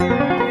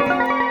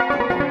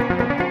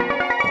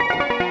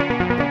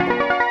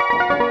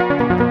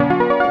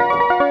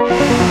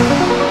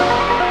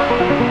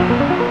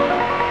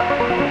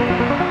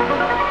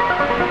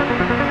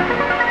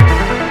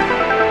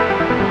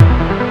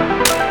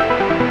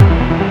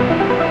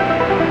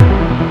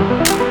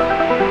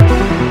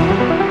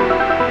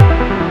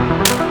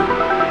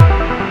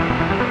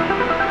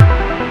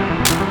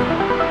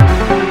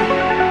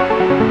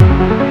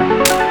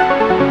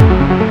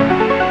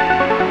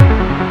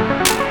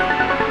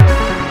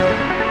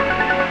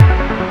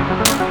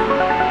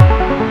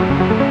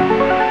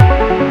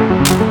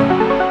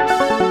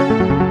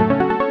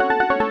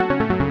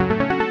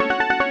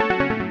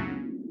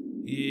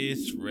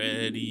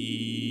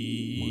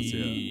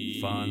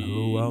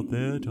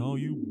to all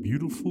you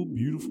beautiful,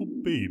 beautiful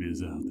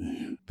babies out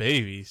there.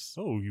 Babies?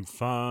 Oh, you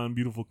fine,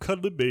 beautiful,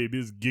 cuddly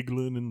babies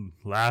giggling and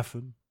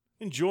laughing,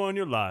 enjoying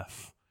your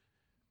life.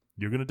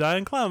 You're going to die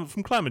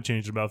from climate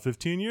change in about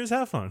 15 years.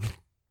 Have fun.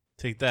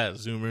 Take that,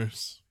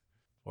 Zoomers.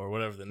 Or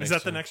whatever the next Is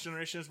that the next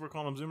generation? We're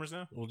calling them Zoomers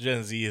now? Well,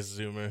 Gen Z is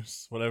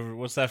Zoomers. Whatever.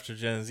 What's after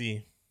Gen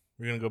Z?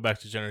 We're going to go back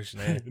to Generation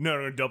A.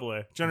 No, double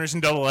A.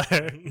 Generation double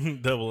A.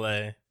 Double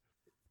A.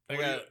 I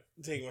got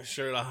to take my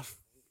shirt off.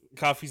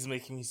 Coffee's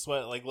making me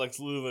sweat like Lex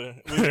Luthor.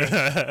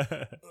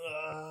 I'm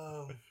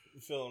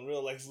feeling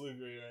real Lex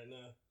Luthor right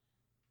now.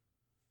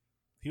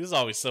 He was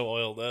always so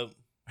oiled up.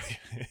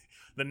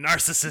 The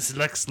narcissist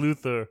Lex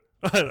Luthor.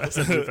 I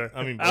said Luthor.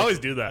 I mean, I always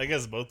do that. I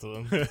guess both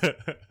of them.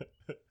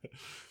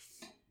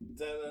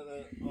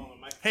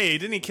 Hey,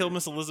 didn't he kill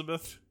Miss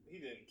Elizabeth? He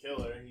didn't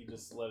kill her. He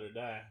just let her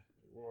die.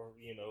 Or,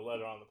 let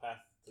her on the path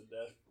to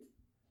death.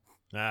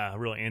 Ah, a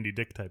real Andy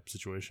Dick type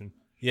situation.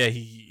 Yeah,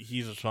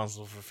 he's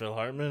responsible for Phil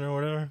Hartman or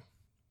whatever.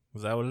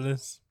 Is that what it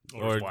is?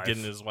 Or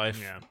getting his wife.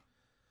 Yeah.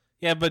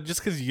 Yeah, but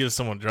just because you give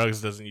someone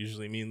drugs doesn't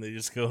usually mean they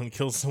just go and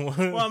kill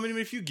someone. Well, I mean,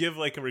 if you give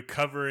like a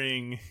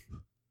recovering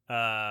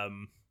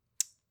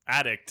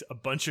addict a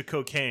bunch of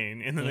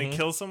cocaine and then they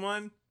kill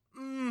someone,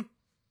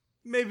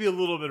 maybe a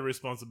little bit of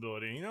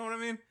responsibility. You know what I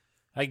mean?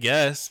 I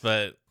guess,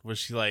 but was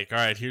she like, all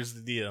right, here's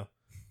the deal.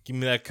 Give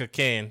me that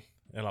cocaine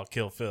and I'll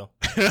kill Phil.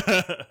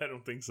 I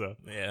don't think so.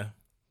 Yeah.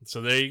 So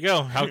there you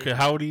go.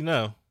 How would he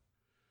know?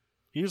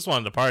 He just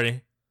wanted to party.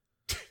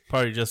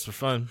 Party just for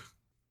fun.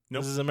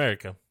 Nope. This is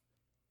America.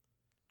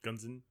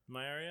 Guns in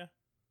my area?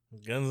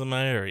 Guns in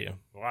my area.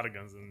 A lot of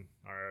guns in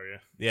our area.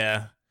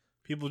 Yeah.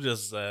 People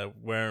just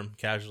wear them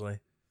casually.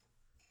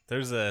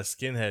 There's a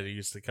skinhead who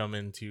used to come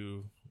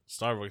into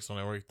Starbucks when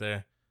I worked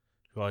there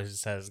who always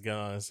just had his gun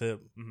on his hip.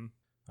 Mm-hmm.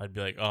 I'd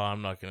be like, oh,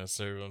 I'm not going to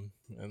serve him.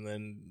 And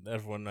then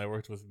everyone I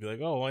worked with would be like,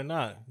 oh, why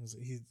not? He's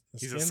a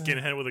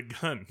skinhead with a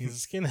gun.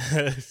 He's a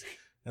skinhead.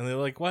 And they're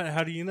like, what?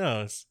 How do you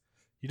know?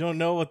 You don't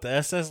know what the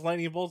SS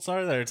lightning bolts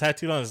are that are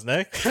tattooed on his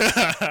neck?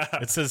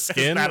 It says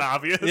skin. Is that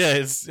obvious? Yeah,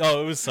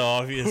 it was so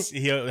obvious.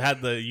 He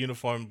had the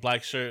uniform,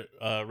 black shirt,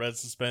 red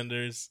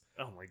suspenders.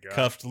 Oh my god.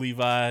 Cuffed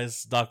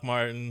Levi's, Doc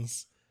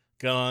Martens,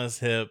 gun on his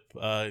hip,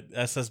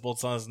 SS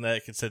bolts on his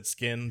neck. It said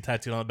skin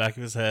tattooed on the back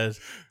of his head.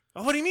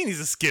 Oh, what do you mean he's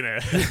a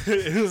skinhead?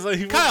 It was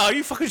like, Kyle, are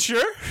you fucking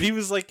sure? He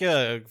was like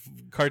a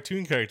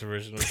cartoon character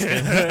version of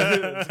skin.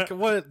 Like,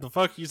 what the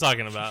fuck are you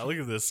talking about? Look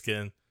at this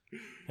skin.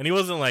 And he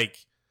wasn't like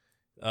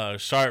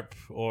sharp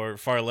or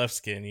far left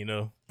skin,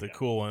 the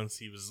cool ones.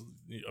 He was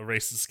a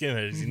racist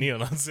skinhead, as you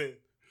neo-Nazi.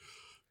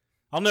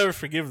 I'll never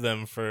forgive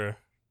them for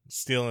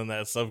stealing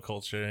that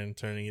subculture and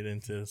turning it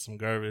into some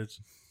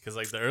garbage. Because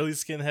like the early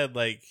skinhead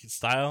like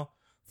style,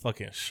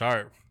 fucking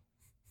sharp.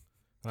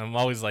 And I'm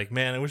always like,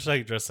 man, I wish I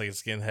could dress like a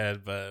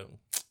skinhead, but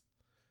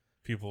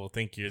people will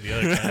think you're the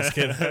other kind of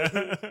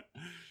skinhead.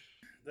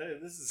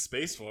 This is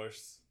Space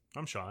Force.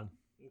 I'm Sean.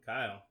 I'm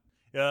Kyle.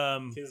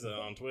 He's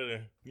on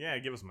Twitter. Yeah,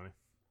 give us money.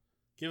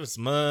 Give us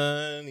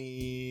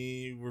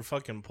money. We're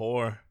fucking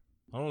poor.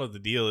 I don't know what the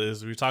deal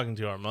is. We were talking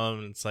to our mom,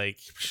 and it's like,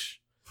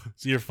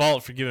 it's your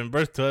fault for giving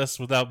birth to us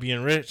without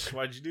being rich.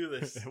 Why'd you do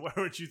this? What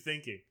weren't you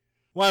thinking?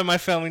 Why my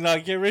family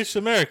not get rich?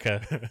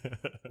 America.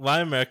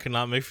 Why America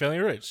not make family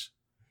rich?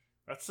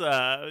 That's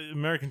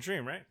American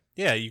dream, right?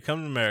 Yeah, you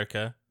come to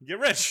America. Get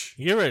rich.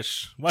 You get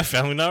rich. Why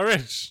family not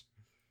rich?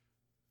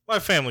 Why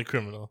family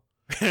criminal?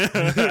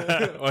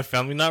 Why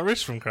family not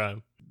rich from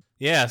crime?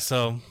 Yeah,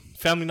 so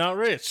family not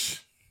rich.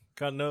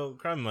 Got no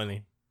crime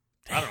money.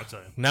 I don't know what to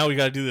tell you. Now we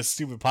got to do this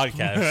stupid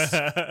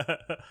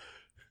podcast.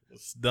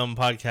 This dumb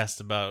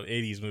podcast about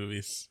 80s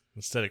movies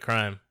instead of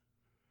crime.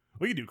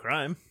 We could do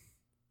crime.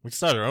 We could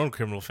start our own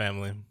criminal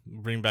family.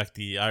 Bring back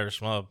the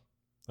Irish mob.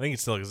 I think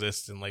it still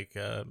exists in like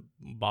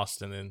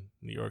Boston and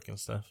New York and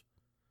stuff.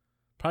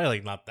 Probably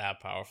like not that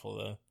powerful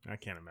though. I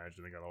can't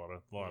imagine they got a lot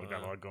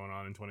going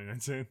on in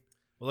 2019.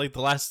 Well, like the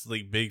last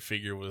like big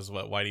figure was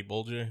Whitey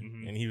Bulger,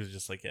 and he was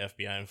just like an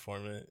FBI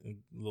informant, a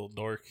little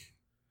dork.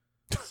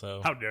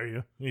 So how dare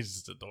you? He's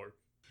just a dork.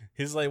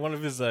 His like one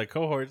of his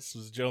cohorts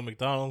was Joe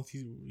McDonald.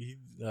 He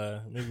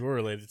maybe we're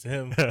related to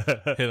him.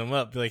 Hit him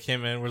up, be like, hey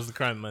man, where's the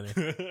crime money?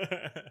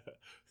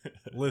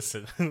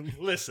 Listen,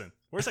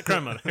 where's the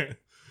crime money?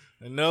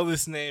 I know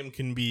this name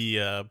can be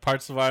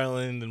parts of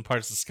Ireland and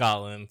parts of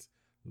Scotland.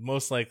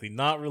 Most likely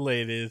not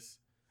related.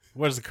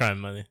 Where's the crime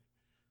money?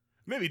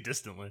 Maybe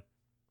distantly.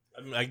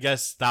 I mean, I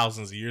guess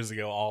thousands of years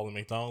ago, all the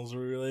McDonald's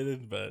were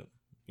related, but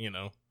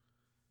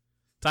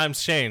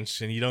times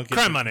change, and you don't get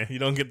crime money. You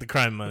don't get the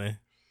crime money,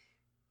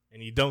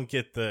 and you don't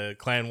get the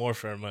clan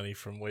warfare money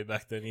from way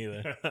back then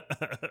either.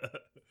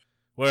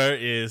 Where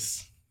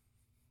is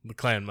the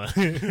clan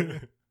money?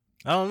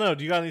 I don't know.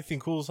 Do you got anything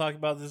cool to talk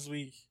about this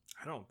week?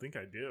 I don't think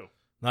I do.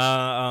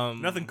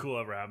 Nothing cool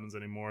ever happens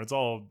anymore. It's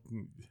all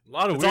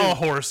all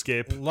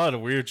horrorscape. A lot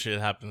of weird shit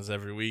happens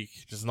every week,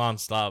 just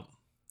nonstop.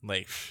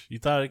 Like, you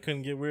thought it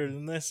couldn't get weirder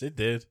than this? It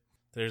did.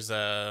 There's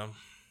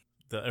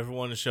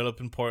everyone showed up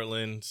in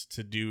Portland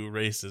to do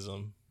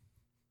racism.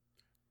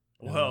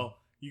 Well,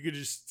 you could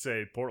just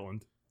say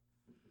Portland.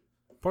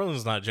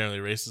 Portland's not generally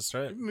racist,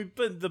 right? I mean,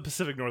 but the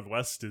Pacific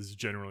Northwest is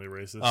generally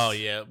racist. Oh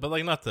yeah, but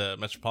like not the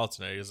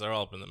metropolitan areas. They're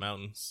all up in the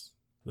mountains.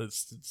 But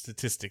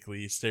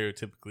statistically,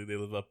 stereotypically, they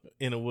live up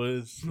in a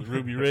woods,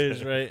 Ruby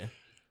Ridge, right? Is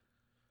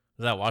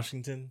that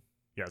Washington?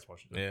 Yeah, it's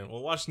Washington. Yeah,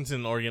 well, Washington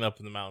and Oregon up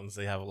in the mountains,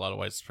 they have a lot of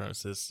white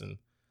supremacists and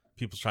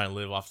people trying to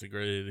live off the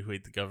grid who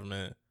hate the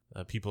government.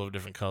 People of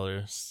different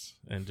colors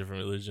and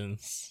different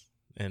religions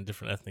and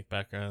different ethnic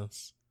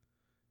backgrounds,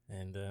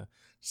 and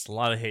just a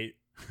lot of hate.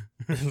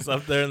 It's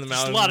up there in the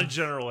mountains. Just a lot of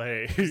general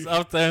hate. It's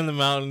up there in the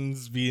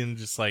mountains, being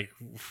just like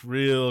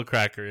real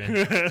crackery.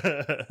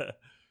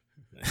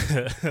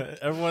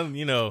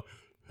 Everyone,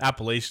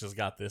 Appalachia's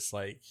got this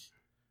like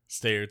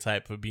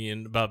stereotype of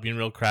being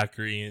real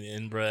crackery and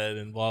inbred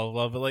and blah blah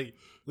blah. But like, at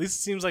least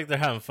it seems like they're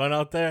having fun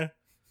out there,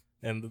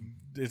 and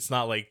it's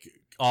not like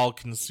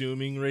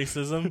all-consuming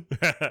racism.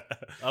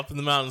 Up in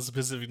the mountains, the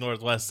Pacific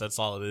Northwest, that's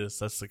all it is.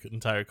 That's the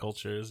entire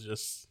culture. Is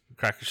just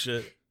cracker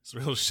shit. It's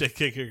real shit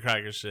kicker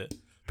cracker shit.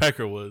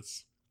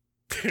 Peckerwoods.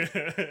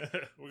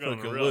 We're going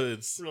on a real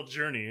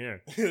journey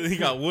here. You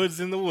got woods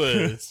in the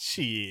woods.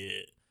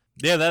 Shit.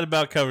 Yeah, that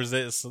about covers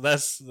it. So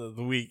that's the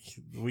week.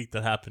 The week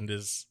that happened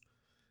is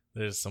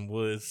there's some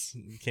woods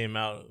came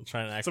out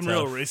trying to act some tough.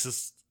 Real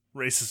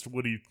racist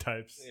woody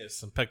types. Yeah,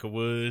 some peck of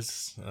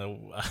woods.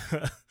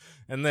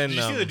 And then did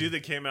you see the dude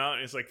that came out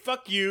and it's like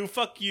fuck you,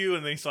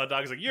 and then he saw a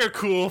dog. He's like, you're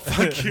cool,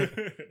 fuck you.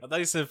 I thought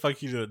he said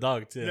fuck you to the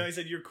dog too. No, he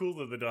said you're cool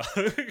to the dog.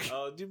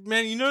 Oh, dude,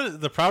 man,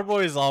 the Proud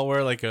Boys all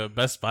wear like a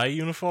Best Buy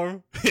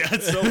uniform. Yeah,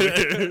 it's so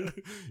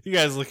weird. You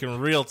guys looking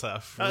real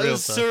tough.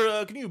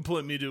 Sir, can you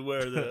point me to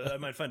where I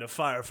might find a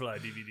Firefly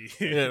DVD?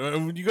 Yeah,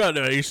 you got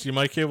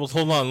HDMI cables.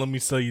 Hold on, let me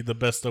sell you the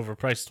best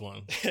overpriced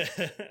one.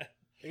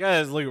 You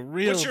guys look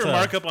real. What's your tough.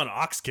 markup on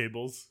aux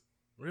cables?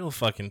 Real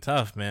fucking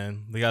tough,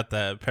 man. They got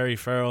that Perry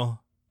Farrell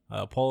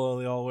polo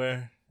they all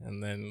wear,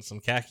 and then some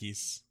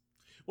khakis.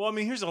 Well, I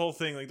mean, here's the whole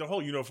thing. Like, their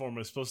whole uniform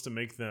is supposed to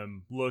make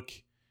them look,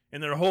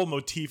 and their whole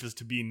motif is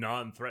to be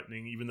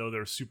non-threatening, even though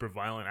they're super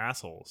violent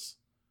assholes.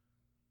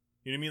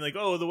 You know what I mean? Like,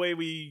 oh, the way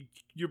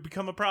you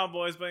become a Proud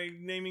Boy is by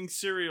naming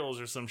cereals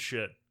or some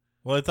shit.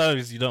 Well, I thought it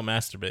was you don't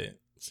masturbate,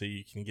 so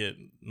you can get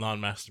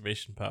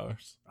non-masturbation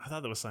powers. I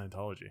thought that was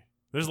Scientology.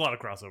 There's a lot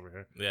of crossover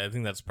here. Yeah, I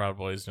think that's Proud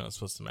Boys. You're not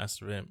supposed to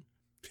masturbate.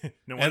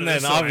 No and then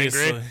so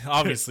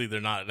obviously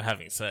they're not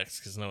having sex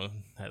because no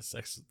one has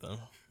sex with them.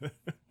 Like,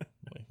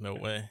 no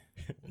way.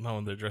 Not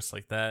when they're dressed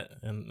like that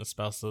and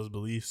espouse those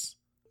beliefs.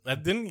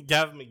 Didn't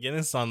Gavin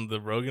McInnes on the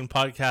Rogan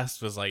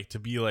podcast was like, to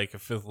be like a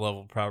 5th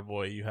level Proud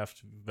Boy, you have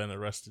to have been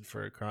arrested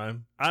for a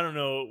crime. I don't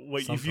know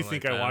what if you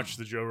think like I watched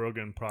the Joe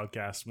Rogan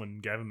podcast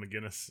when Gavin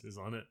McInnes is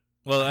on it.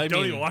 Well, I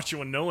don't even watch it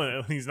when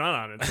he's not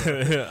on it.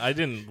 So. I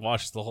didn't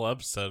watch the whole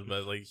episode,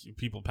 but like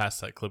people pass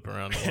that clip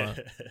around a lot.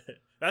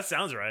 That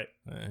sounds right.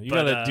 You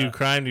gotta do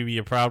crime to be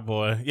a Proud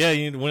Boy. Yeah,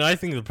 when I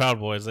think of the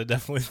Proud Boys, I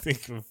definitely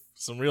think of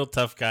some real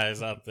tough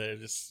guys out there,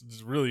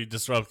 just really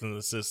disrupting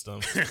the system.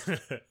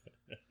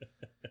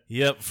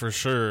 Yep, for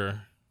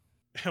sure.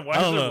 Why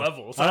are there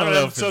levels? I don't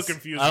know. I'm so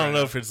confused. I don't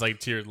know if it's like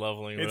tiered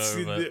leveling or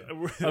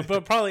whatever,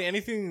 but probably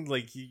anything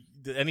like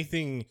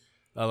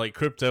like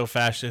crypto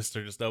fascist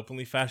or just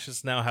openly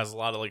fascist now has a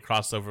lot of like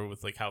crossover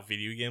with like how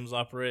video games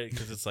operate,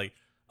 because it's like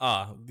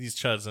these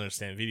chuds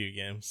understand video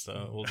games,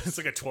 so it's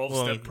like a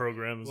 12-step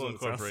program. We'll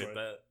incorporate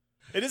that.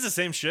 It is the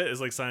same shit as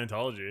like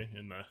Scientology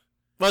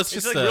it's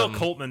just like real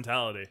cult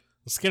mentality.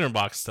 Skinner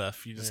box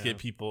stuff. You just get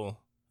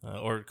people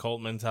or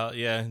cult mentality.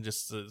 Yeah,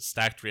 just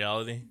stacked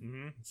reality.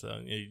 Mm-hmm. So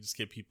you just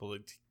get people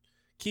to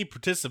keep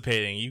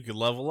participating. You could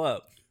level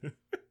up.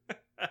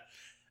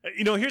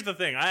 Here's the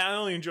thing. I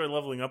only enjoy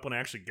leveling up when I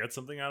actually get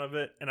something out of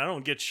it, and I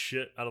don't get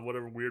shit out of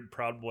whatever weird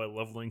Proud Boy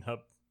leveling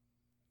up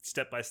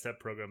step-by-step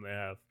program they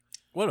have.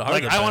 What are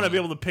I want to be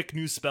able to pick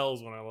new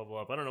spells when I level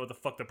up. I don't know what the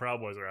fuck the Proud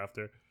Boys are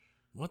after.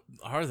 What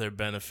are their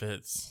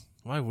benefits?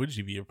 Why would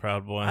you be a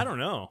Proud Boy? I don't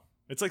know.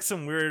 It's like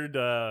some weird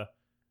what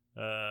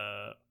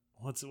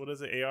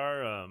is it?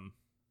 AR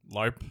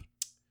LARP?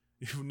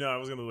 No, I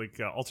was gonna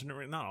not alternate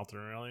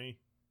reality.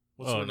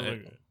 What's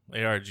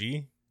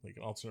ARG? Like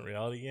an alternate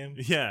reality game?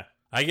 Yeah.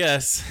 I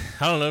guess.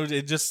 I don't know.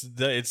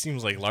 It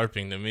seems like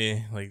LARPing to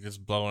me. Like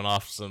just blowing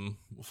off some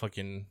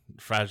fucking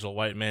fragile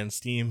white man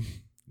steam.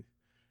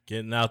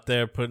 Getting out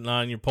there, putting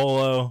on your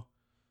polo,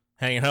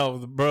 hanging out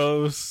with the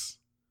bros,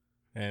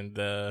 and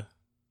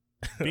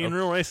being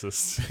real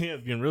racist. Yeah,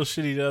 being real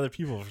shitty to other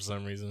people for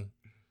some reason.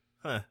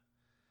 Huh.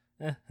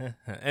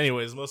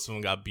 Anyways, most of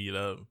them got beat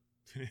up.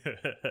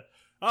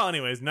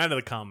 Anyways, Night of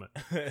the Comet.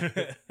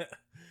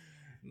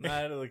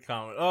 Night of the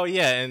Comet. Oh,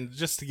 yeah, and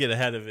just to get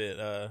ahead of it,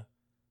 I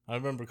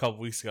remember a couple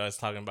weeks ago I was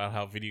talking about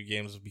how video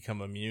games have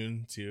become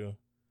immune to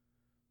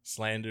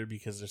slander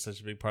because they're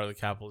such a big part of the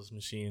capitalist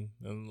machine.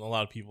 And a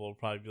lot of people will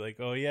probably be like,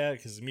 oh, yeah,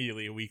 because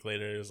immediately a week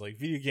later it was like,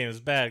 video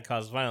games bad,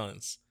 cause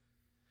violence.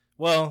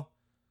 Well,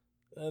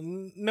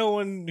 no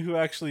one who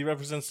actually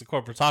represents the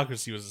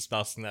corporatocracy was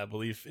espousing that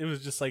belief. It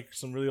was just like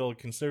some really old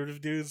conservative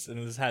dudes, and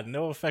it has had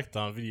no effect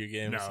on video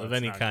games of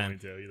any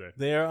kind.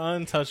 They are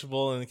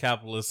untouchable in the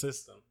capitalist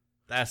system.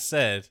 That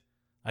said,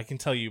 I can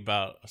tell you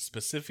about a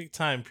specific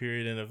time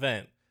period and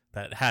event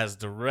that has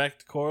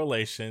direct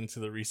correlation to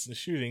the recent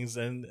shootings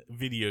and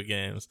video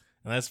games,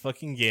 and that's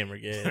fucking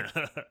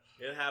Gamergate.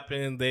 It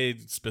happened. They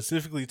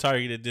specifically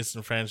targeted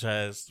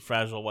disenfranchised,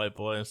 fragile white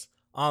boys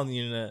on the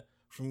internet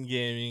from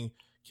gaming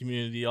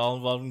community, all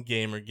involved in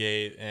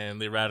Gamergate,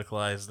 and they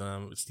radicalized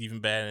them. Stephen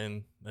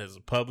Bannon has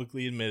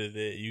publicly admitted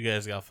it. You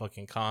guys got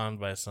fucking conned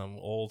by some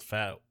old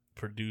fat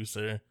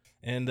producer,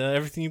 and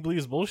everything you believe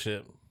is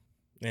bullshit.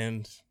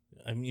 And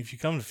I mean, if you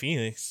come to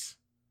Phoenix,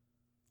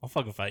 I'll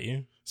fucking fight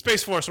you.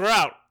 Space Force, we're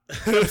out.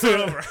 Episode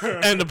over.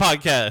 End the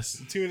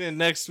podcast. Tune in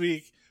next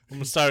week. I'm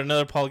gonna start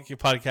another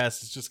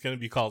podcast. It's just gonna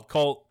be called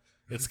Cult.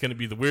 It's gonna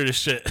be the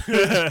weirdest shit.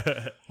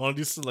 I want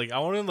to do some I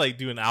want to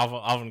do an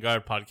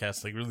avant-garde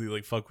podcast.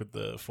 Really fuck with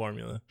the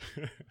formula.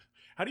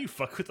 How do you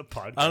fuck with the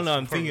podcast? I don't know.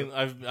 I'm thinking.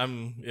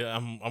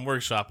 I'm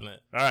workshopping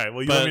it. All right.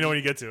 Well, you let me know when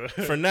you get to it.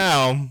 For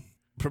now,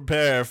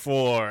 prepare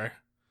for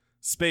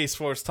Space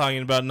Force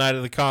talking about Night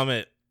of the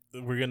Comet.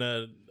 We're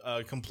gonna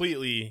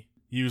completely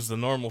use the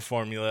normal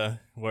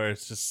formula where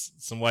it's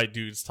just some white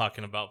dudes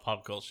talking about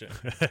pop culture.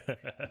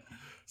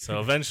 So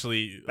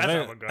eventually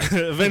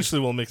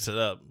we'll mix it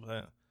up.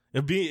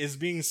 It's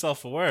being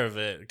self-aware of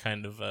it,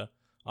 kind of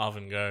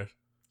avant-garde.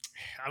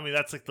 I mean,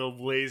 that's the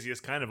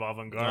laziest kind of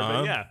avant-garde,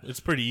 but yeah, it's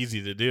pretty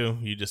easy to do.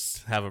 You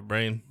just have a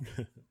brain.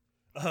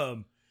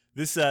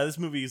 This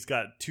movie's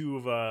got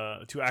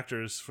two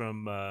actors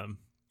from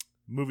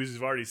movies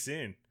we've already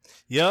seen.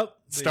 Yep,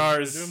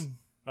 stars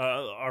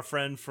our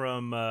friend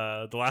from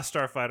The Last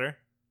Starfighter.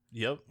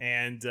 Yep,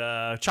 and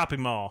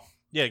Chopping Mall.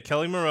 Yeah,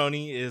 Kelly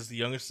Maroney is the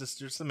younger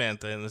sister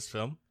Samantha in this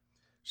film.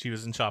 She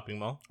was in Chopping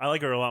Mall. I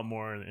like her a lot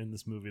more in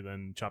this movie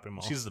than Chopping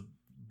Mall. She's the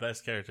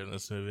best character in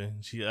this movie.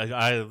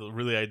 I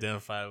really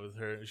identify with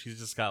her. She's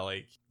just got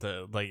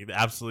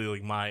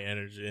absolutely my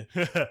energy.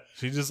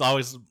 She just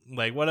always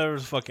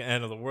whatever's fucking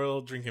end of the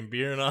world, drinking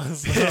beer and all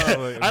this stuff.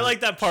 I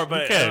like that part,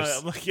 but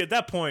cares? At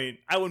that point,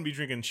 I wouldn't be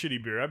drinking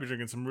shitty beer. I'd be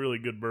drinking some really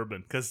good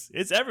bourbon because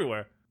it's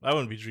everywhere. I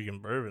wouldn't be drinking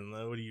bourbon,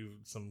 though. What are you,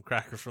 some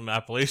cracker from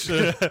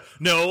Appalachia?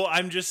 No,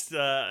 I'm just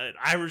an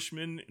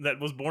Irishman that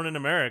was born in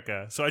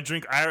America, so I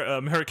drink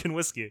American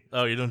whiskey.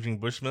 Oh, you don't drink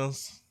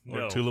Bushmills? Or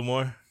no.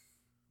 Tullamore?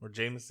 Or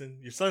Jameson?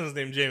 Your son's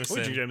named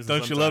Jameson. Jameson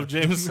don't you love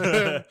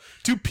Jameson?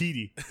 Too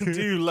peaty. Don't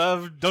you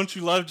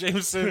love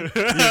Jameson?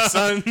 Your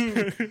son?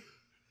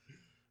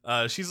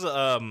 She's,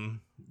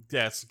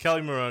 it's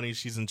Kelly Maroney.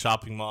 She's in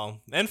Chopping Mall.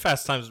 And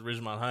Fast Times at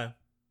Ridgemont High.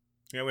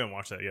 Yeah, we haven't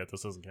watched that yet.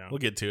 This doesn't count. We'll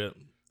get to it.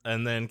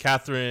 And then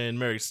Catherine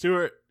Mary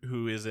Stewart,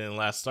 who is in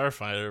Last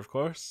Starfighter, of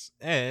course.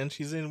 And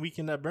she's in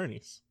Weekend at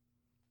Bernie's.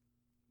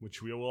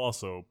 Which we will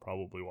also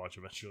probably watch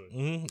eventually.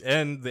 Mm-hmm.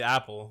 And The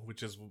Apple,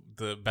 which is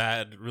the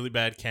really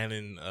bad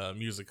canon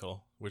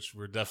musical, which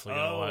we're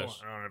definitely going to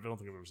watch. I don't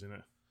think I've ever seen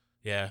it.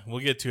 Yeah, we'll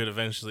get to it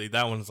eventually.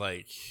 That one's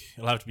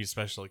it'll have to be a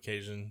special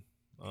occasion.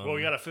 Well,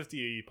 we got a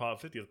 50th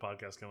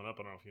podcast coming up.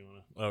 I don't know if you want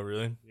to. Oh,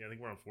 really? Yeah, I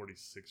think we're on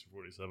 46 or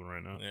 47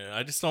 right now. Yeah,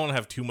 I just don't want to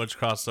have too much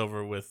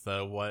crossover with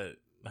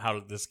how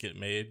did this get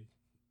made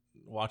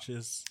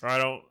watches.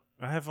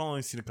 I have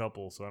only seen a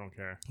couple, so I don't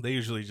care. They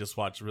usually just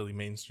watch really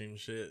mainstream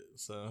shit.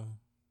 So,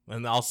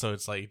 and also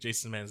it's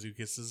Jason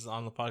Mantzoukas is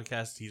on the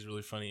podcast. He's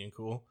really funny and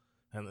cool,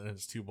 and then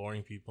it's two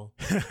boring people.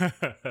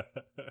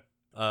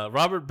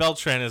 Robert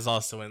Beltran is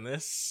also in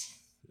this.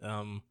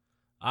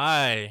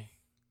 I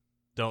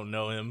don't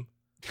know him,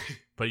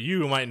 but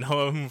you might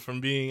know him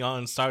from being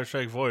on Star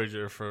Trek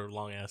Voyager for a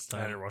long ass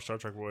time. I never watched Star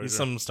Trek Voyager. He's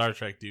some Star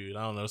Trek dude.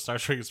 I don't know. Star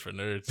Trek is for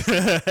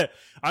nerds.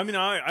 I mean,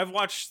 I've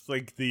watched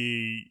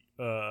the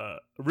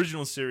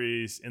original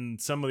series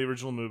and some of the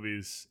original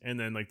movies, and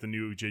then the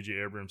new J.J.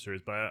 Abrams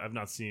series, but I've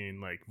not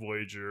seen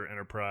Voyager,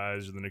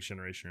 Enterprise, or the Next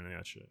Generation or any of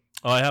that shit.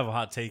 Oh, I have a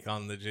hot take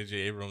on the J.J.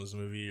 Abrams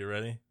movie. You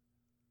ready?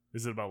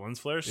 Is it about lens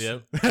flares?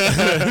 Yep.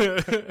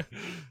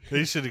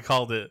 They should have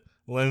called it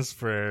Lens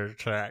Flare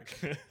Track.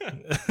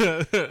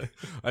 I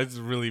just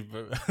really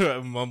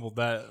mumbled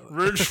that.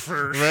 Lens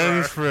flare.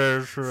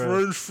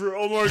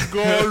 Oh my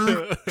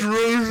god.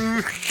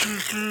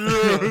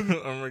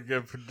 Oh my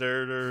god,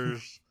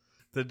 predators.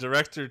 The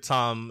director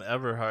Tom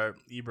Eberhardt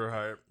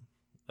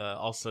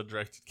also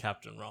directed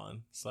Captain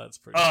Ron, so that's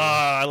pretty cool.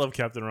 I love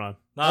Captain Ron.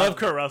 I love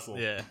Kurt Russell.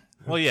 Yeah.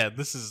 Well, yeah,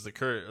 this is the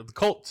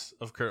cult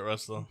of Kurt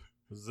Russell.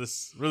 Is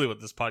this really what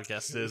this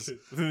podcast is?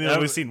 We've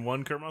only seen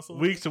one Kurt Russell?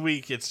 Week to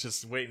week, it's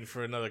just waiting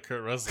for another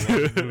Kurt Russell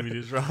movie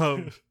to drop.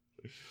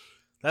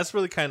 That's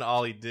really kind of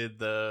all he did,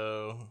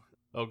 though.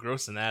 Oh,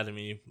 Gross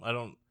Anatomy. I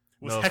don't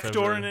Was know. Hec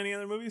Terror in any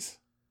other movies?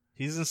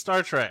 He's in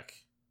Star Trek.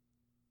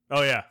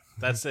 Oh, yeah.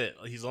 That's it.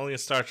 He's only a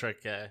Star Trek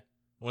guy.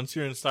 Once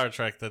you're in Star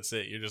Trek, that's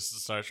it. You're just a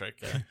Star Trek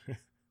guy.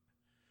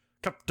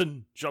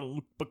 Captain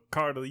Jean-Luc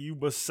Picard of the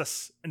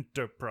USS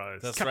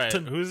Enterprise. That's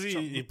Captain right. Who's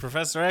he?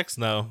 Professor X?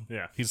 No.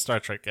 Yeah. He's a Star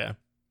Trek guy.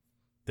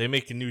 They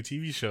make a new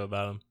TV show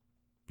about him.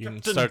 Being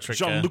Captain Star Trek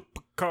Jean-Luc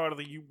Picard of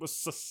the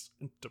USS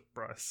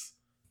Enterprise.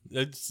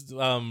 It's,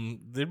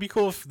 it'd be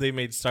cool if they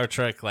made Star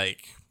Trek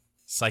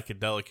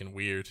psychedelic and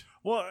weird.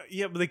 Well,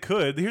 yeah, but they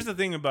could. Here's the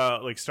thing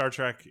about like Star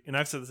Trek, and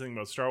I've said the thing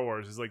about Star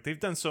Wars, is like they've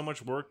done so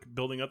much work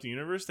building up the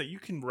universe that you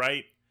can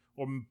write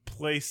or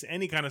place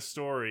any kind of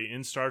story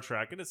in Star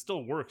Trek, and it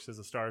still works as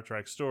a Star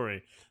Trek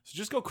story. So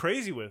just go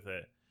crazy with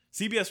it.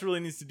 CBS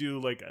really needs to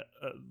do like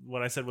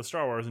what I said with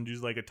Star Wars and do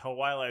like a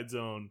Twilight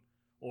Zone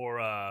or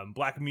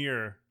Black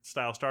Mirror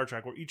style Star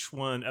Trek, where each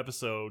one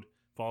episode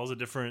follows a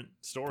different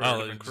story. Oh, or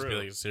a it'd different just crew. be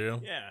like a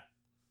serial. Yeah,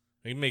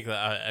 We can make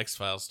the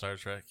X-Files Star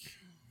Trek.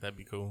 That'd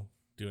be cool.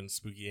 Doing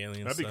spooky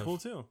alien that'd stuff. be cool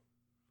too.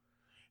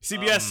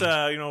 CBS,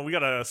 we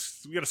got a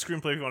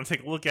screenplay. If you want to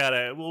take a look at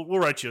it, we'll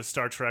write you a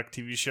Star Trek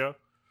TV show.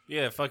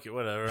 Yeah, fuck it,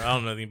 whatever. I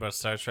don't know anything about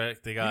Star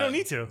Trek. They got You don't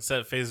need to.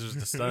 set phasers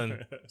to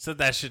stun. Set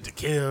that shit to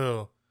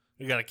kill.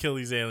 We gotta kill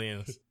these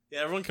aliens.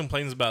 Yeah, everyone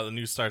complains about the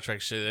new Star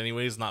Trek shit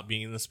anyways not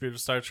being in the spirit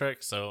of Star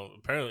Trek, so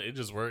apparently it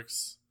just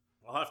works.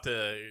 I'll have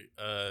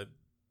to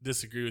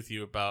disagree with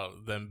you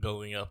about them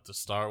building up the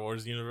Star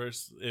Wars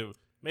universe.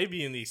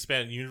 Maybe in the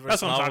expanded universe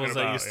That's what I'm novels talking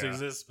that about, used to yeah.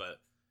 exist, but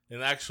in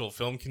the actual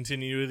film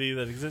continuity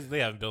that exists, they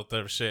haven't built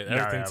up shit. No,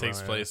 Everything yeah, takes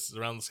really, place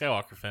around the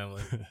Skywalker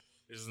family.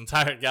 There's an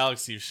entire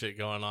galaxy of shit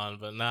going on,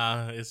 but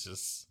nah, it's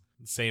just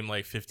the same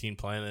like 15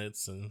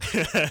 planets and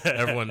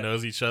everyone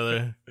knows each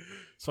other.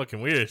 It's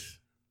fucking weird.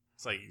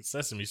 It's like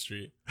Sesame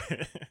Street.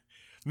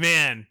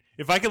 Man,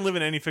 if I could live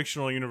in any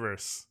fictional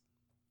universe,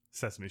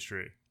 Sesame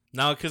Street.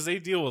 No, because they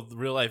deal with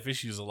real life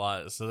issues a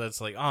lot, so that's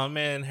like, oh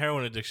man,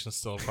 heroin addiction's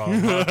still a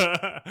problem.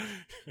 Huh?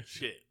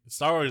 Shit,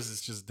 Star Wars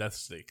is just death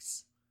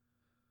sticks.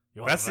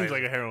 That seems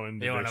like a heroin.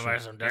 You want to buy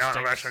some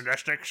death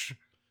sticks?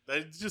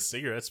 That's just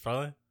cigarettes,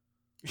 probably.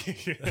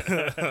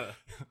 I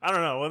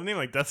don't know. What the name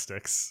like Death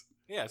Sticks?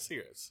 Yeah,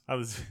 cigarettes. I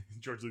was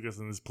George Lucas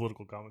in his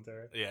political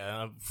commentary.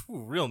 Yeah,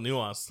 real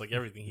nuance, like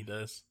everything he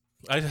does.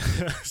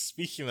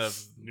 Speaking of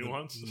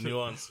Nuance,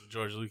 nuance of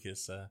George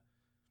Lucas,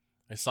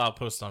 I saw a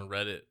post on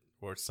Reddit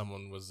where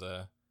someone was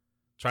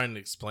trying to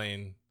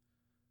explain,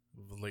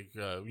 like,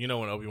 when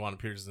Obi-Wan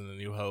appears in The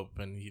New Hope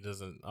and he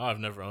doesn't, I've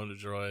never owned a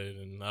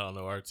droid and I don't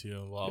know R2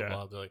 and blah,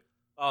 blah. They're like,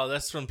 oh,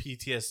 that's from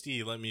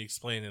PTSD. Let me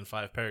explain in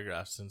 5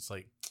 paragraphs. And it's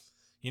like,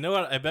 you know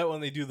what? I bet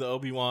when they do the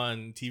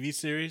Obi-Wan TV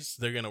series,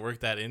 they're going to work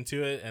that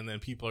into it. And then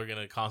people are going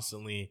to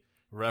constantly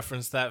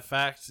reference that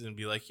fact and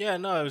be like, yeah,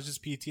 no, it was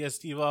just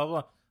PTSD, blah,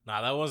 blah.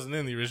 Nah, that wasn't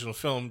in the original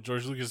film.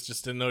 George Lucas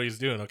just didn't know what he was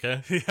doing,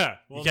 okay? Yeah.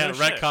 Well,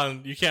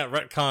 you can't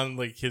retcon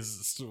like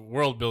his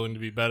world building to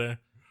be better.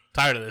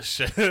 Tired of this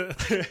shit.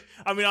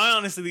 I mean, I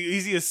honestly, the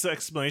easiest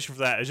explanation for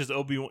that is just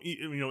Obi-Wan,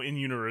 in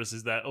universe,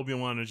 is that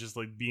Obi-Wan is just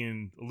like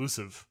being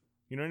elusive.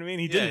 You know what I mean?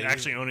 He didn't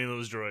actually own any of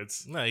those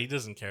droids. No, he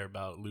doesn't care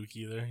about Luke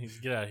either. He's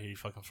get out of here, you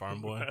fucking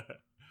farm boy.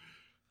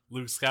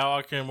 Luke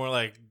Skywalker, more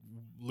like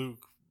Luke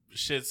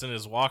shits in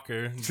his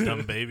walker,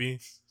 dumb baby.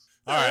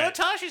 All right,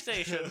 Toshi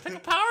Station. Pick a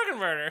power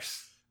converter.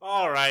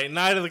 all right.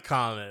 Night of the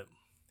Comet.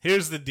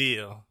 Here's the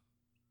deal.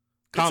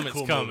 Comet's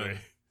cool coming. movie.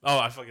 Oh,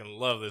 I fucking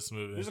love this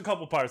movie. There's a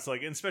couple parts,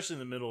 like especially in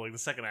the middle, like the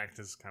second act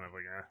is kind of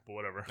like, but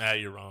whatever. Nah,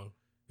 you're wrong.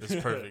 This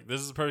is perfect.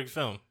 This is a perfect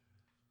film.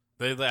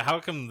 How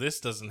come this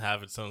doesn't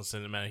have its own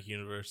cinematic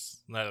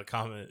universe? Night of the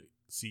Comet,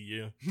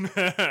 CU.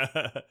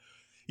 The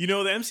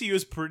MCU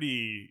is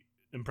pretty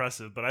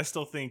impressive, but I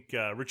still think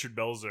Richard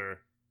Belzer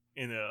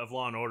of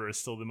Law and Order is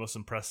still the most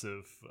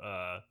impressive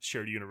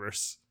shared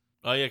universe.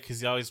 Oh yeah, because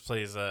he always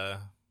plays The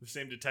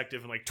same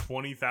detective in like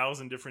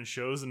 20,000 different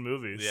shows and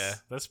movies. Yeah,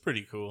 that's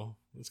pretty cool.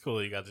 It's cool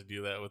that he got to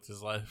do that with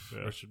his life.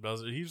 Yeah. Richard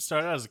Belzer. He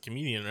started out as a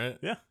comedian, right?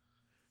 Yeah.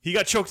 He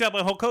got choked out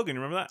by Hulk Hogan.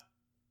 Remember that?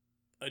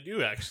 I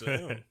do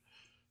actually.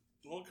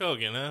 Hulk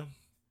Hogan, huh?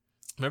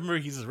 Remember,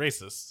 he's a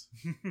racist.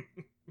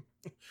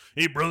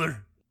 Hey,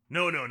 brother.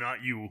 No,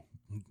 not you.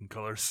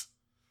 Colors.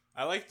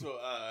 I liked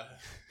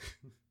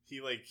he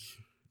like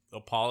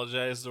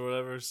apologized or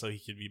whatever so he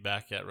could be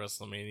back at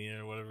WrestleMania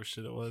or whatever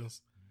shit it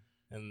was.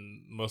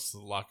 And most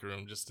of the locker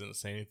room just didn't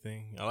say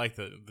anything. I like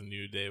that the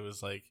New Day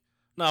was like,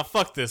 nah,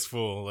 fuck this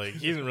fool. Like,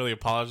 he didn't really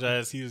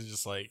apologize. He was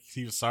just like,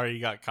 he was sorry he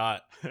got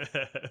caught.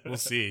 We'll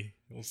see.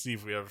 We'll see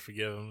if we ever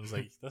forgive him. It's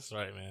like, that's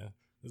right, man.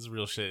 This is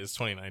real shit. It's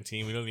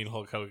 2019. We don't need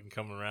Hulk Hogan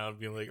coming around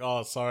being like,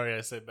 oh, sorry,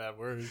 I said bad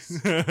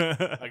words.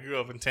 I grew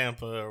up in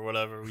Tampa or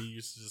whatever. We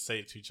used to just say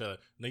it to each other.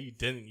 No, you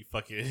didn't, you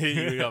fucking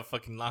you got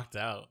fucking knocked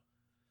out.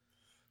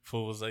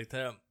 Fool was like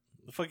that.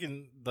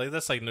 Fucking, like,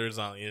 that's like nerds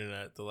on the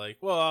internet. They're like,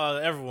 well,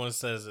 everyone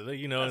says it.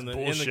 In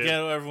the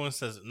ghetto, everyone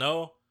says it.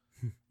 No.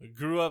 We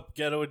grew up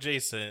ghetto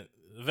adjacent.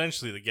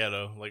 Eventually the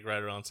ghetto, like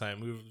right around time.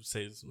 We would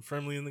say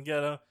firmly in the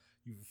ghetto.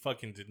 You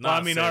fucking did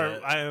not.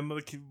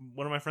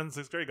 One of my friends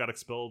in 6th grade got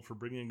expelled for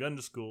bringing a gun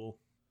to school.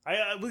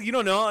 You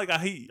don't know. Like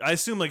I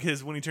assume like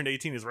when he turned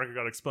 18, his record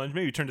got expunged.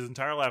 Maybe he turned his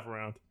entire life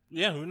around.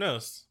 Yeah, who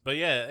knows? But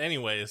yeah,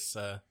 anyways,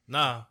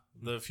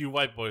 the few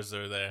white boys that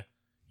are there,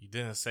 you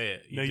didn't say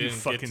it. You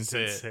fucking didn't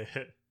say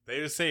it.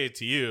 They would say it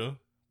to you,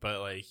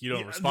 but like you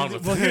don't respond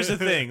with it. Well, here's the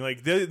thing: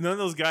 like none of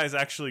those guys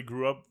actually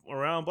grew up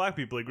around black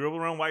people. They grew up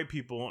around white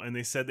people, and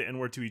they said the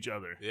N-word to each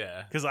other.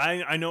 Yeah, because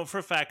I know for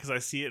a fact because I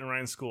see it in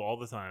Ryan's school all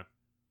the time.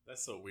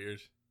 That's so weird.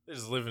 They're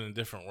just living in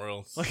different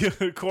worlds.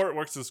 Like Court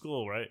works at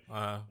school, right?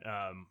 By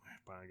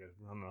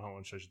I don't know how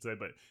much I should say,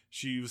 but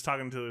she was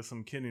talking to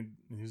some kid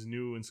who's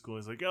new in school.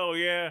 He's like, "Oh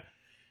yeah,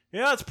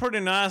 it's pretty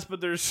nice,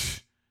 but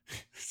there's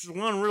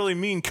one really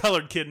mean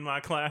colored kid in my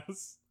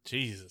class."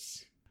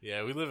 Jesus.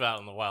 Yeah, we live out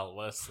in the Wild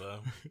West though.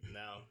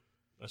 Now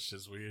that's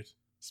just weird.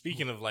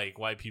 Speaking of like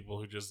white people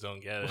who just don't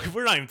get it,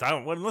 We're not even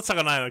talking. Let's talk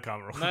on Night of the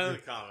Comet. Night of the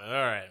Comet. All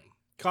right,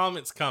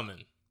 Comet's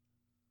coming.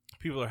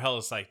 People are hella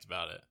psyched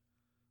about it.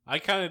 I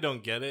kind of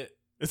don't get it.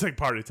 It's like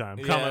party time.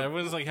 Yeah, Comet.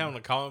 everyone's like having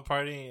a Comet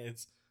party.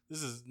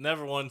 This is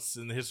never once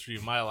in the history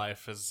of my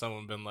life has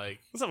someone been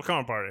like, Let's have a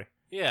Comet party.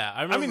 yeah. I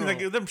I remember. mean,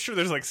 like, I'm sure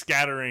there's like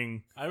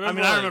scattering. I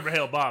remember remember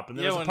Hail Bop, and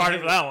there was a when party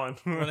for that one.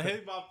 when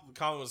Hey Bob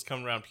Comet was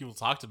coming around, people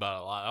talked about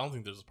it a lot. I don't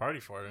think there's a party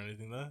for it or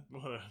anything though.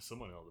 Well,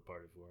 someone held a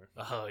party for it.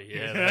 Oh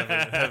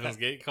yeah, the Heaven's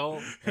Gate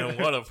cult, and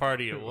what a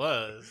party it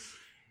was.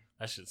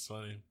 That shit's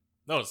funny.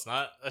 No, it's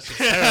not. That's just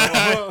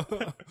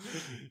terrible.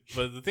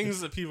 But the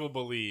things that people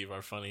believe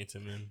are funny to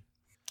me.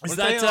 Is Weren't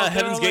that they all-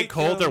 Heaven's they're Gate like,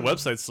 cult? Their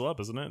website's still up,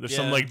 isn't it? There's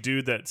some yeah. like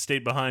dude that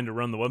stayed behind to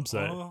run the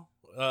website.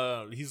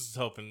 He's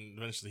hoping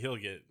eventually he'll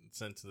get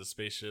sent to the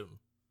spaceship,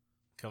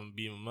 come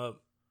beam him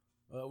up.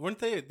 Weren't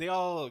they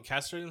all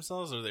castrated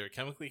themselves, or they were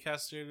chemically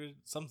castrated?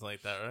 Something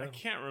like that, right? I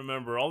can't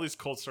remember. All these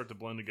cults start to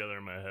blend together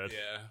in my head.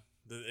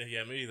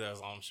 Yeah, maybe that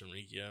was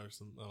Shamrikia or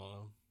something. I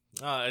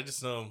don't know. I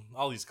just know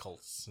all these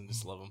cults and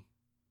just love them.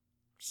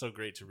 So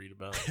great to read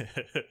about.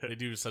 They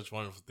do such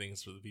wonderful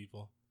things for the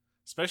people,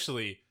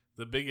 especially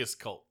the biggest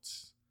cult.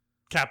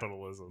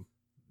 Capitalism.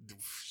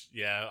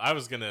 Yeah, I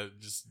was gonna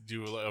just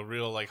do a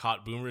real like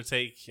hot boomer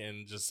take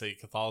and just say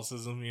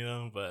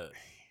Catholicism, but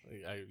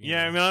I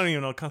I don't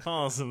even know.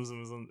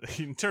 Catholicism is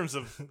in terms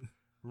of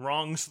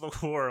wrongs to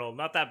the world,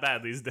 not that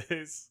bad these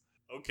days.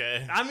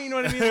 okay. I mean,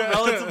 what I mean,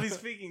 relatively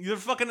speaking, you're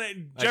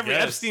fucking Jeffrey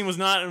guess. Epstein was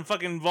not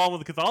fucking involved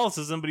with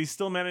Catholicism, but he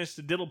still managed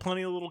to diddle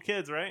plenty of little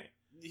kids, right?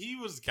 He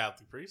was a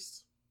Catholic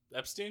priest.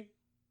 Epstein.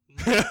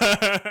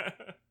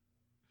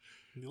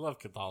 He loved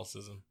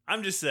Catholicism.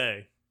 I'm just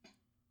saying,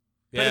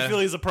 Yeah.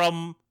 pedophilia is a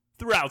problem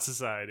throughout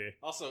society.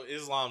 Also,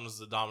 Islam is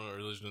the dominant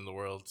religion in the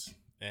world,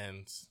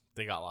 and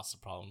they got lots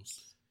of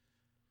problems.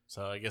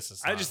 So I guess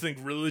it's. I just think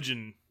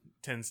religion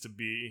tends to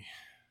be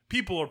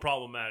people are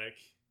problematic.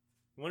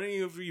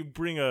 Whenever you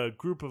bring a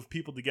group of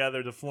people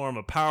together to form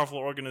a powerful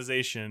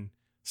organization,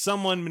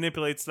 someone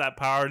manipulates that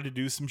power to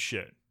do some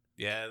shit.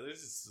 Yeah,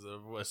 there's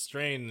a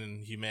strain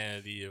in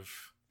humanity of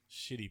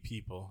shitty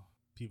people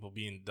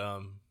being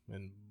dumb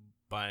and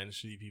buying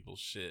shitty people's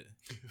shit.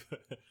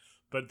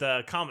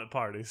 But comet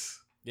parties.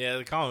 Yeah,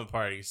 the Comet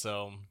party.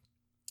 So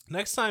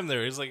next time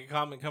there is like a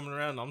comet coming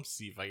around, I'm gonna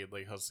see if I could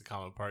like host a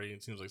comet party.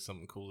 It seems like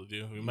something cool to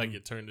do. We might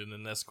get turned into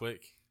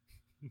Nesquik.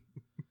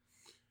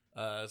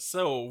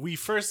 So we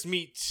first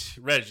meet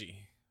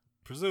Reggie,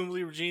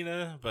 presumably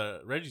Regina,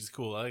 but Reggie's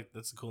cool.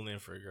 That's a cool name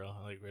for a girl.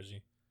 I like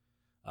Reggie.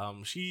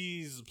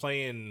 She's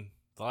playing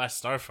The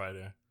Last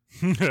Starfighter.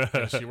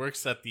 And she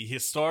works at the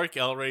historic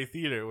El Rey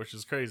Theater, which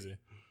is crazy.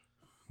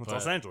 It's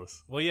Los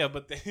Angeles. Well, yeah,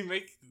 but they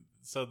make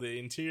the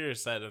interior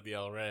set of the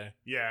El Rey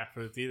Yeah.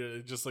 for the theater,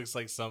 it just looks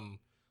like some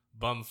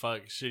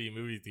bumfuck shitty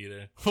movie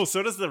theater. Well,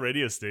 so does the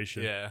radio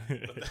station. Yeah,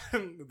 but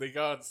then they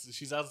go.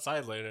 She's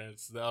outside later. And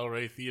it's the El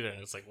Rey Theater,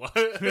 and it's like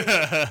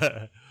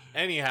what?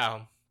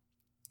 Anyhow,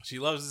 she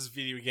loves this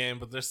video game,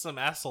 but there's some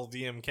asshole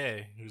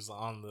DMK who's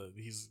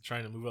he's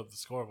trying to move up the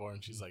scoreboard,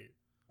 and she's like,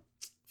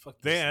 "Fuck."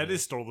 I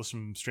just stole this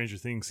from Stranger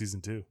Things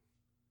season 2.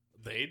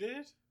 They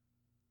did?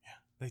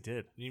 They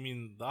did. You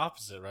mean the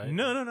opposite, right?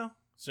 No.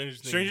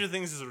 Stranger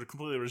Things is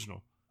completely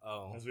original,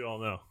 Oh, as we all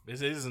know.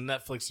 it is a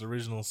Netflix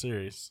original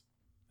series,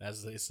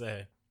 as they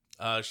say.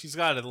 She's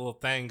got a little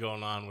thing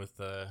going on with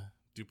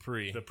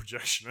Dupree, The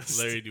projectionist.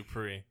 Larry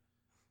Dupree,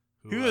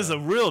 who is a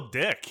real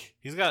dick.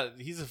 He's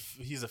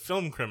a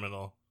film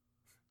criminal,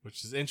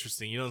 which is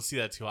interesting. You don't see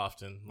that too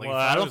often. Like, Well,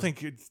 if I don't was-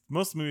 think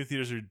most movie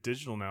theaters are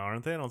digital now,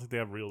 aren't they? I don't think they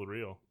have reel to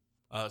reel.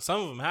 some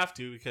of them have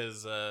to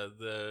because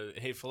the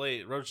Hateful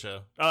Eight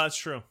roadshow. Oh, that's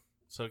true.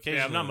 So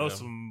occasionally, Yeah, not most of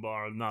them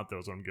are not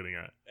those. What I'm getting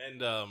at. And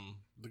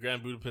the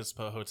Grand Budapest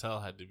Hotel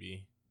had to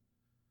be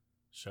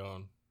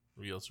shown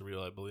reel to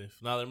reel, I believe.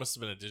 No, there must have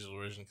been a digital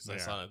version because I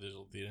saw it in a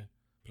digital theater.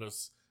 But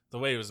the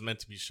way it was meant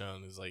to be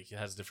shown is like it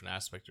has different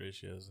aspect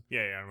ratios. Yeah,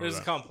 I remember There's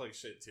that. complex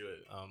shit to it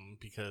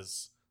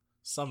because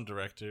some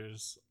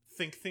directors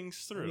Think things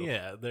through.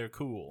 yeah, they're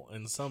cool,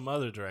 and some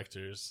other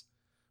directors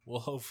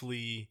will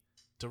hopefully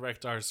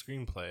direct our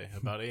screenplay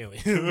about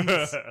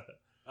aliens.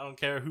 I don't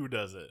care who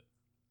does it.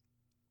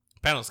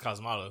 Panos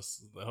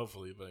Cosmatos,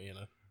 hopefully, but you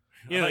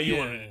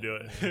wanted to do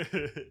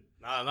it.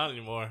 Nah, not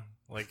anymore.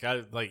 Like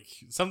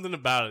something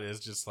about it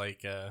is just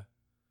like that.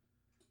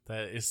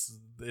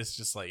 It's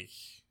just like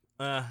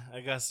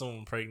I got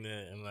someone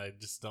pregnant and I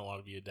just don't want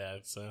to be a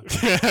dad, so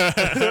so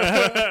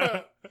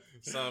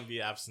I'm gonna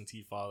be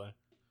absentee father.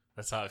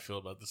 That's how I feel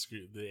about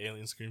the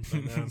alien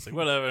screenplay now. It's like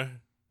whatever.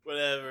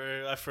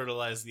 I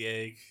fertilized the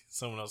egg.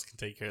 Someone else can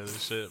take care of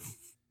this shit.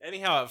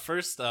 Anyhow, at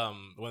first,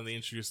 when they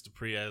introduced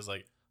Dupree, I was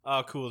like,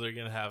 oh, cool, they're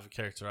going to have a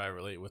character I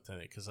relate with in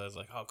it. Because I was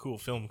like, oh, cool,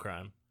 film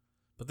crime.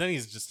 But then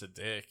he's just a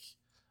dick.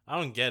 I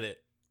don't get it.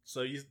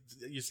 So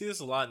you see this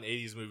a lot in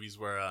 80s movies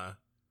where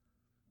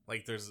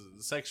like there's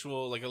a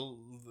sexual, like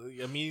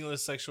a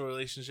meaningless sexual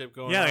relationship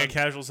going on. Yeah, like a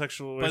casual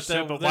sexual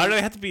relationship. But then- why do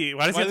they have to be?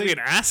 Why does he have to be an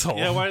asshole?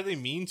 Yeah, why are they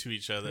mean to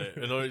each other?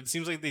 It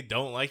seems like they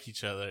don't like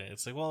each other.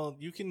 It's like, well,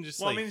 you can just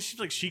Well, like, I mean,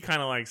 she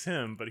kind of likes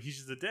him, but he's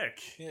just a dick.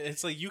 yeah,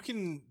 it's like you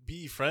can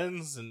be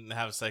friends and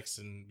have sex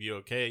and be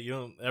okay. You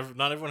don't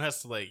not everyone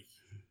has to like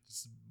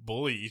just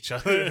bully each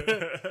other.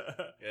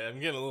 Yeah, I'm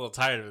getting a little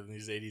tired of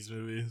these 80s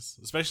movies.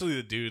 Especially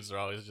the dudes are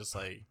always just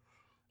like,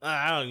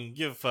 I don't even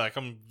give a fuck.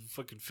 I'm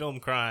fucking film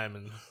crime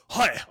and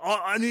Hi,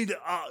 I need.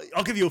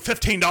 I'll give you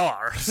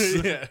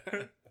 $15. yeah.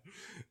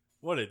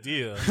 What a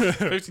deal.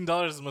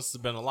 $15 must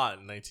have been a lot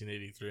in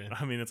 1983.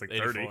 I mean, it's like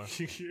 84.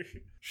 30.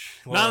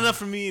 Well, Not enough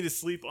for me to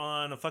sleep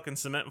on a fucking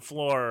cement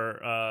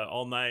floor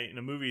all night in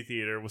a movie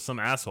theater with some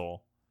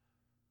asshole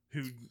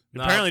who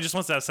apparently just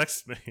wants to have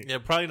sex with me. Yeah,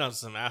 probably not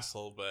some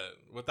asshole, but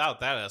without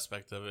that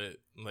aspect of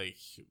it, like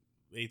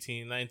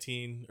 18,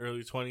 19,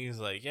 early 20s,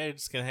 like, yeah, you're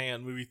just gonna hang out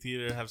in movie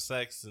theater, have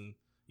sex, and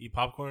eat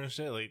popcorn and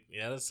shit. Like,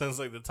 yeah, that sounds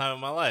like the time of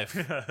my life.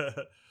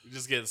 You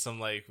just get some,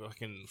 like,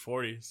 fucking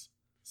 40s,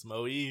 some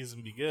OEs,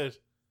 and be good.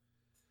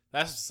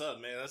 That's what's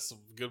up, man. That's the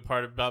good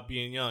part about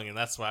being young, and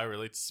that's why I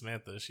relate to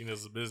Samantha. She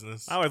knows the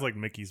business. I always like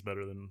Mickey's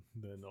better than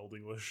Old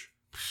English.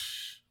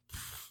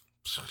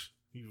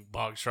 You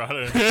bog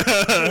trotter.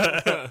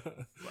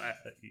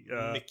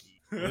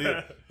 Mickey.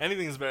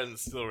 Anything's better than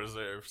Steel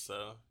Reserve,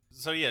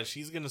 so yeah,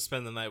 she's gonna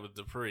spend the night with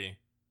Dupree.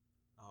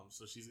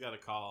 So she's gotta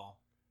call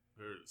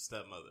her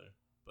stepmother,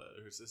 but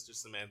her sister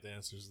Samantha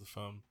answers the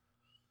phone.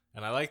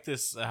 And I like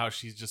this how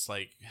she's just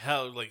like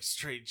like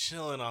straight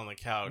chilling on the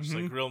couch,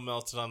 like real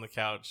melted on the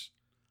couch.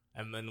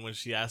 And then when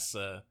she asks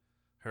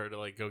her to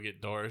like go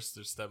get Doris,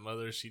 their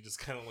stepmother, she just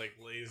kind of like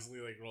lazily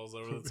like rolls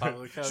over the top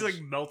of the couch. She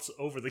like melts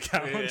over the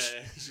couch.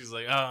 Yeah, she's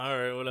like, oh, all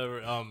right,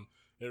 whatever.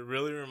 It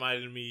really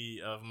reminded me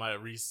of my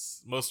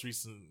most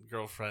recent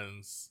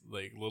girlfriend's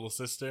like little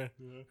sister,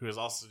 who is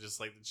also just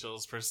like the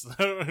chillest person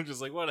ever.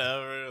 Just like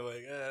whatever,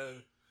 like.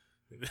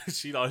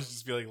 She'd always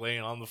just be like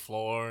laying on the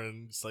floor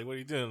and just like, what are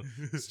you doing?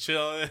 Just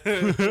chilling.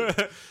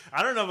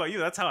 I don't know about you.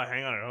 That's how I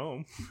hang out at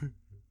home.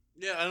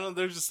 Yeah, I know.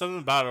 There's just something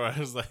about her. I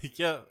was like,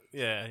 yeah,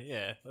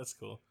 that's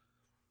cool.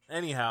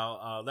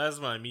 Anyhow, that's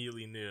when I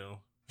immediately knew.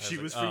 She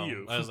was for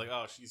you. I was like,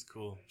 oh, she's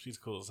cool. She's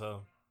cool as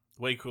hell.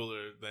 Way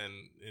cooler than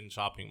in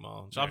Shopping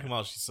Mall. Shopping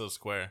Mall, she's so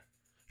square.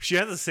 She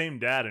has the same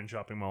dad in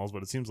shopping malls,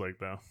 but it seems like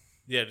though.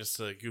 Yeah, just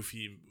a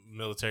goofy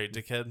military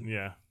dickhead.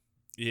 Yeah.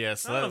 Yeah,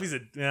 so I don't know if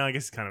he's I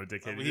guess he's kind of a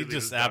dickhead. he's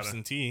just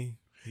absentee.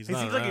 It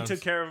seems like he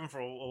took care of him for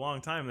a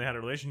long time. They had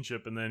a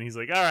relationship, and then he's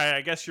like, all right,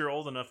 I guess you're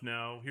old enough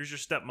now. Here's your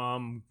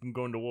stepmom. I'm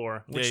going to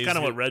war. Which is kind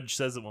of what Reg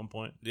says at one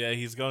point. Yeah,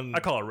 he's going I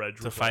call it Reg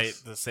to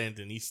fight the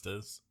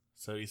Sandinistas.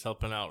 So he's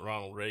helping out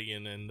Ronald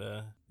Reagan and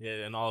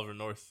and Oliver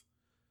North.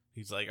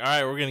 He's like, all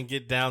right, we're going to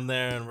get down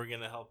there, and we're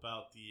going to help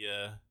out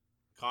the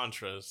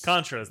Contras.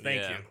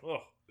 Thank you. Oh.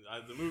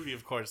 The movie,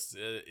 of course,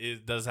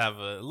 it does have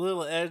a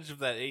little edge of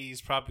that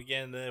 80s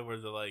propaganda where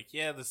they're like,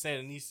 yeah, the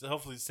Sandinistas,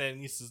 hopefully the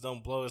Sandinistas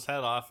don't blow his head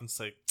off. And it's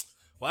like,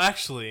 well,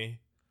 actually,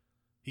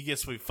 he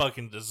gets what he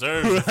fucking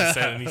deserves if the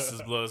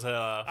Sandinistas blow his head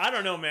off. I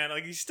don't know, man.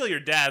 Like, he's still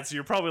your dad, so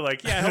you're probably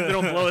like, yeah, I hope they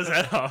don't blow his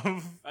head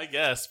off. I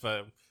guess,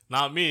 but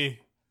not me.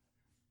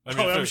 I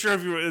mean, I'm sure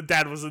if your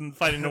dad was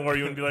fighting the war,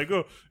 you wouldn't be like,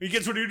 oh, he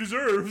gets what he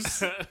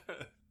deserves.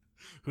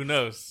 Who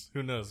knows?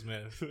 Who knows,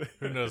 man?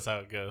 Who knows how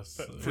it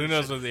goes? Who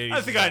knows what the 80s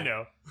I think I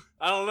know.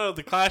 I don't know.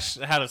 The Clash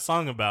had a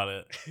song about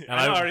it. And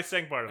I already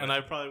sang part of it. And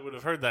I probably would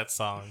have heard that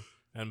song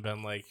and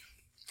been like,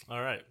 all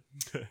right,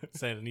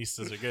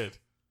 Sandinistas are good.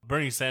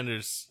 Bernie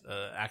Sanders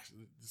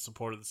actually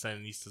supported the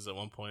Sandinistas at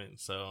one point,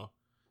 so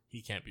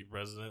he can't be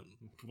president.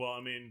 Well,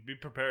 I mean, be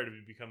prepared if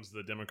he becomes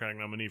the Democratic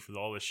nominee for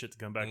all this shit to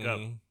come back up.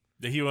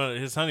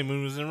 His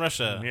honeymoon was in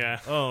Russia. Yeah.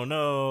 Oh,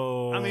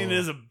 no. I mean, it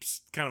is a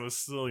kind of a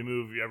silly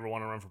move if you ever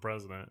want to run for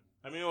president.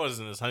 I mean, it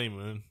wasn't his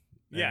honeymoon.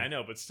 Yeah, I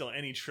know, but still,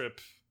 any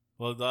trip.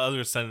 Well, the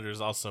other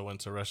senators also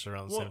went to Russia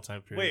around the same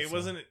time period. Wait,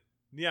 wasn't it?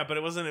 Yeah, but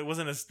it wasn't.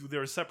 There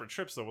were separate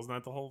trips, though. Wasn't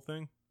that the whole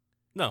thing?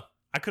 No.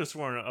 I could have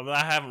sworn.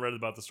 I haven't read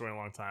about the story in a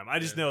long time. I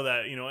just know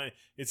that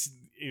it's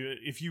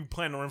if you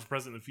plan to run for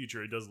president in the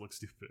future, it does look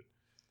stupid.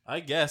 I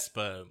guess,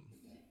 but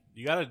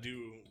you got to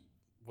do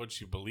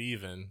what you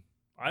believe in.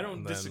 I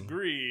don't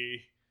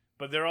disagree,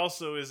 but there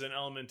also is an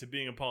element to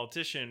being a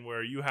politician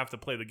where you have to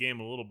play the game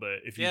a little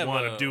bit if you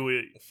want to do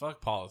it. Fuck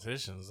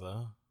politicians,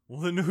 though. Well,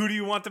 then who do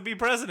you want to be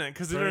president?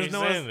 Because there's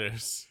no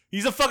Sanders.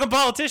 He's a fucking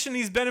politician.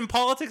 He's been in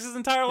politics his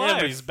entire life. Yeah,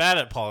 but he's bad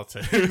at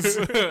politics.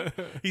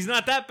 He's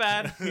not that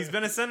bad. He's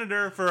been a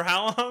senator for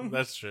how long?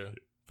 That's true.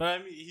 But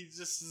I mean, he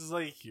just is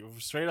like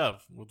straight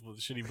up with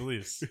the shit he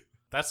believes.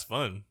 That's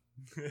fun.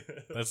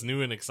 That's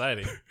new and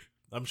exciting.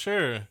 I'm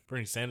sure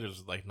Bernie Sanders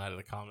would like Night of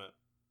the Comet.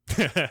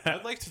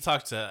 I'd like to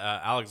talk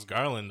to Alex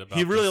Garland about.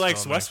 He really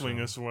likes West Wing,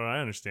 is what I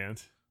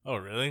understand. Oh,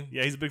 really?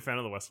 Yeah, he's a big fan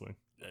of the West Wing.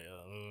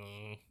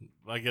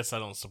 I guess I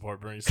don't support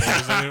Bernie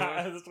Sanders anymore.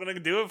 That's what I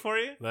can do it for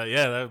you. I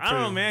don't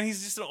know, man.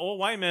 He's just an old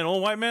white man.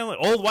 Old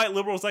white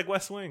liberals like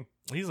West Wing.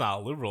 He's not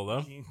a liberal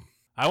though.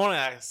 I want to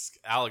ask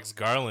Alex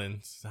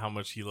Garland how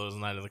much he loves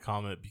Night of the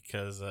Comet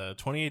because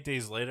 28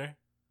 Days Later,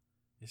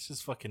 it's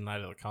just fucking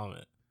Night of the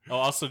Comet. Oh,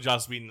 also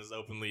Joss Whedon has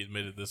openly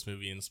admitted this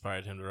movie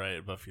inspired him to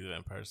write Buffy the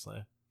Vampire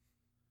Slayer.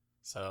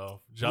 So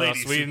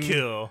Joss Whedon,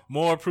 kill.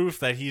 more proof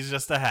that he's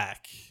just a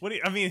hack.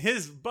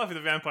 His Buffy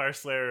the Vampire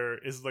Slayer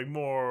is like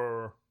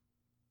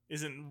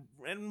isn't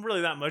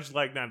really that much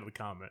like Night of the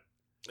Comet.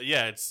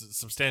 Yeah, it's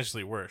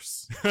substantially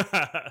worse.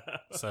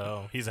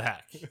 So he's a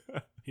hack.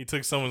 He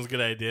took someone's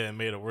good idea and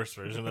made a worse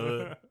version of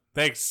it.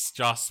 Thanks,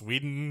 Joss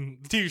Whedon.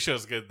 The TV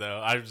show's good though.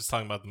 I'm just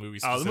talking about the movie.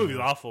 Oh, the movie's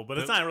awful, but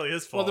it's not really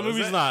his fault. Well, the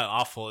movie's not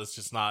awful. It's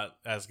just not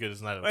as good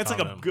as Night of the Comet. It's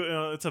like a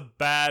good. It's a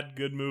bad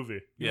good movie.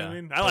 You know what I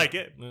mean? I like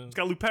it. It's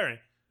got Luke Perry.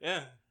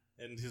 Yeah,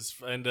 and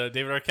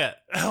David Arquette.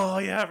 Oh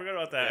yeah, I forgot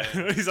about that.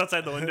 Yeah. He's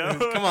outside the window.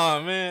 Come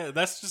on, man.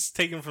 That's just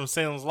taken from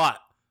Salem's Lot.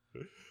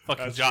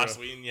 Fucking That's Joss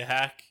true. Whedon, you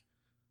hack.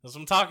 That's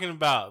what I'm talking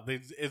about.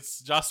 It's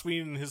Joss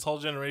Whedon and his whole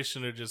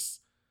generation are just,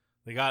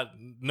 they got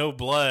no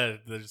blood.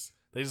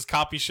 They just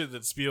copy shit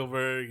that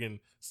Spielberg and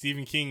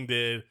Stephen King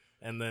did,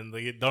 and then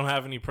they don't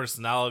have any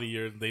personality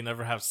or they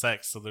never have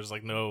sex, so there's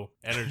like no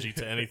energy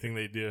to anything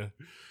they do.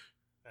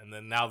 And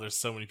then now there's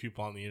so many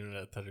people on the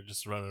internet that are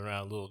just running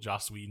around, little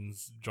Joss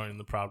Whedons joining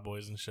the Proud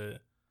Boys and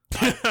shit.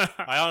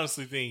 I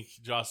honestly think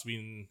Joss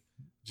Whedon,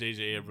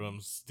 J.J.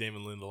 Abrams,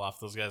 Damon Lindelof,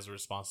 those guys are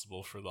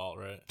responsible for the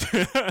alt-right.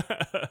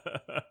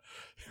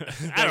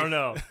 I don't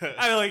know.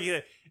 I like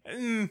it.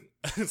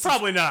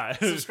 Probably not.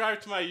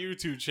 Subscribe to my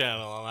YouTube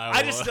channel and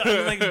I just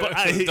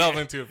delve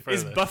into it further.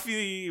 Is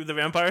Buffy the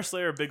Vampire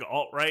Slayer a big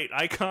alt-right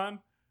icon?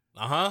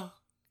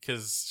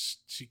 Because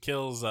she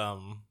kills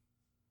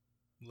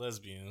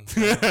lesbians.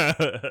 I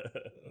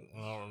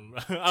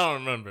don't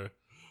remember.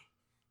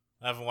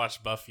 I haven't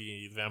watched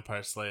Buffy the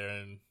Vampire Slayer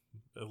in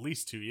at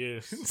least 2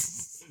 years.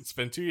 It's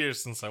been 2 years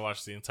since I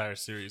watched the entire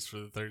series for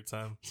the third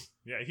time.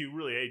 Yeah, you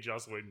really hate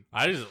Joss Whedon.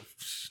 I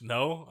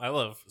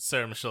love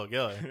Sarah Michelle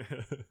Gellar.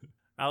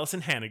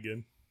 Allison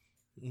Hannigan.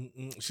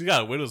 She's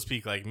got a widow's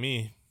peak like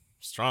me.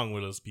 Strong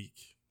widow's peak.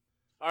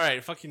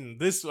 Alright,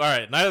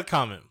 Night of the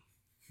Comet.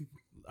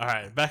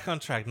 Alright, back on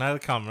track. Night of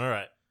the Comet.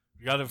 Alright.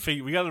 We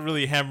gotta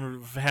really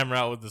hammer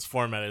out what this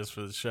format is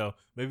for the show.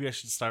 Maybe I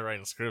should start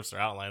writing scripts or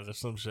outlines or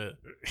some shit.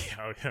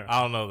 Yeah.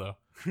 I don't know though.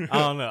 I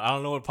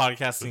don't know what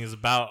podcasting is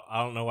about.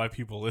 I don't know why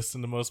people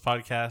listen to most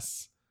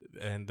podcasts.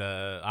 And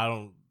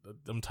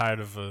I'm tired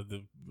of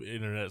the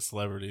internet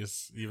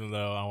celebrities, even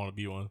though I want to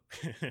be one.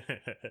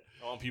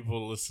 I want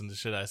people to listen to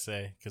shit I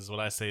say, because what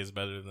I say is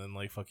better than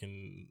like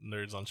fucking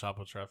nerds on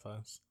Chapo Trap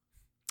House.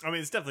 I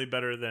mean, it's definitely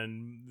better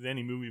than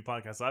any movie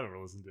podcast I've ever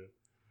listened to.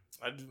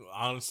 I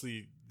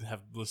honestly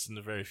have listened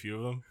to very few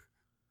of them.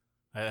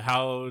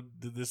 How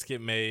Did This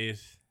Get Made?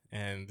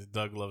 And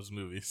Doug Loves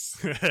Movies.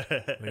 I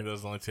think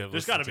those are the only two I've There's listened to.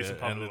 There's got to be some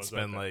popular and ones. It's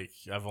been like,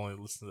 I've only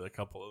listened to a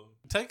couple of them.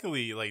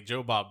 Technically, like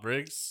Joe Bob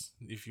Briggs,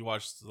 if you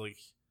watched like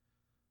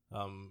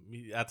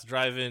At the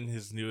Drive-In,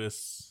 his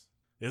newest.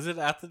 Is it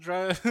At the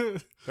Drive-In?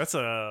 That's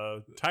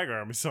a Tiger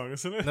Army song,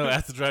 isn't it? No,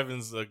 At the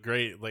Drive-In's a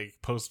great like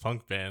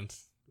post-punk band.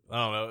 I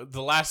don't know.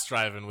 The Last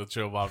Drive-In with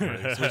Joe Bob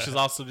Briggs, which is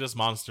also just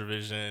Monster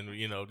Vision.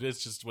 You know,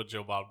 it's just what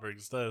Joe Bob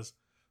Briggs does.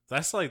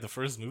 That's like the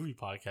first movie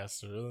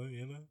podcaster, really,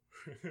 you know?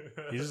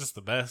 He's just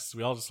the best.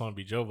 We all just want to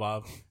be Joe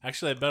Bob.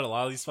 Actually, I bet a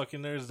lot of these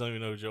fucking nerds don't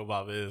even know who Joe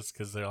Bob is,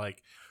 because they're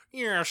like,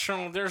 yeah,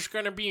 so there's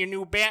going to be a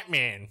new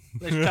Batman.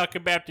 Let's talk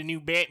about the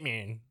new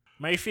Batman.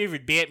 My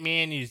favorite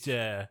Batman is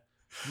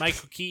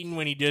Michael Keaton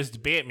when he does the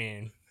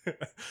Batman.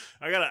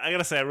 I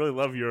gotta say, I really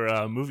love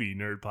your movie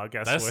nerd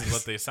podcast That's voice.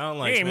 what they sound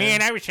like. Hey,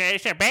 man, I was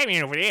it's a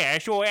Batman over there.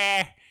 So,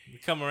 You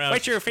come around.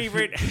 what's your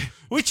favorite?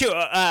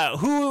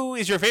 Who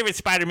is your favorite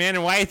Spider-Man,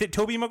 and why is it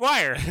Tobey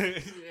Maguire?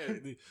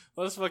 Yeah,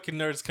 those fucking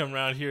nerds come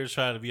around here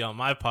trying to be on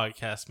my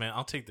podcast, man.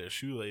 I'll take their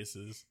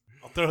shoelaces.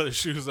 I'll throw their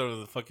shoes over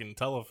the fucking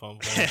telephone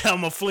pole.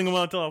 I'm gonna fling them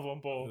on the telephone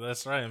pole.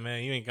 That's right,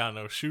 man. You ain't got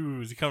no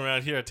shoes. You come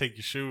around here, I take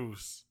your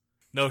shoes.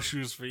 No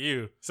shoes for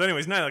you. So,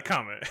 anyways, Night of the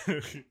Comet.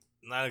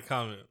 Not a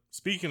comment.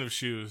 Speaking of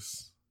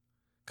shoes,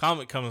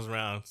 Comet comes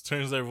around,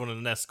 turns everyone in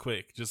the nest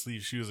quick, just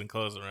leaves shoes and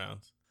clothes around.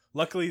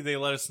 Luckily, they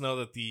let us know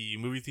that the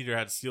movie theater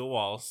had steel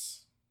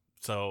walls,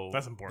 so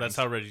That's important. That's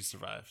how Reggie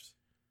survived,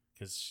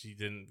 because she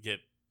didn't get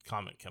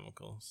Comet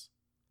chemicals.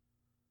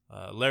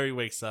 Larry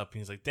wakes up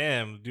and he's like,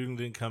 damn, the dude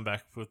didn't come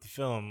back with the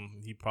film.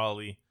 He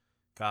probably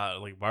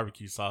got like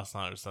barbecue sauce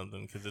on it or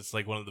something, because it's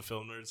like one of the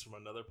film nerds from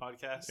another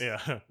podcast.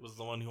 Yeah. Was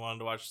the one who wanted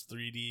to watch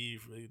 3D,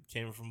 it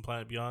came from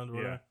Planet Beyond or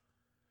whatever. Yeah.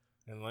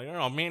 And like,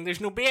 oh man, there's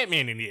no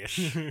Batman in this.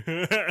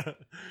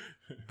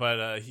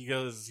 But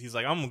he's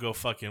like, I'm gonna go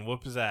fucking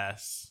whoop his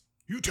ass.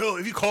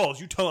 If he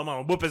calls, you tell him I'm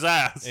gonna whoop his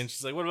ass. And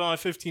she's like, what about my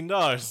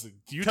 $15?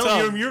 You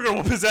tell him you're gonna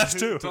whoop his ass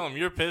too. Tell him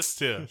you're pissed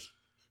too.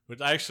 Which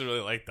I actually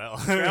really like that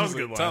one. That was a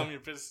Like, good Tell line. him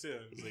you're pissed too.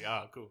 He's like,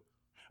 ah, cool.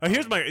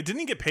 Here's didn't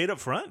he get paid up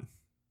front?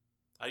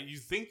 You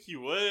think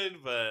you would,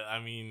 but I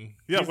mean,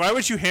 Yeah, why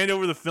would you hand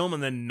over the film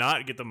and then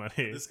not get the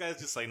money? this guy's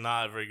just like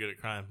not very good at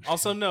crime.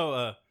 Also,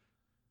 no,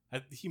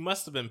 he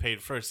must have been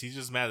paid first. He's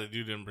just mad the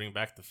dude didn't bring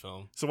back the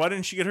film. So why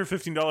didn't she get her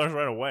 $15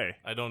 right away?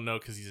 I don't know,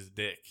 because he's a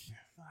dick.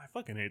 I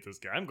fucking hate this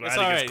guy. I'm glad It's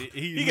all right.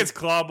 He gets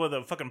clobbed with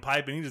a fucking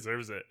pipe and he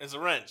deserves it. It's a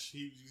wrench.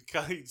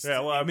 Yeah,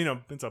 well, I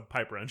mean, it's a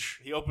pipe wrench.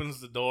 He opens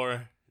the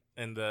door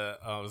and the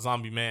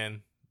zombie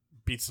man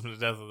beats him to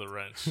death with a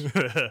wrench.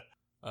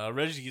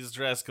 Reggie gets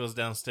dressed, goes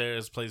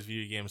downstairs, plays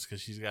video games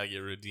because she's got to get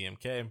rid of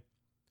DMK.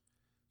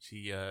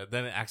 She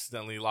then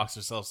accidentally locks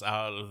herself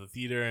out of the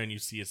theater, and you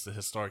see it's the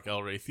historic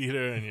El Rey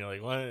Theater, and you're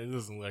like, what? It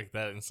doesn't look like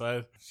that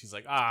inside. She's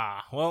like,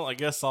 well, I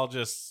guess I'll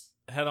just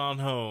head on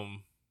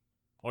home.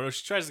 Or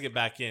she tries to get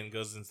back in,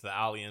 goes into the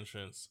alley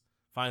entrance,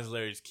 finds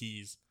Larry's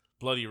keys,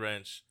 bloody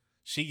wrench.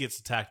 She gets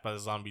attacked by the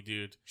zombie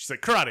dude. She's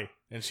like, karate.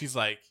 And she's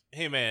like,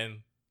 hey,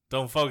 man,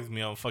 don't fuck with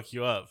me. I'll fuck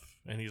you up.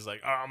 And he's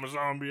like, I'm a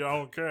zombie. I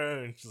don't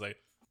care. And she's like,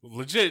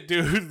 legit,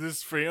 dude, this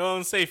is for your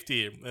own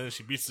safety. And then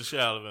she beats the shit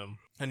out of him.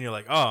 And you're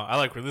like, I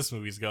like where this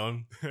movie's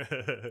going.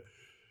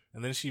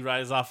 And then she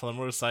rides off on a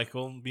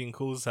motorcycle, being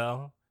cool as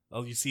hell.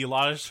 Oh, you see a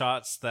lot of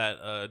shots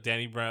that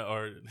Danny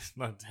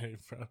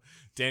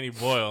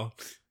Boyle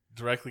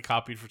directly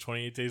copied for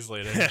 28 Days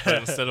Later. But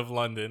instead of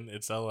London,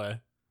 it's LA.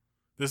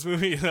 This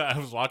movie, I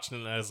was watching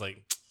it and I was like,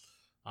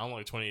 I don't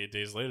like 28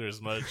 Days Later as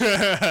much. 'Cause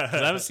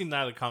I haven't seen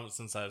Night of the Comet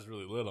since I was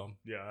really little.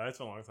 Yeah, that's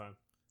been a long time.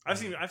 I've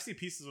seen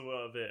pieces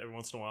of it every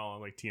once in a while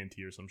on like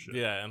TNT or some shit.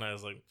 Yeah, and I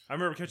was like, I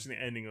remember catching the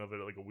ending of it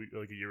like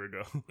a year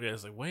ago. Yeah, I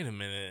was like, wait a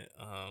minute,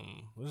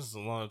 this is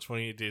a lot of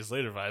 28 Days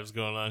Later vibes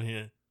going on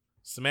here.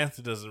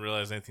 Samantha doesn't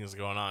realize anything's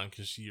going on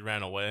because she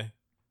ran away,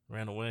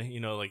 you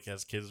know, like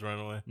as kids run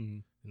away.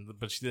 Mm-hmm.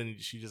 But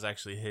she just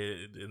actually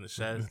hid in the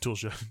shed, The tool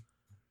shed,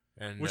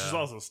 and which is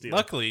also steel.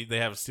 Luckily, they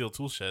have a steel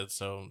tool shed,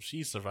 so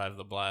she survived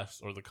the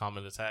blast or the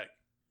comet attack.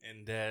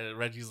 And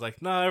Reggie's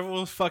like, no,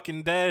 everyone's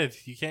fucking dead.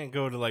 You can't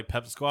go to like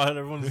Pep Squad.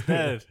 Everyone's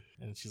dead.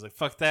 And she's like,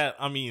 fuck that.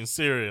 I'm eating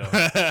cereal.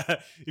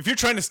 If you're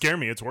trying to scare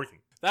me, it's working.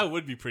 That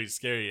would be pretty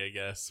scary, I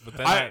guess.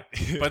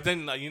 But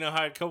then, you know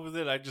how I cope with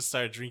it? I just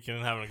started drinking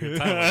and having a good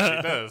time like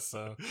she does.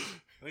 So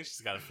I think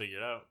she's got to figure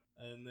it out.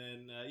 And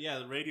then,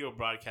 the radio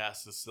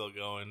broadcast is still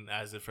going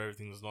as if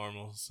everything was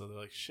normal. So they're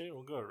like, shit,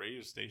 we'll go to a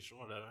radio station,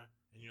 whatever.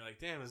 And you're like,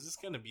 damn, is this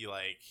going to be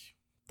like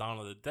Dawn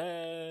of the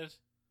Dead?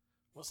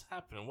 What's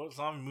happening? What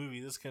zombie movie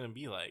is this going to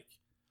be like?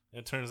 And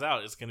it turns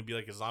out it's going to be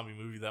like a zombie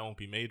movie that won't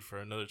be made for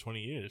another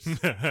 20 years.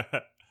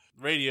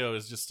 Radio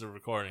is just a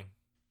recording.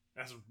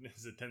 As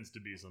it tends to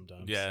be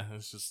sometimes. Yeah,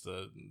 it's just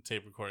a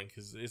tape recording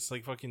because it's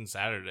like fucking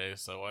Saturday.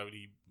 So why would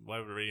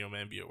a radio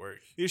man be at work?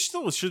 There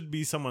still should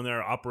be someone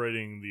there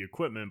operating the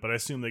equipment, but I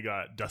assume they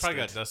got dusted.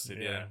 Probably got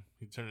dusted, yeah.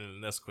 He turned it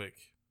into Nesquik.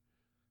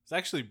 It's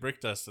actually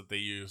brick dust that they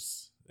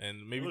use.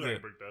 And maybe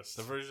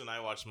the version I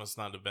watched must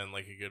not have been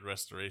like a good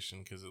restoration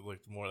because it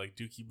looked more like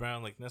Dookie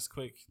Brown, like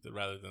Nesquik,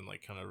 rather than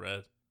like kind of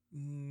red.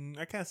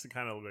 I guess it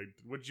kind of like.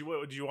 Would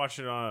you watch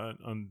it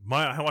on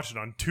my? I watched it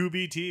on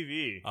Tubi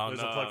TV. Oh, There's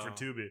a plug for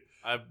Tubi.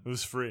 It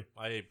was free.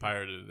 I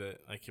pirated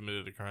it. I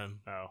committed a crime.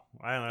 Oh,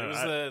 I don't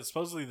know. It was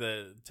supposedly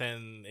the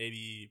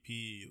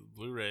 1080p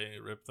Blu-ray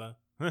ripped though.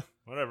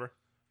 Whatever.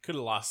 Could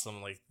have lost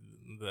some like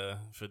the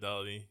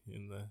fidelity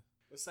in the.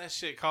 What's that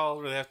shit called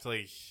where they have to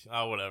like,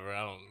 whatever.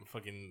 I don't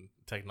fucking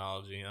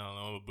technology. I don't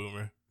know. I'm a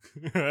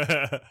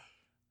boomer.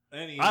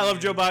 I love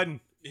Joe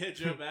Biden. Yeah,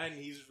 Joe Biden.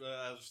 He's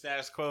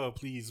status quo.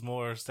 Please,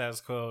 more status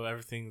quo.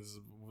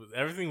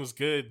 Everything was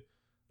good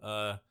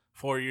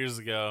 4 years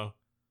ago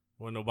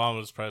when Obama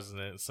was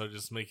president. So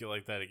just make it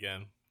like that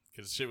again.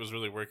 Because shit was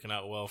really working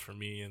out well for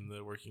me and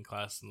the working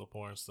class and the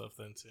poor and stuff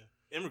then too.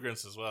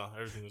 Immigrants as well.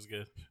 Everything was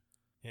good.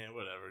 Yeah,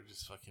 whatever.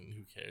 Just fucking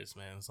who cares,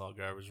 man? It's all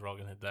garbage. We're all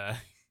gonna die.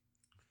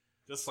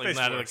 Just like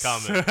Night of the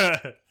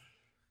Comet.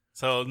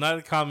 So Night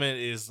of the Comet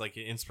is like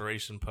an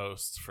inspiration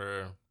post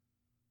for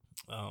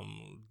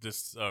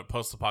this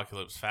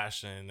post-apocalypse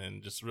fashion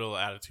and just real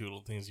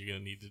attitudinal things you're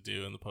gonna need to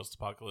do in the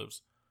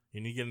post-apocalypse.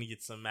 You're gonna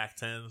get some Mack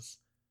 10s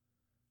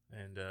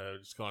and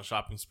just go on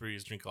shopping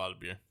sprees, drink a lot of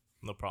beer.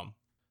 No problem.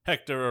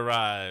 Hector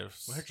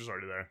arrives. Well, Hector's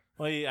already there.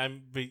 Well,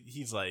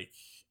 he's like,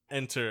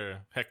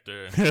 enter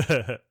Hector.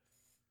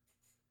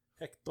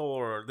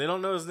 Hector. They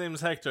don't know his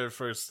name's Hector at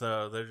first,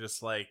 though. They're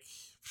just like,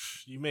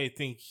 you may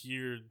think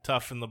you're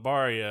tough in the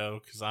Barrio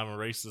because I'm a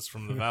racist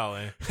from the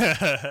Valley.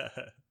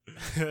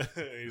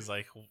 He's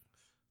like,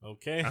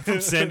 okay. I'm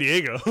from San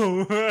Diego.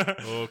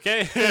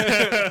 Okay.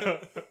 Yeah,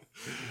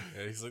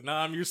 he's like, no,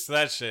 I'm used to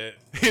that shit.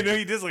 You know,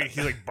 he's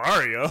like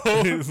Barrio.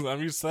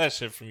 I'm used to that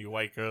shit from you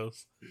white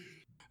girls.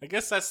 I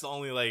guess that's the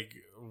only like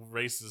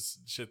racist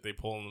shit they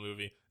pull in the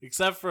movie,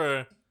 except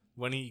for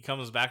when he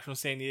comes back from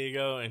San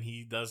Diego and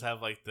he does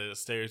have like the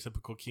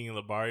stereotypical King of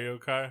the Barrio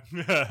car.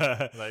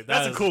 Like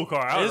that's a cool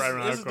car. I would ride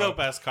around. It's a dope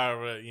ass car,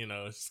 but you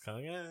know, it's just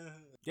kind of like,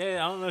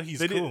 yeah, I don't know.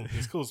 He's cool.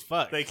 He's cool as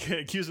fuck. They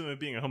accused him of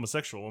being a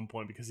homosexual at one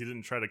point because he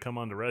didn't try to come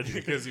on to Reggie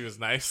because he was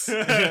nice.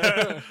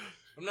 I'm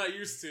not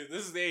used to.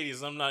 This is the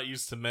 '80s. I'm not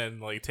used to men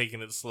like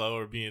taking it slow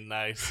or being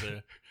nice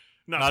or.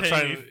 Not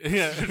trying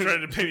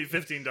to pay me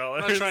 $15.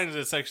 Not trying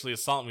to sexually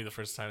assault me the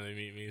first time they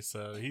meet me.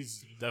 So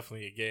he's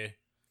definitely a gay.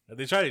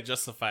 They try to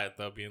justify it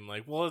though, being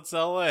like, "Well, it's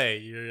L.A.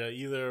 You're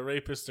either a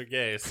rapist or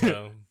gay."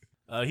 So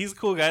he's a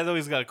cool guy though.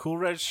 He's got a cool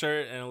red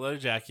shirt and a leather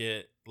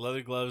jacket,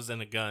 leather gloves,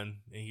 and a gun,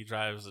 and he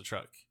drives a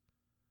truck.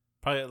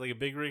 Probably like a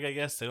big rig, I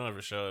guess. They don't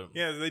ever show it.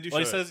 Yeah, they do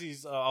Well, show he it. says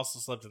he's also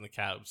slept in the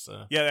cab,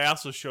 so. Yeah, they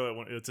also show it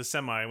when it's a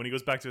semi. When he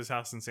goes back to his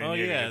house in San Oh,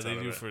 Diego. yeah, gets they out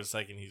of do it. for a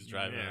second. He's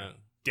driving Yeah. it.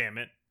 Damn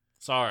it.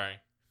 Sorry.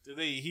 Did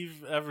he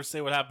ever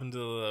say what happened to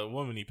the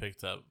woman he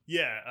picked up?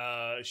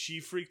 Yeah, she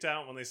freaked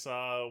out when they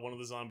saw one of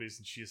the zombies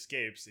and she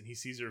escapes, and he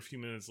sees her a few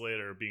minutes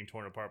later being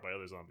torn apart by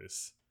other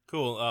zombies.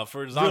 Cool.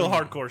 For a zombie, Real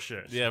hardcore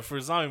shit. Yeah, for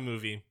a zombie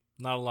movie,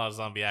 not a lot of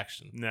zombie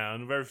action. No,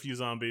 and very few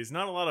zombies.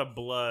 Not a lot of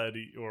blood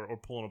or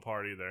pulling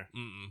apart either.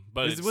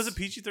 But Was it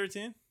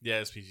PG-13?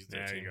 Yeah, it's PG-13.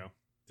 There you go.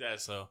 Yeah,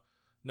 so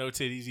no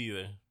titties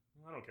either.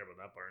 I don't care about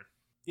that part.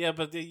 Yeah,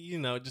 but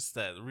just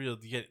that real,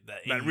 you get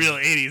that 80s, Real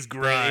 80s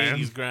grime.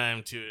 80s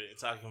grime to it.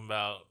 Talking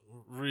about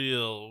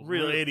real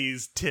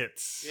 80s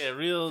tits. Yeah,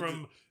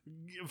 real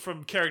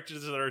from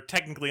characters that are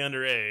technically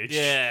underage.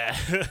 Yeah,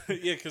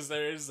 yeah, because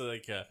there is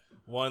like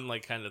one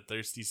like kind of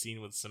thirsty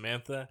scene with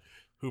Samantha,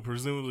 who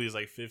presumably is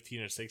like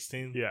 15 or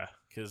 16. Yeah,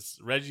 because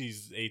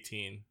Reggie's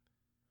 18,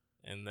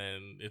 and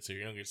then it's her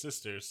younger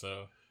sister,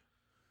 so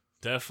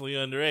definitely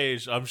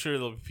underage. I'm sure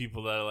there'll be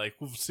people that are like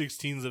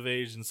 16's of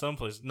age in some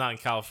place, not in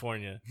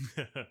California.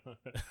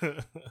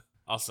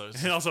 Also,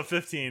 and also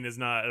 15 is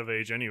not of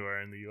age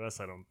anywhere in the U.S.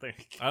 I don't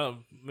think.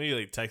 Maybe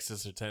like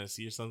Texas or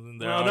Tennessee or something.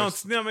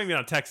 Maybe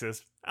not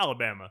Texas,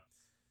 Alabama.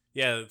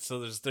 Yeah, so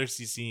there's a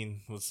thirsty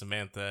scene with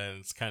Samantha, and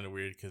it's kind of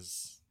weird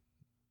because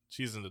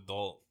she's an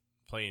adult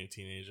playing a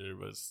teenager,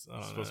 but it's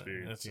supposed to be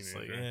a it's teenager. Just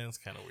like, it's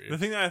kind of weird. The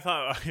thing that I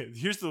thought,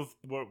 here's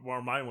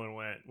where my one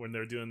went when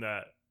they're doing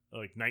that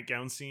like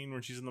nightgown scene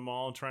when she's in the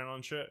mall trying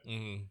on shit.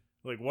 Mm-hmm.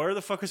 Like, where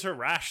the fuck is her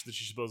rash that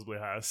she supposedly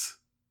has?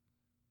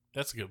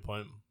 That's a good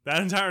point.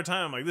 That entire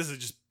time, I'm like, this is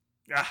just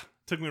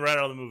took me right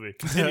out of the movie.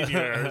 Continued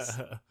errors.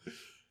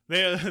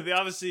 They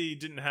obviously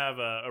didn't have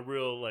a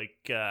real like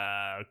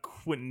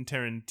Quentin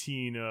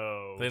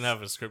Tarantino. They didn't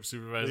have a script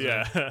supervisor.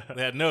 Yeah,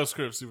 they had no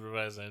script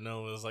supervisor.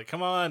 No one was like,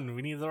 "Come on,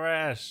 we need the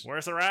rash.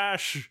 Where's the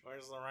rash?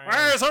 Where's the rash?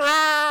 Where's the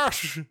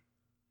rash?"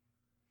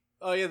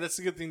 Oh yeah, that's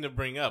a good thing to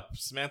bring up.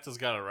 Samantha's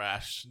got a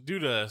rash due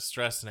to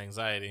stress and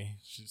anxiety.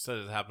 She said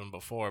it happened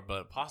before,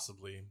 but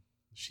possibly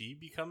she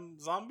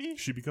becomes zombie.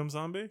 She becomes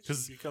zombie?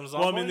 Because becomes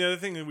zombie. Well, I mean, the other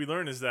thing that we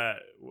learn is that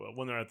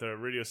when they're at the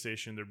radio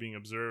station, they're being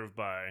observed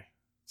by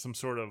some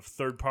sort of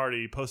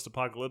third-party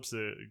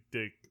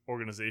post-apocalyptic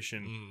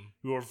organization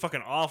who are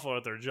fucking awful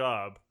at their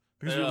job.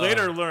 Because we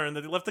later learn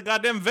that they left the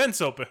goddamn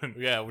vents open.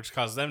 Yeah, which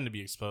caused them to be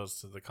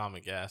exposed to the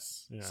comet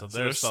gas. Yeah, so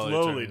they're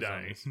slowly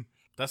dying.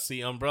 That's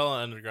the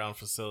Umbrella Underground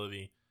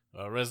facility.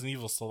 Resident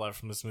Evil stole that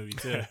from this movie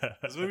too.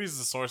 This movie is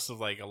the source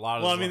of like a lot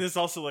of. Well, I mean, it's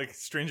also like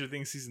Stranger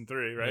Things season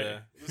 3, right? Yeah,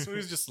 this movie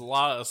is just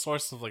a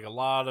source of like a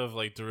lot of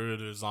like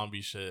derivative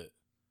zombie shit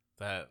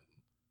that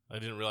I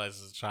didn't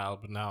realize as a child,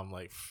 but now I'm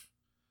like,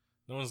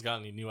 no one's got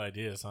any new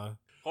ideas, huh?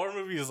 Horror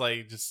movies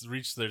like just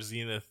reached their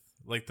zenith.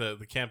 Like the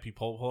campy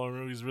pulp horror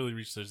movies really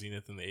reached their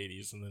zenith in the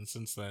 80s, and then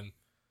since then,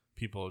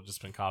 people have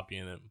just been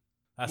copying it.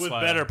 That's with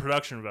why better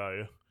production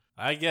value.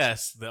 I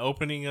guess the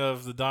opening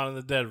of the Dawn of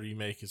the Dead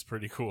remake is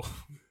pretty cool.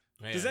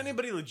 Man. Does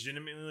anybody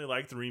legitimately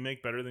like the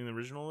remake better than the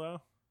original,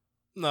 though?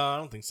 No, I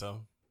don't think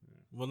so.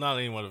 Well, not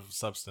anyone of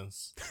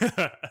substance.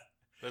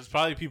 There's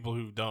probably people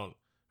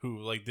who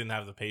like didn't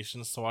have the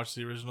patience to watch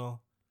the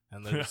original,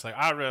 and they're just like,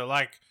 I really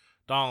like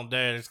Dawn of the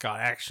Dead. It's got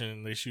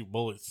action. They shoot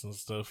bullets and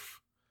stuff,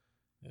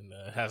 and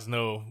it has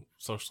no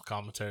social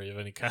commentary of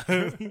any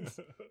kind.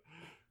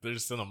 They're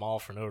just in a mall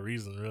for no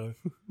reason, really,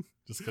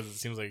 just because it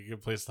seems like a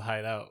good place to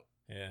hide out.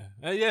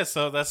 Yeah. Yeah,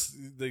 so that's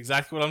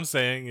exactly what I'm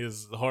saying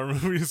is the horror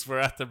movies were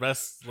at their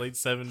best late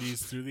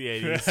 70s through the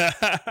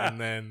 80s, and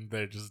then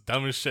they're just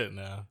dumb as shit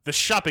now. The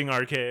shopping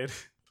arcade.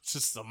 It's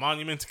just a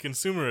monument to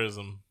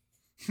consumerism.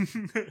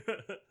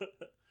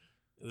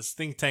 This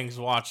think tank's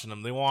watching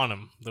them. They want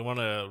them. They want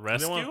to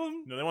rescue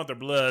them? No, they want their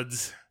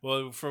bloods.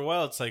 Well, for a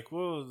while, it's like,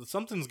 well,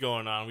 something's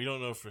going on. We don't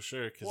know for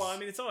sure. Well, I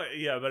mean, it's all,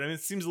 yeah, but I mean, it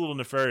seems a little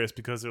nefarious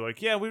because they're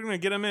like, yeah, we're going to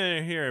get them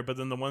in here. But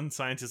then the one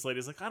scientist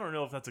lady's like, I don't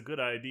know if that's a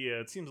good idea.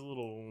 It seems a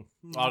little.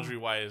 Audrey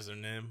White is her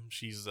name.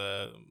 She's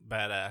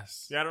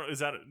badass. Yeah,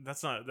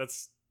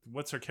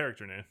 what's her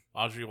character name?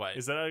 Audrey White.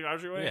 Is that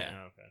Audrey White? Yeah.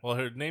 Oh, okay. Well,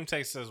 her name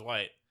tag says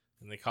White,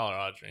 and they call her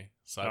Audrey.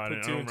 So I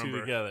put two and two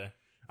together.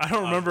 I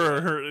don't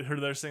remember her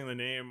there saying the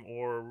name,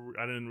 or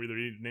I didn't read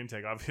the name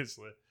tag,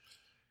 obviously.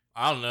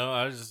 I don't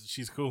know.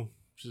 She's cool.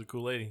 She's a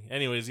cool lady.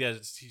 Anyways, yeah,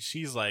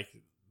 she's like,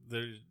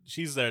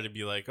 she's there to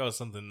be like, oh,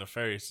 something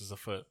nefarious is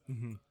afoot.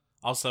 Mm-hmm.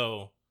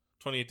 Also,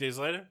 28 days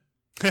later.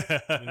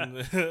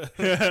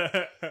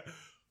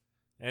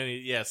 And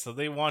yeah, so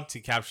they want to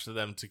capture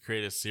them to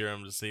create a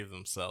serum to save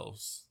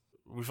themselves.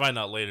 We find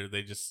out later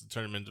they just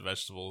turn them into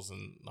vegetables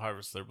and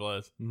harvest their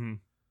blood. Mm-hmm.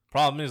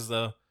 Problem is,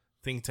 though,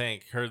 Think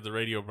Tank heard the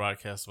radio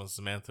broadcast when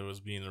Samantha was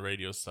being a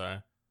radio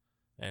star,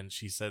 and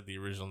she said the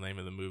original name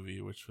of the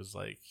movie, which was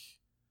like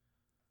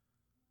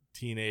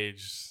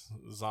Teenage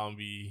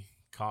Zombie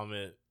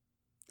Comet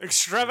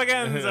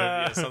Extravaganza.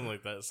 Yeah, something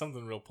like that.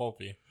 Something real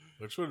pulpy,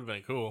 which would have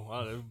been cool.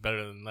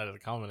 Better than Night of the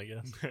Comet, I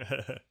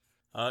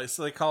guess.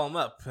 So they call him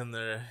up, and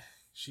they're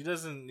she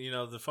doesn't,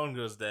 the phone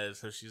goes dead,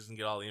 so she doesn't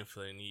get all the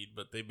info they need,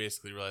 but they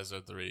basically realize they're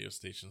at the radio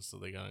station, so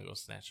they're gonna go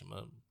snatch him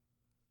up.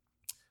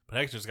 But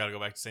Hector's gotta go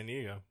back to San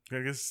Diego. I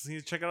guess he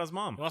needs to check out his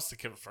mom. He wants to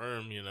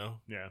confirm,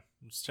 Yeah.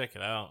 Just check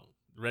it out.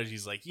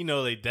 Reggie's like,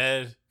 they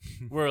dead.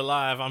 We're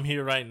alive. I'm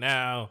here right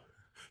now.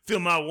 Feel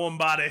my warm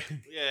body.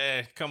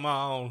 Yeah, come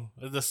on.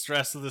 The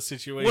stress of the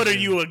situation. What are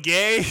you, a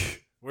gay?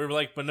 We're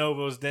like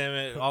bonobos, damn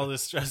it. All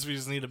this stress, we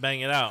just need to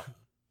bang it out.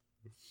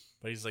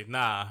 But he's like,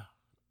 nah,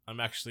 I'm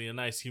actually a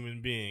nice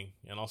human being.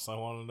 And also I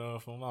want to know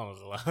if my mom is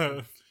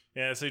alive.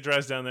 Yeah, so he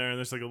drives down there, and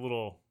there's like a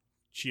little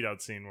cheat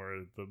out scene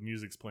where the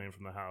music's playing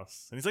from the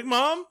house. And he's like,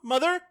 Mom?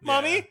 Mother?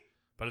 Mommy? Yeah.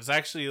 But it's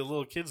actually a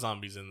little kid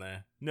zombies in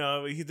there.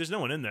 No, there's no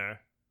one in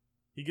there.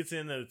 He gets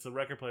in, it's a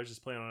record player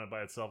just playing on it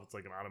by itself. It's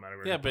like an automatic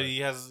record Yeah, but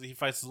player. he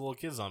fights the little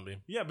kid zombie.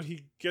 Yeah, but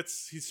he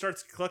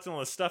starts collecting all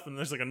this stuff, and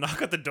there's like a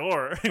knock at the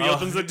door. And he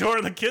opens the door,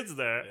 and the kid's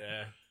there.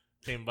 Yeah.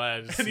 Came by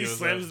and he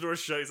slams the door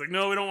shut. He's like,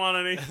 no, we don't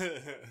want any.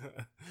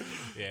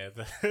 Yeah.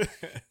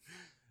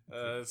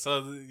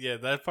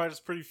 That part is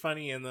pretty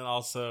funny. And then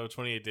also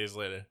 28 Days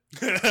Later.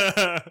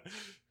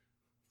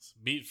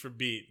 Beat for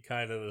beat,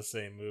 kind of the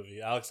same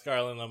movie. Alex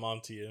Garland, I'm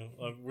on to you.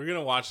 We're going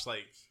to watch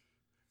like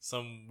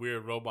some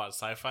weird robot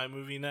sci-fi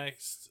movie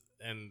next,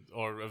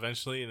 or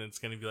eventually, and it's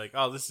going to be like,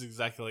 oh, this is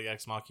exactly like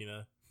Ex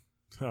Machina.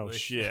 Oh, like,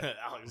 shit.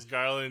 Alex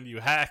Garland, you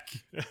hack.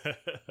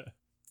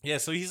 Yeah,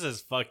 so he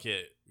says, fuck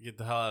it. Get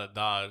the hell out of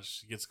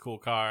Dodge. Gets a cool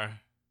car.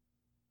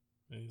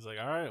 And he's like,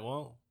 all right,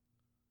 well,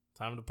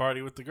 time to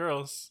party with the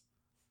girls.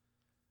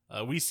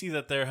 We see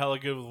that they're hella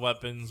good with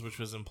weapons, which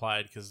was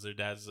implied because their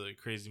dad's a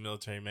crazy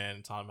military man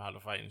and taught them how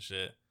to fight and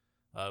shit.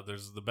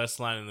 There's the best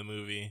line in the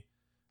movie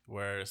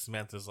where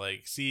Samantha's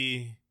like,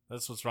 see,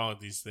 that's what's wrong with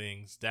these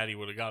things. Daddy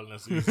would have gotten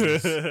us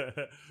Uzis.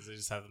 Because they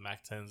just have the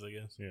Mac 10s, I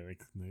guess. Yeah,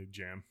 they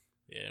jam.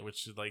 Yeah,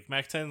 which like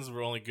Mac 10s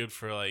were only good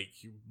for like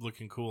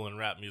looking cool in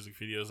rap music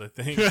videos, I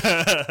think.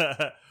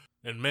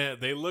 And man,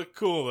 they look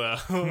cool though.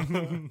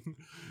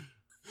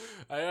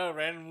 I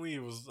randomly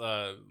was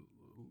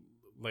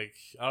like,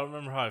 I don't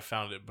remember how I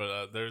found it,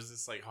 but there's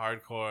this like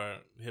hardcore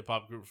hip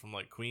hop group from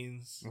like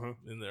Queens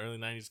in the early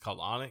 90s called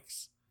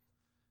Onyx,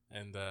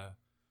 and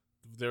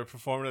they were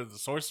performing at the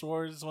Source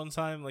Awards one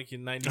time, like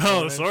in 90s.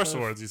 Oh, the Source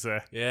Awards, you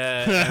say?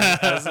 Yeah.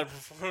 As they're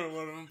performing,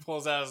 one of them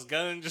pulls out his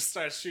gun and just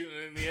starts shooting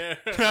it in the air.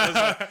 I was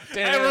like,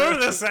 damn. I remember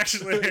this,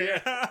 actually.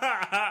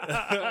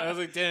 I was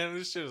like, damn,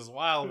 this shit was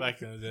wild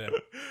back in the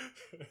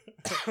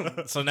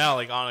day. So now,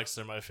 like, Onyx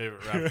are my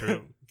favorite rap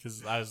group.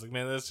 Because I was like,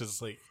 man, this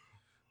is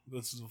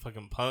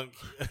fucking punk.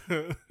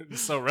 It's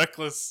so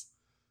reckless.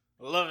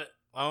 I love it.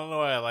 I don't know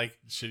why I like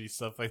shitty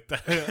stuff like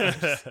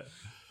that.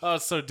 Oh,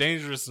 it's so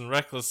dangerous and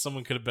reckless.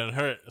 Someone could have been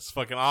hurt. It's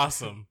fucking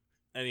awesome.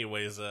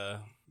 Anyways,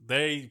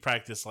 they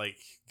practice like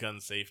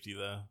gun safety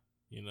though.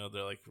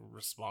 They're like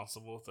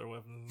responsible with their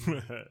weapons.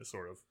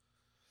 Sort of.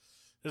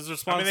 It's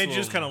responsible. I mean, they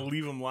just kind of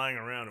leave them lying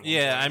around.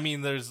 Yeah, I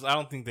mean, I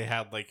don't think they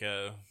had like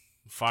a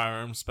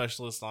firearm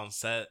specialist on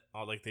set,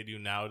 like they do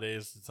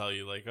nowadays, to tell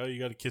you like, oh, you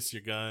got to kiss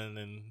your gun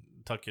and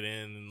tuck it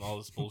in and all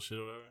this bullshit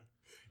or whatever.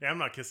 Yeah, I'm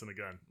not kissing a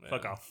gun. Yeah.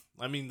 Fuck off.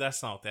 I mean,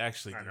 that's not what they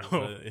actually do.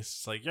 But it's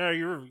just like, yeah,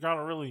 you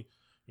gotta really,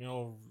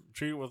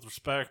 treat it with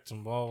respect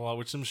and blah, blah, blah,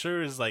 which I'm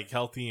sure is like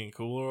healthy and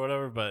cool or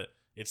whatever, but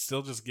it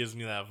still just gives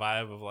me that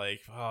vibe of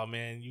like, oh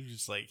man, you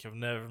just like have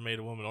never made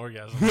a woman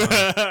orgasm.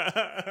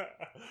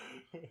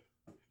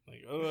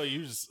 Like, oh,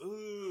 you just,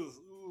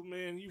 oh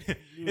man, you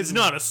It's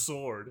not a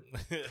sword,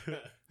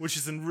 which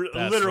is a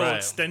literal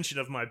extension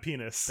of my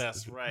penis.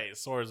 That's right.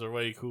 Swords are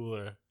way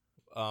cooler.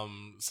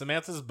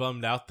 Samantha's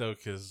bummed out though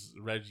because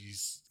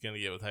Reggie's gonna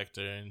get with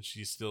Hector and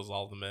she steals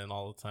all the men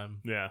all the time.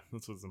 Yeah,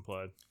 that's what's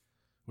implied.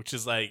 Which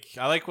is like,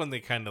 I like when they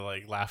kind of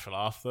like laugh it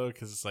off though,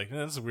 because it's like,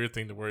 that's a weird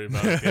thing to worry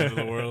about at the end of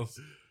the world.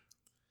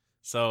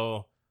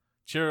 So,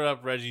 cheer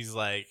up, Reggie's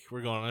like,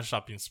 we're going on a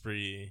shopping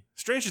spree.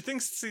 Stranger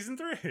Things season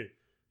 3.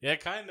 Yeah,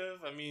 kind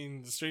of. I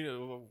mean,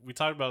 we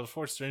talked about it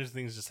before. Stranger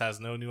Things just has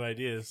no new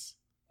ideas.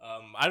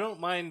 I don't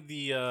mind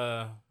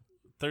the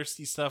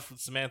thirsty stuff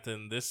with Samantha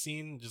in this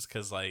scene, just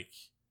because like,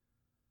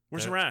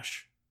 where's the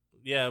rash?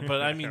 Yeah,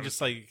 but I mean, just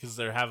like because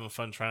they're having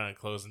fun trying on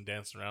clothes and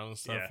dancing around and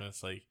stuff, and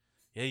it's like,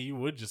 yeah, you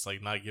would just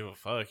like not give a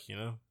fuck,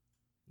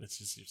 It's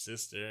just your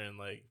sister and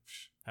like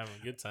having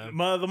a good time.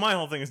 My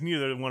whole thing is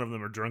neither one of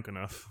them are drunk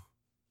enough.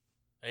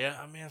 Yeah,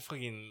 I mean,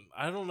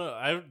 I don't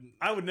know.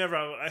 I would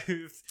never.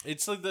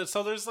 It's like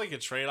so there's like a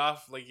trade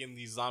off, like in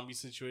these zombie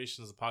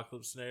situations,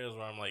 apocalypse scenarios,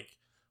 where I'm like,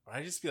 would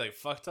I just be like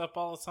fucked up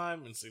all the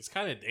time? It's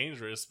kind of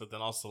dangerous, but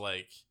then also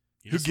like,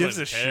 who gives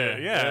a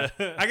shit? Yeah,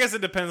 I guess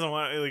it depends on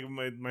what, like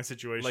my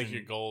situation, like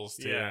your goals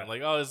too. Yeah,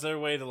 like, oh, is there a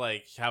way to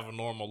like have a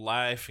normal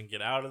life and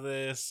get out of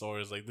this, or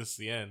is like this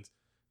the end?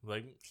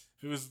 Like,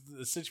 if it was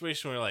a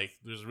situation where like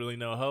there's really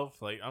no hope,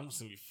 like I'm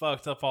just gonna be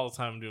fucked up all the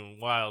time doing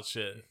wild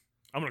shit.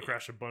 I'm gonna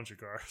crash a bunch of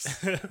cars.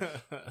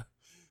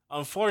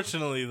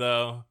 Unfortunately,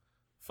 though,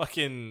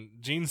 fucking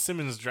Gene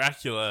Simmons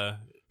Dracula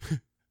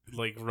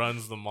like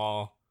runs the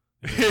mall.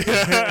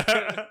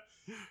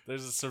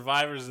 There's the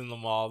survivors in the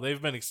mall.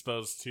 They've been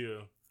exposed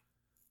too.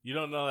 You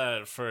don't know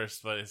that at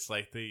first, but it's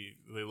like they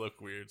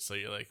look weird, so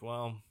you're like,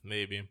 well,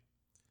 maybe.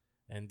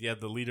 And yeah,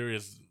 the leader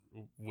is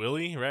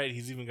Willie, right?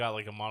 He's even got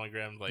like a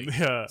monogrammed like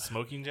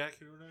smoking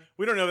jacket or whatever.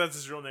 We don't know if that's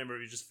his real name, or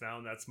he just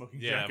found that smoking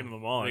jacket in the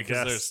mall.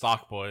 Because they're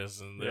stock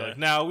boys, and they're like,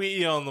 now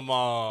we own the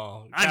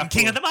mall. I'm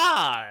king of the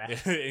mall.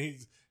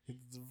 He's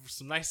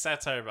some nice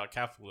satire about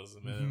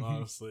capitalism, man.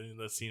 Honestly, in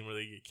that scene where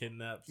they get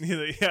kidnapped.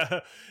 Yeah,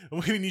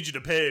 we need you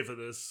to pay for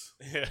this.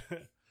 Yeah.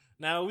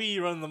 Now we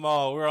run the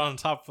mall. We're on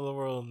top of the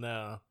world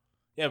now.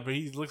 Yeah, but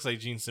he looks like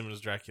Gene Simmons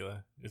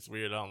Dracula. It's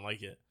weird. I don't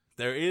like it.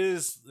 There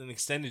is an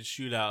extended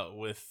shootout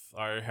with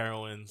our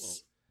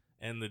heroines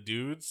and the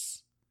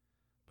dudes,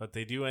 but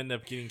they do end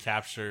up getting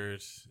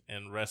captured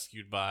and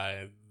rescued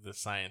by the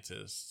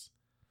scientists,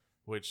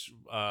 which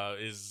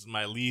is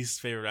my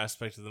least favorite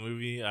aspect of the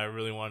movie. I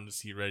really wanted to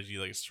see Reggie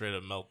like straight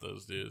up melt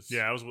those dudes.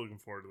 Yeah, I was looking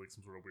forward to like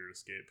some sort of weird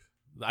escape.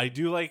 I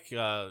do like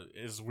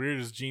as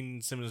weird as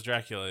Gene Simmons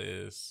Dracula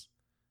is,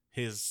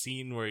 his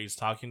scene where he's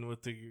talking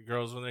with the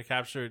girls when they're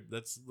captured,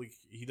 that's like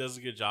he does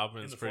a good job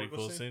and it's a pretty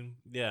cool scene.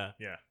 Yeah.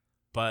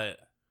 But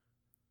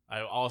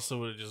I also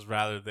would have just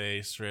rather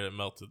they straight up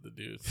melted the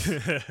dudes.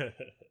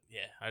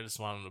 Yeah, I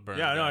just want them to burn.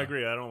 Yeah, no, I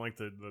agree. I don't like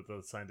the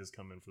scientists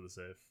come in for the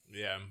save.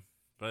 Yeah,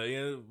 but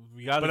yeah,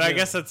 we got. But I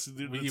guess that's a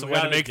way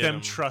to make them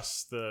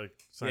trust the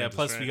scientists. Yeah,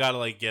 plus we got to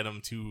like get them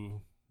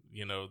to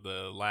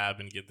the lab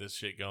and get this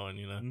shit going.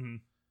 Mm-hmm.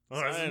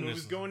 Otherwise, the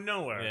movie's going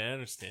nowhere. Yeah, I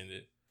understand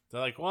it. They're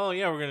like, well,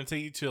 yeah, we're gonna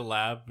take you to a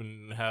lab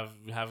and have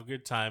a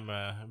good time.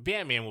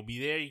 Batman will be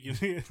there. You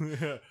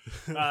can.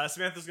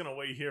 Samantha's gonna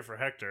wait here for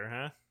Hector,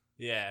 huh?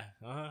 Yeah.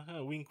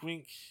 Wink,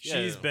 wink.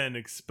 She's been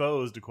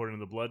exposed according to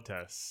the blood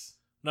tests.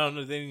 No,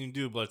 they didn't even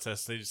do the blood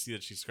test. They just see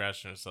that she's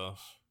scratching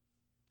herself.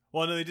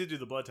 Well, no, they did do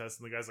the blood test,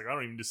 and the guy's like, I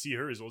don't even need to see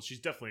her results. She's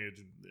definitely.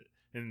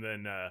 And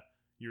then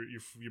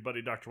your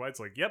buddy Dr.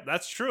 White's like, yep,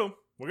 that's true.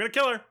 We're gonna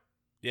kill her.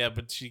 Yeah,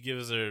 but she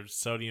gives her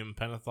sodium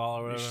pentothal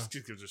or whatever. She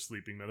just gives her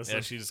sleeping medicine.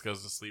 Yeah, she just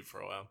goes to sleep for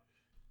a while.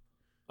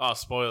 Oh,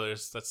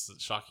 spoilers. That's the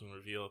shocking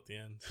reveal at the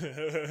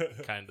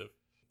end. Kind of.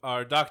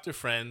 Our doctor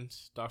friend,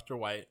 Dr.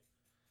 White,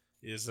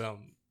 is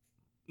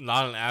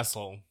not an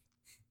asshole.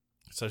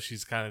 So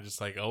she's kind of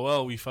just like, oh,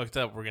 well, we fucked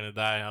up. We're going to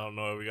die. I don't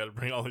know. We got to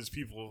bring all these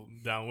people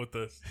down with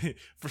us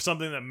for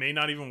something that may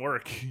not even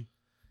work.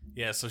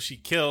 Yeah, so she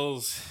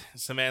kills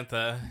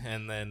Samantha,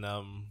 and then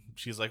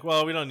she's like,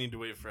 well, we don't need to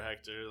wait for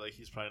Hector. Like,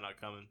 he's probably not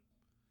coming.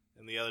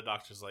 And the other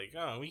doctor's like,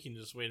 oh, we can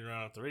just wait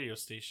around at the radio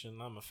station.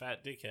 I'm a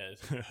fat dickhead.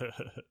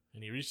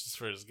 And he reaches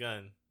for his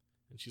gun.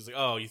 And she's like,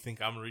 oh, you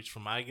think I'm going to reach for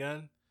my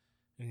gun?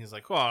 And he's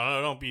like, well,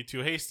 no, don't be too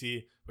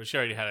hasty. But she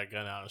already had a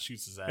gun out and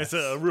shoots his ass. It's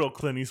a real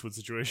Clint Eastwood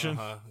situation.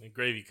 And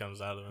gravy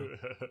comes out of him.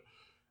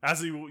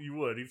 As you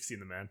would. You've seen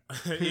the man.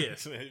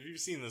 Yes, man. If you've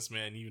seen this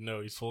man, you know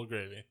he's full of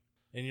gravy.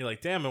 And you're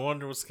like, damn, I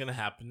wonder what's going to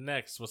happen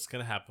next. What's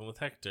going to happen with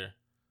Hector?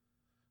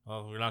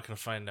 Well, we're not going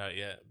to find out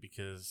yet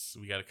because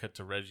we got to cut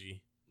to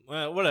Reggie.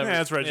 Well, whatever.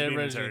 Yeah, it's Reggie being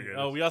Reggie. interrogated.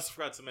 Oh, we also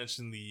forgot to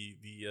mention the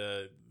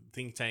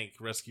think tank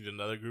rescued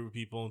another group of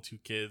people and 2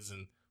 kids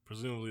and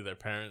presumably their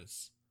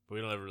parents. But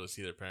we don't ever really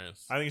see their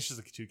parents. I think it's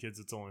just like 2 kids.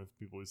 It's only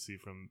people we see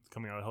from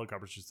coming out of the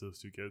helicopters, just those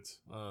 2 kids.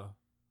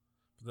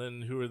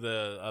 Then who are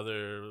the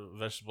other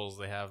vegetables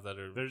they have that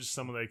are... They're just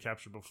someone they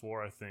captured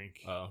before, I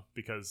think. Oh.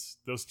 Because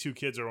those 2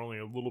 kids are only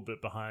a little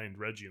bit behind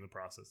Reggie in the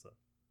process, though.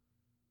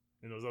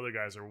 And those other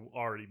guys are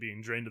already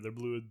being drained of their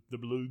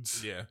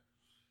bloods. Yeah.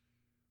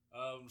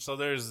 So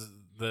there's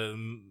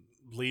the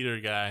leader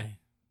guy,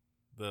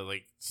 the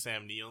like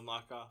Sam Neill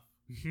knockoff.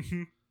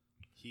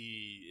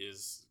 He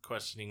is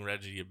questioning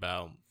Reggie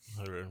about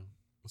her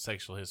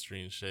sexual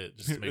history and shit.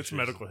 Just to make it's sure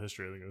medical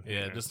history, I think.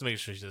 Yeah, just to make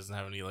sure she doesn't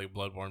have any like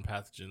bloodborne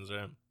pathogens,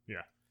 right?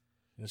 Yeah.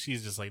 And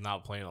she's just like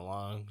not playing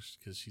along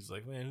because she's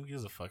like, man, who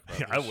gives a fuck about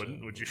this I wouldn't.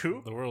 Shit? Would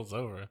you? The world's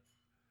over. What are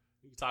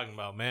you talking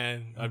about,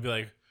 man? I'd be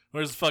like,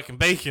 where's the fucking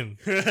bacon?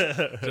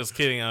 Just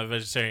kidding. I'm a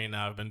vegetarian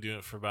now. I've been doing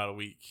it for about a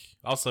week.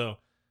 Also,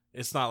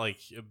 it's not like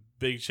a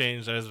big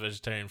change. I was a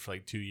vegetarian for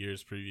like 2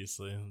 years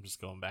previously. I'm just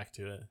going back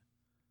to it.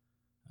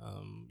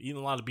 Eating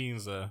a lot of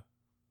beans,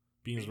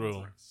 beans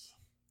rule.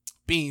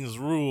 Beans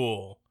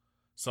rule.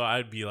 So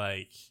I'd be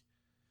like,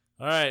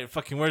 all right,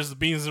 fucking where's the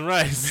beans and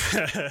rice?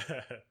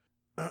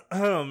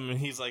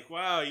 He's like,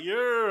 wow,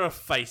 you're a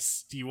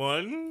feisty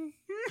one.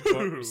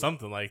 Or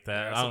something like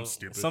that.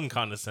 Yeah, some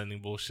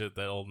condescending bullshit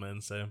that old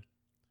men say.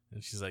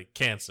 And she's like,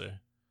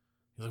 cancer.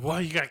 He's like,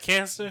 what, you got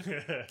cancer?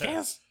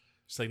 Cancer?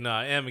 She's like, no,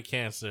 I am a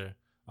cancer.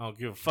 I don't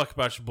give a fuck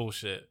about your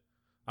bullshit.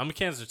 I'm a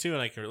cancer too,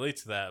 and I can relate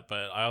to that,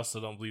 but I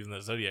also don't believe in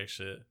that zodiac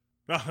shit.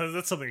 Oh,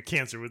 that's something a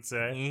cancer would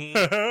say.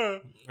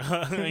 I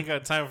ain't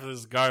got time for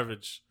this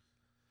garbage.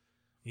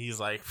 He's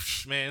like,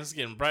 man, it's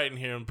getting bright in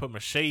here and put my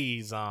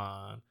shades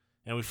on.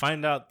 And we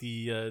find out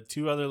the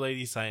 2 other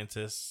lady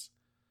scientists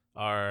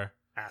are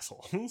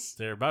assholes.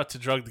 They're about to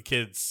drug the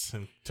kids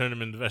and turn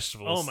them into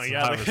vegetables. Oh my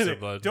god!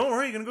 Don't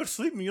worry, you're gonna go to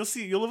sleep and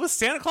you'll live with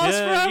Santa Claus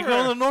forever. You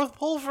go to the North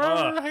Pole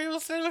forever.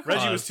 Santa Claus.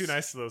 Reggie was too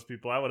nice to those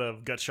people. I would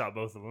have gut shot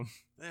both of them.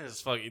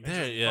 There's fucking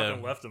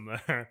fucking left them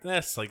there.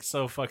 That's like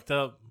so fucked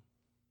up.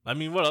 I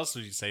mean, what else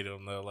would you say to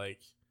them though? Like,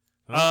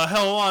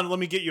 Hell on, let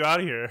me get you out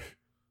of here.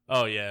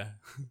 Oh yeah,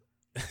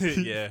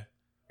 yeah.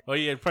 Well,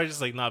 yeah, probably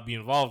just like not be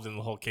involved in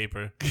the whole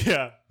caper.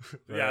 Yeah,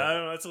 Right. yeah. I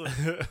don't know. That's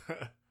what...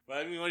 But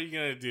I mean, what are you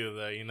gonna do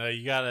though? You know,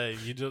 you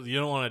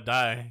don't want to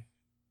die.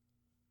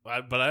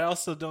 But I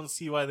also don't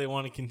see why they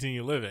want to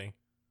continue living.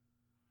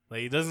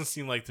 Like, it doesn't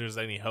seem like there's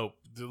any hope.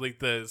 Like,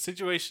 the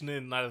situation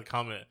in Night of the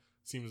Comet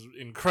seems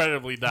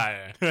incredibly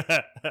dire.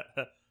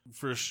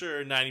 For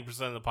sure,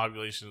 90% of the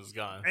population is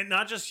gone. And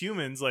not just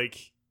humans,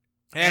 like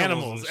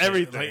Animals, animals,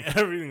 everything. Like,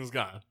 everything's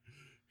gone.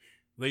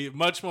 Like,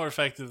 much more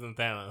effective than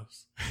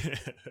Thanos.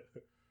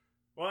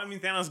 Well, I mean,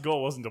 Thanos'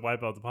 goal wasn't to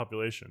wipe out the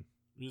population.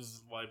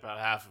 Just wipe out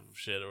half of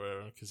shit or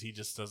whatever, because he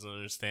just doesn't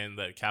understand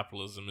that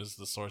capitalism is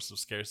the source of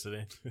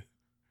scarcity.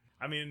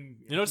 I mean,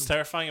 You know what's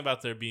terrifying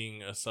about there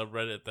being a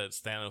subreddit that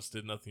Thanos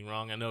did nothing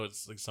wrong? I know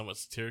it's like somewhat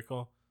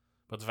satirical,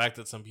 but the fact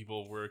that some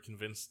people were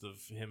convinced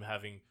of him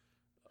having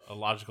a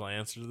logical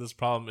answer to this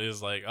problem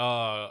is like,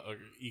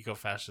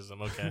 eco-fascism.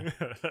 Okay,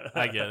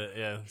 I get it.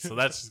 Yeah, so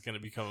that's just gonna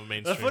become a the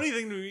mainstream funny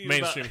thing to me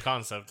mainstream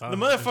concept. Huh? the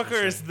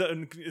motherfucker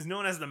is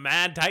known as the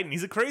Mad Titan.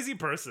 He's a crazy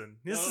person.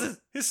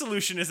 His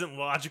solution isn't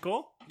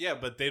logical. Yeah,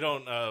 but they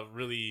don't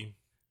really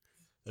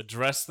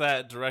address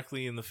that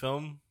directly in the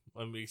film.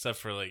 I mean, except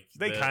for like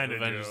They the kinda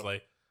Avengers, do.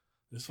 like,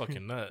 this is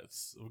fucking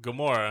nuts.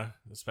 Gamora,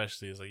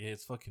 especially, is like, yeah,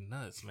 it's fucking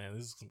nuts, man.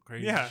 This is some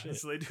crazy Yeah, shit.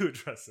 so they do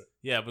address it.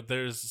 Yeah, but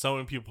there's so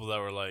many people that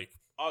were like,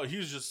 oh,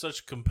 he's just such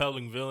a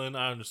compelling villain.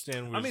 I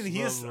understand. I mean,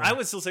 he is. I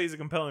would still say he's a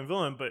compelling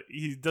villain, but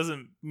he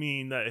doesn't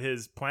mean that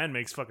his plan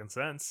makes fucking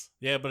sense.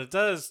 Yeah, but it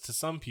does to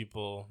some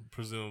people,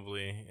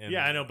 presumably. And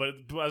Yeah, I know, but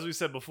as we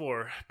said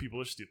before,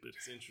 people are stupid.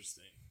 it's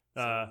interesting.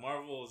 So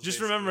Marvel is just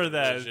basically remember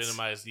that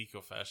legitimized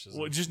eco-fascism.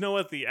 Well, just know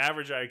what the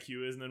average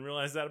IQ is, and then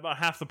realize that about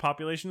half the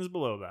population is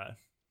below that.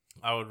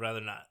 I would rather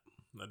not.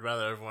 I'd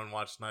rather everyone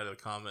watch Night of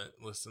the Comet,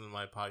 listen to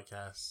my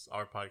podcast,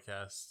 our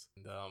podcast,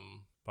 and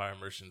buy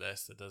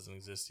merchandise that doesn't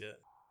exist yet.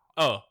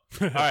 Oh,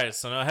 all right.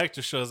 So now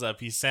Hector shows up.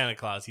 He's Santa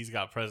Claus. He's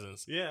got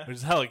presents. Yeah, which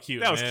is hella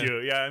cute. that was man.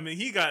 cute. Yeah, I mean,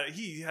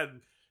 he had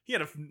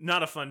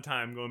not a fun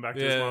time going back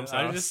to his mom's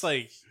house. I just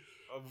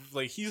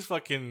like he's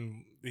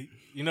fucking.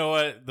 You know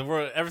what? The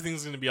world,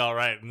 everything's gonna be all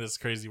right in this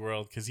crazy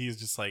world because he's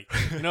just like,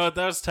 you know what?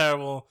 That was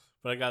terrible.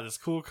 But I got this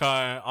cool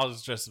car. I'll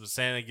just dress up as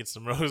Santa, get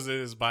some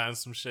roses, buy him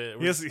some shit.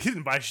 He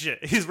didn't buy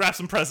shit. He's wrapped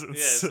some presents.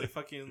 Yeah, it's like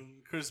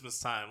fucking Christmas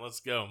time. Let's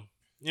go.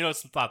 You know,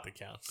 it's the thought that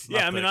counts.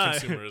 Yeah, not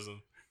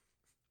consumerism.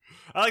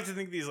 I like to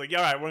think these like, yeah,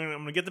 all right, I'm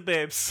gonna get the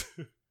babes.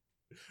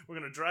 We're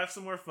gonna drive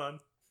somewhere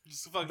fun.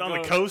 Just fucking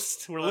On the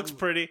coast where it looks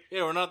pretty.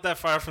 Yeah, we're not that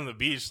far from the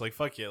beach. Like,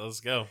 fuck yeah, let's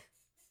go.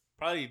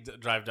 Probably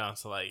drive down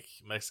to like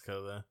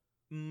Mexico though.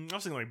 I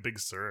was thinking like Big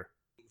Sur.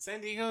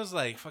 San Diego's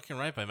like fucking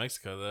right by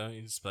Mexico though.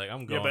 You just be like,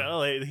 I'm going. Yeah, but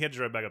LA, he had to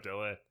drive back up to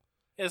LA.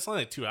 Yeah, it's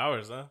only like 2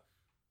 hours though.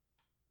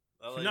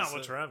 Not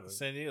what traffic.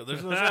 San Diego,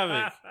 there's no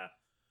traffic.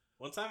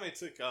 One time I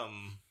took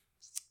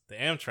the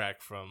Amtrak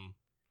from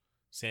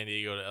San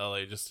Diego to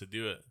LA just to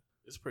do it.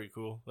 It's pretty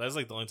cool. That's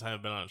like the only time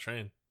I've been on a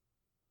train.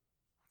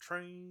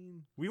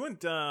 We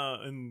went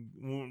when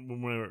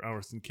I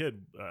was a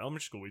kid,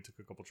 elementary school. We took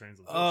a couple trains.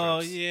 Oh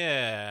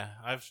yeah,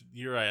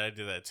 you're right. I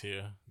did that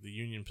too. The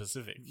Union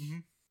Pacific. Mm-hmm.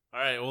 All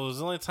right. Well, it was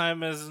the only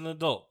time as an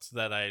adult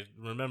that I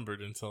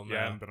remembered until now. Yeah,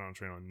 I haven't been on a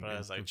train in, but I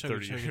was like,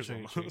 30 years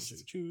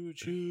almost. choo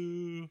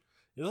choo.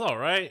 It was all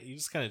right. You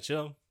just kind of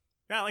chill.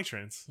 Yeah, I like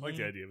trains. I like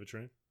the idea of a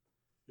train.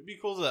 It'd be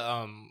cool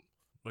to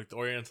like the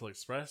Oriental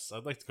Express.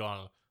 I'd like to go on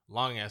a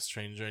long ass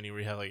train journey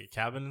where you have like a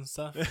cabin and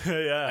stuff.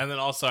 Yeah, and then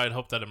also I'd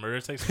hope that a murder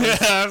takes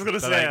place. I was gonna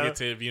that say I get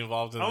to be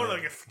involved in. I want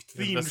like a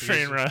themed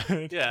train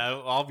ride. Yeah,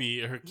 I'll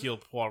be Hercule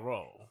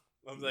Poirot.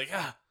 I'll be like,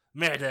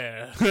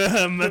 murder,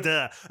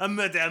 murder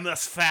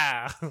must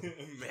faire, murder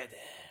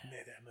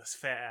must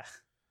faire.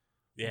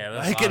 Yeah,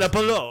 that's like awesome. it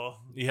Apollo.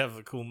 You have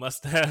a cool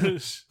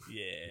mustache.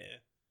 Yeah,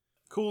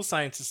 cool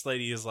scientist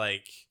lady is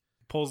like.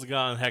 Pulls the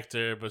gun on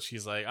Hector, but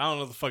she's like, I don't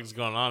know what the fuck is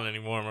going on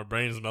anymore. My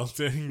brain's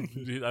melting.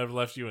 Dude, I've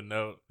left you a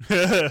note.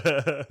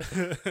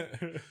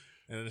 And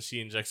then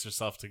she injects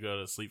herself to go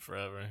to sleep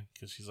forever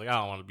because she's like, I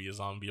don't want to be a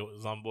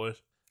zomboid.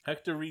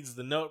 Hector reads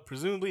the note.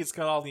 Presumably, it's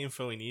got all the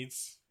info he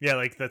needs. Yeah,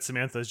 like that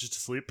Samantha is just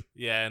asleep.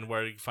 Yeah, and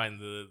where you can find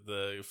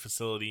the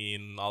facility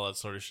and all that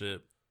sort of shit.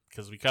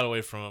 Because we cut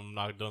away from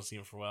him, don't see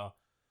him for a while.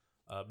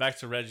 Back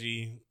to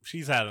Reggie.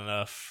 She's had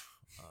enough.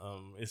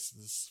 It's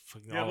this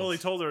fucking. Yeah, well, he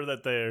told her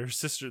that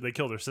they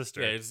killed her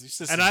sister. Yeah, it's your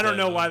sister. And I don't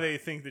know why they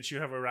think that you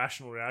have a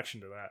rational reaction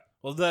to that.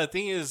 Well, the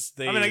thing is,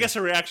 I guess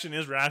her reaction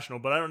is rational,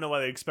 but I don't know why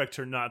they expect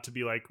her not to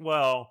be like,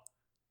 well,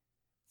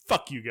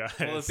 fuck you guys.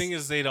 Well, the thing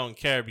is, they don't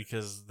care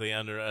because they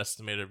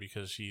underestimate her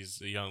because she's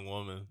a young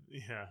woman.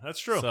 Yeah, that's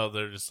true. So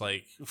they're just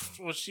like,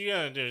 what's she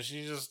gonna do?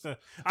 She just.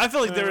 I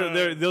feel like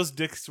those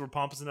dicks were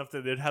pompous enough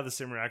that they'd have the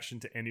same reaction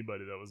to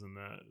anybody that was in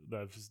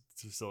that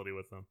facility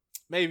with them.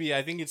 Maybe.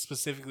 I think it's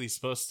specifically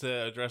supposed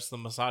to address the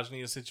misogyny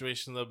of the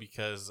situation, though,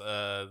 because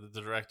the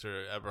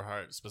director,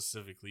 Eberhardt,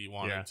 specifically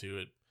wanted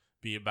to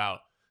be about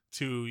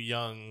two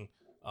young,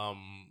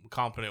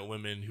 competent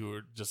women who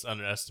were just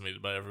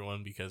underestimated by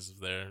everyone because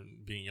of their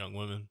being young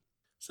women.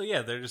 So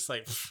yeah, they're just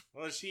like,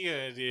 what's she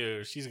gonna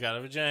do? She's got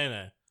a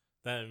vagina.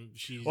 Then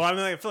she. Well, I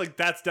mean, I feel like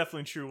that's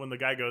definitely true when the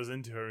guy goes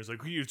into her. He's like,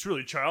 it's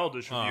really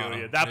childish of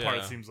you. Yeah, that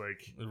part seems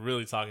like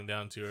really talking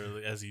down to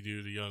her as you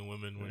do to young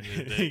women when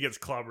you're he gets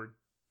clobbered.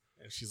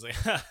 And she's like,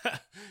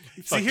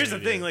 see, here's the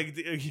thing. Like,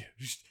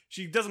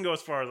 she doesn't go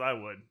as far as I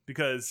would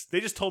because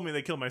they just told me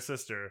they killed my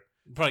sister.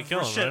 Probably kill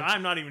him, shit right?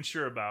 I'm not even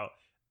sure about.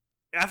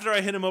 After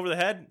I hit him over the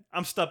head,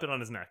 I'm stumping on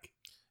his neck.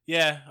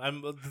 Yeah,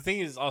 the thing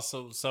is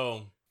also,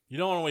 so you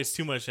don't want to waste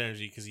too much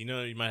energy because you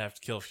know you might have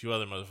to kill a few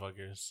other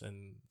motherfuckers,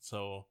 and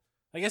so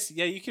I guess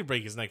you could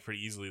break his neck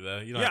pretty easily though.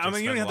 You don't have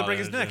to you don't have to break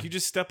his energy. neck. You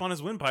just step on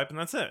his windpipe and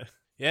that's it.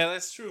 Yeah,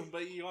 that's true,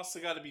 but you also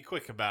got to be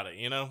quick about it.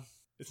 You know,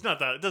 it's not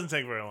that. It doesn't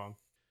take very long.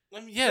 I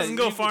mean, yeah, it doesn't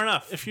go far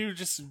enough. If you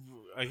just,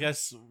 I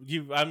guess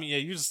you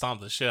just stomp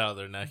the shit out of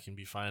their neck and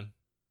be fine.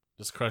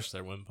 Just crush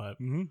their windpipe.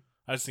 Mm-hmm.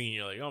 I was thinking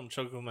you're like, oh, I'm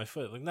choking with my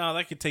foot. Like, no,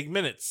 that could take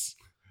minutes.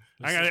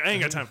 I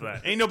ain't got time for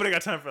that. Ain't nobody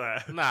got time for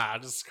that. Nah,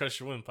 just crush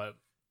your windpipe.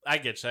 I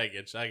get you. I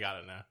got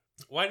it now.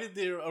 Why did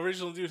the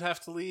original dude have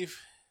to leave?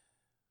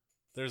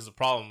 There's a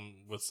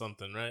problem with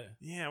something, right?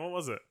 Yeah, what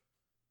was it?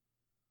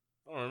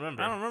 I don't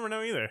remember. I don't remember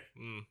now either.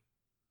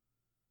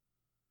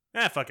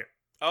 Fuck it.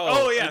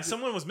 Oh yeah,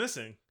 someone was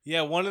missing.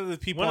 Yeah, one of the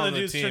people on the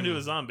dudes team turned into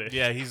a zombie.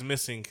 Yeah, he's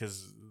missing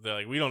because they're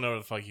like, we don't know where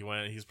the fuck he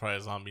went. He's probably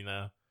a zombie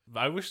now.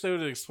 But I wish they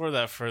would have explored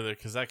that further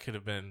because that could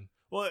have been.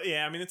 Well,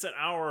 yeah, I mean, it's an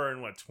hour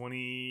and what,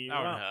 20?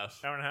 Hour and a half.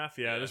 Hour and a half,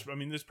 yeah.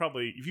 There's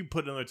probably, if you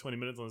put another 20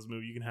 minutes on this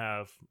movie, you can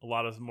have a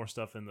lot of more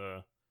stuff in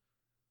the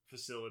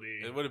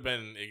facility. It would have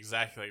been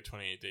exactly like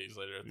 28 days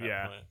later at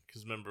that point.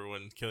 Because remember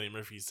when Cillian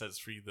Murphy sets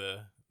free the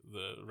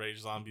rage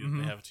zombie that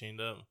they have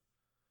chained up?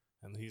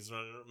 And he's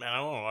running, man,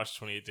 I want to watch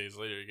 28 Days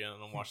Later again. I'm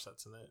going to watch that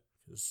tonight.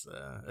 Because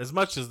as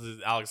much as the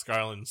Alex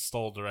Garland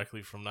stole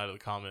directly from Night of the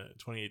Comet,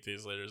 28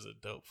 Days Later is a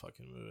dope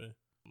fucking movie.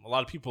 A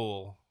lot of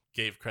people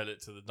gave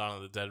credit to the Dawn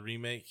of the Dead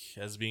remake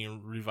as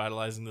being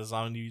revitalizing the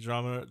zombie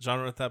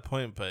genre at that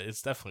point, but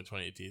it's definitely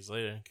 28 Days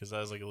Later because that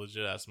was like a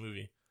legit ass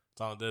movie.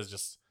 Dawn of the Dead is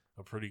just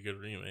a pretty good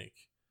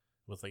remake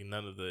with like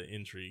none of the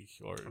intrigue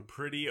or a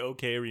pretty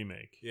okay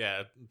remake.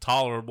 Yeah,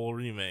 tolerable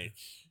remake.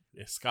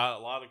 It's got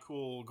a lot of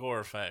cool gore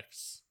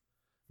effects,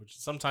 which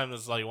sometimes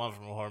is all you want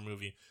from a horror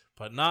movie,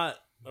 but not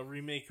a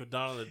remake of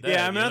Dawn of the Dead.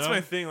 Yeah, I mean that's my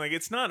thing. Like,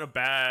 it's not a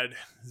bad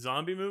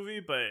zombie movie,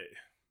 but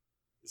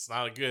it's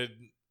not a good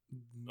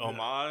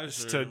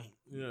homage to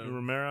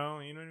Romero.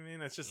 You know what I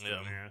mean? It's just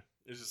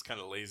it's just kind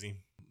of lazy.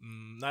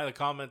 Night of the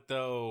Comet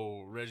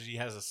though, Reggie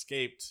has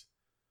escaped.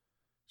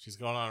 She's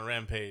going on a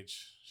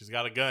rampage. She's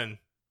got a gun,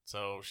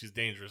 so she's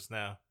dangerous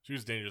now. She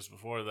was dangerous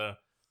before though,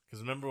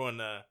 because remember when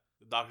the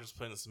doctor's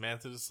putting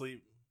Samantha to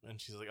sleep, and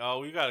she's like, "Oh,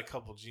 we got a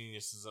couple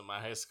geniuses at my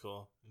high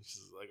school," and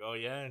she's like, "Oh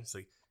yeah," and it's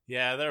like,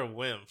 "Yeah, they're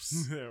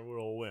wimps. We're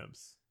all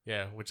wimps."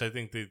 Yeah, which I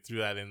think they threw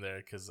that in there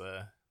because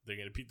they're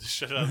gonna beat the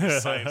shit out of the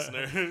science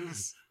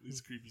nerds,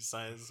 these creepy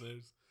science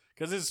nerds.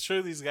 Because it's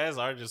true, these guys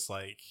are just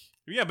like.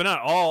 Yeah, but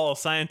not all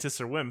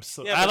scientists are wimps.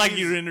 So yeah, I'd like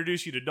you to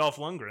introduce you to Dolph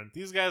Lundgren.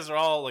 These guys are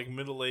all like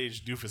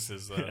middle-aged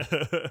doofuses,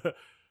 though.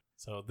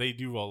 So they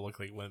do all look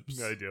like wimps.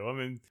 Yeah, I do. I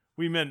mean,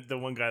 we meant the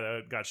one guy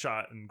that got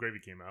shot and Gravy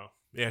came out.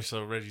 Yeah,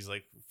 so Reggie's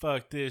like,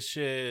 fuck this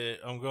shit.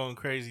 I'm going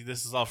crazy.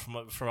 This is all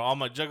for all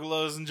my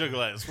juggalos and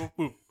juggalettes. Whoop,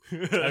 whoop.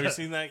 Have you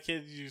seen that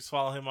kid? Did you just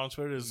follow him on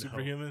Twitter? As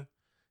Superhuman?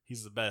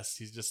 He's the best.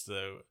 He's just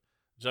a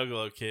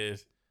juggalo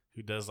kid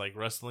who does like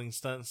wrestling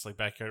stunts, like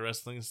backyard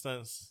wrestling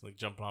stunts, like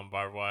jumping on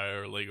barbed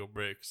wire or Lego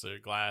bricks or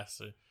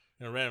glass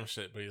or random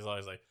shit. But he's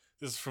always like,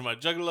 this is for my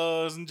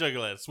juggalos and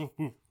juggalettes. Whoop,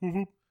 whoop, whoop,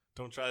 whoop.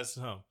 Don't try this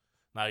at home.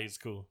 Nah, he's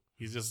cool.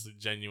 He's just a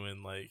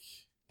genuine, like...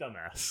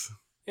 dumbass.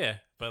 Yeah,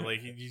 but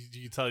like, you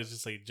can tell he's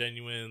just like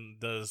genuine,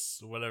 does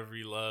whatever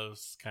he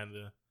loves, kind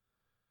of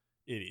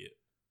idiot.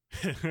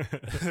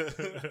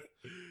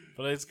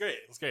 But it's great.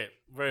 It's great.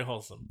 Very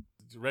wholesome.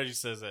 Reggie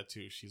says that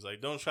too. She's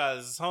like, don't try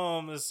this at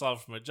home. This is all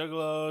for my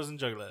juggalos and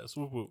juggalettes.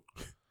 Whoop whoop.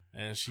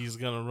 And she's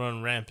gonna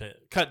run rampant.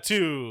 Cut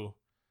to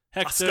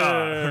Hector.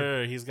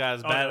 Oscar. He's got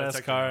his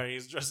badass car.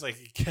 He's dressed like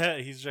a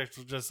cat. He's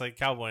dressed like a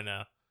cowboy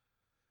now.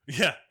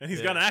 Yeah, and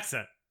he's got an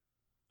accent.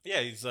 Yeah,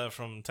 he's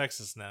from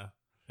Texas now.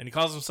 And he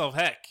calls himself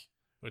Hec,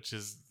 which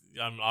is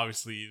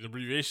obviously the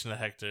abbreviation of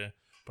Hector.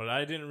 But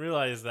I didn't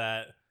realize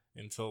that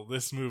until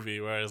this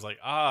movie, where I was like,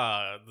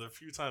 the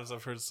few times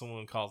I've heard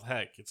someone called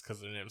Hec, it's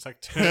because their name's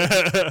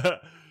Hector.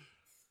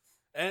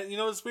 And you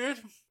know what's weird?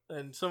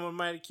 And someone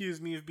might accuse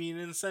me of being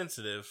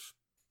insensitive,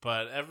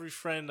 but every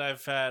friend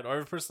I've had, or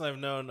every person I've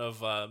known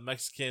of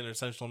Mexican or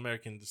Central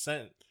American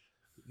descent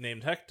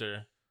named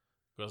Hector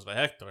goes by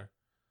Hector.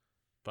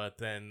 But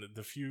then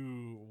the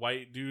few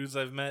white dudes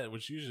I've met,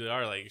 which usually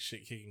are like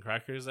shit-kicking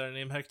crackers that are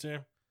named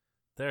Hector,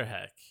 they're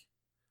Hec.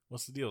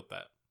 What's the deal with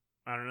that?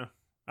 I don't know.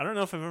 I don't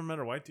know if I've ever met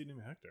a white dude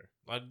named Hector.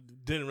 I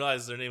didn't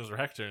realize their names were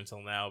Hector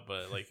until now,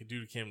 but like a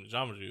dude who came to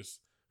Jamba Juice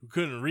who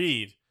couldn't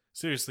read.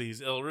 Seriously,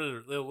 he's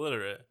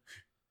illiterate.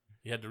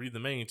 You had to read the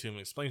menu to him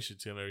and explain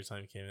shit to him every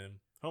time he came in.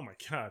 Oh my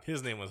god.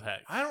 His name was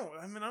Hec. I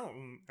don't know.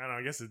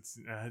 I guess it's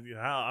how it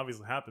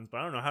obviously happens, but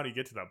I don't know how do you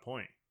get to that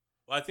point.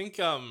 Well, I think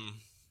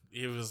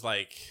he was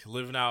like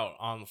living out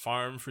on the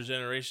farm for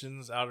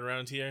generations out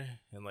around here,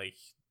 and like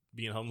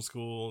being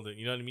homeschooled, and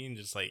you know what I mean,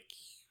 just like.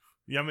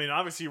 Yeah, I mean,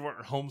 obviously you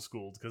weren't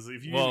homeschooled, because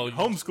if you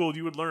homeschooled,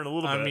 you would learn a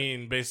little bit. I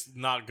mean, based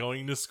not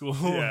going to school.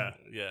 Yeah.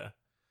 Yeah.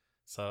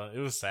 So it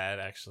was sad,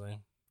 actually.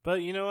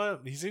 But you know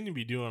what? He seemed to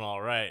be doing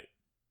all right.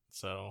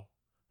 So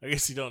I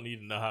guess you don't need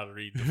to know how to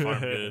read the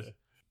farm good.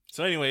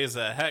 So anyways,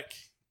 Hec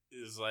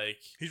is like...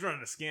 He's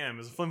running a scam.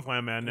 He's a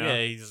flim-flam man now.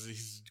 Yeah,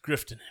 he's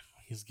grifting him.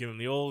 He's giving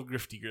the old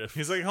grifty grift.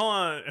 He's like, hold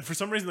on. And for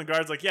some reason, the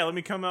guard's like, yeah, let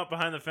me come out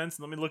behind the fence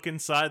and let me look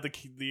inside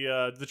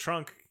the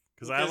trunk.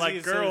 Because I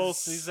like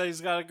girls. He said he's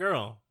got a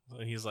girl.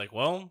 And he's like,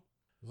 well,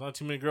 there's not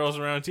too many girls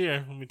around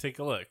here. Let me take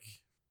a look.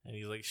 And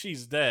he's like,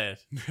 she's dead.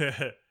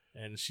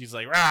 And she's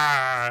like,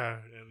 rah!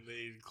 And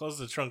they close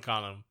the trunk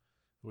on him,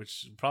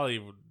 which probably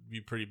would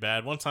be pretty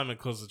bad. One time I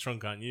closed the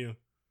trunk on you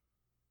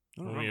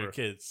when we were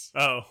kids.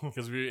 Oh.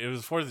 Because it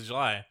was 4th of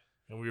July,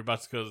 and we were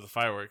about to go to the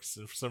fireworks,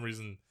 and for some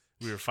reason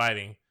we were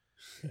fighting.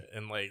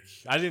 And, like,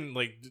 I didn't,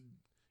 like,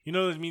 you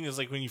know what I mean? It's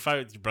like when you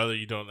fight with your brother,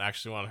 you don't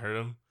actually want to hurt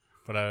him.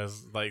 But I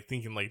was like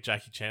thinking like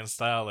Jackie Chan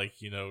style,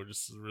 like, you know,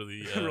 just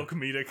really real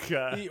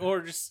comedic,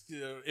 or just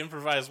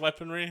improvised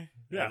weaponry.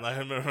 Yeah, and I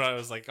remember I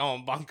was like, "Oh,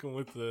 I'm bonking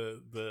with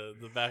the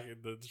back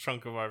of the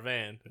trunk of our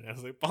van," and I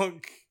was like,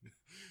 "Bonk,"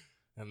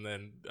 and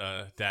then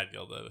Dad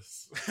yelled at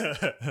us.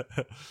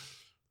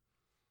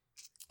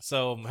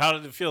 So how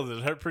did it feel? Did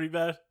it hurt pretty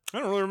bad? I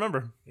don't really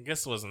remember. I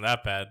guess it wasn't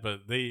that bad,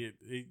 but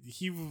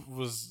he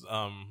was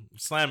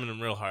slamming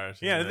him real hard.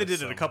 Yeah, they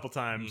did it a couple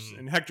times,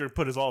 and Hector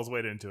put all his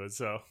weight into it.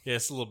 So yeah,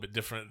 it's a little bit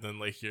different than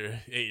like your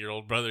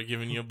 8-year-old brother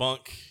giving you a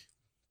bunk.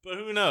 But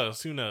who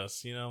knows? Who knows?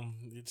 You know,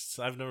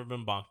 I've never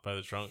been bonked by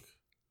the trunk.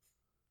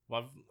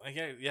 Well, I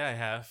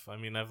have. I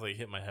mean, I've like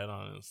hit my head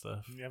on it and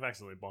stuff. Yeah, I've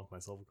accidentally bonked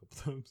myself a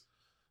couple times.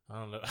 I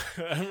don't know.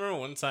 I remember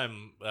one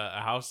time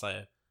a house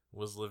I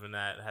was living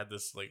at had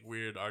this like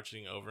weird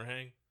arching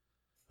overhang.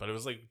 But it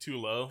was like too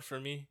low for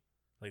me.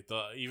 Like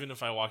even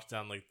if I walked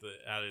down like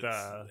at its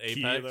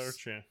apex,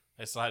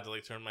 I still had to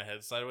like turn my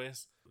head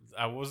sideways.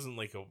 I wasn't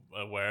like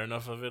aware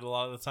enough of it a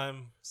lot of the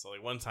time. So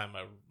like one time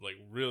I like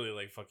really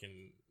like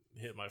fucking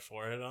hit my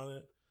forehead on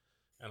it,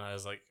 and I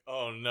was like,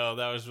 oh no,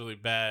 that was really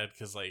bad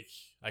because like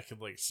I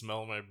could like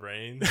smell my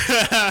brain.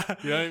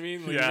 You know what I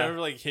mean? Like, you never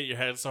like hit your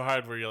head so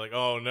hard where you're like,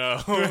 oh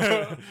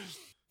no.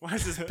 Why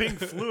is this pink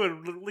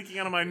fluid leaking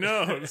out of my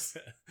nose?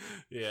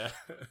 Yeah.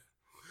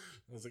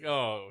 I was like,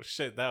 oh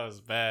shit, that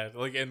was bad.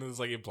 Like, and it was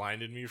like it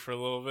blinded me for a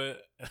little bit.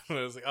 And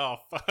I was like, oh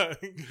fuck.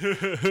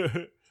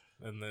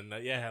 And then I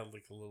had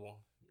like a little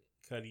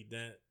cutty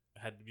dent.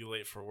 I had to be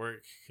late for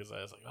work because I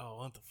was like, oh,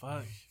 what the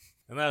fuck?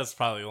 And that was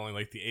probably only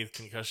like the 8th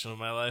concussion of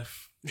my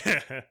life.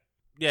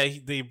 Yeah,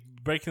 they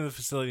break into the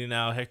facility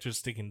now. Hector's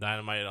sticking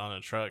dynamite on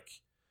a truck.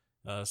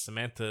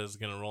 Samantha is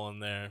gonna roll in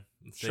there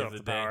and save the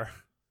day. Power.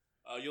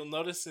 You'll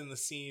notice in the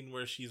scene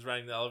where she's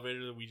riding the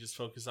elevator that we just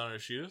focus on her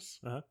shoes.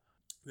 Uh-huh.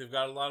 They've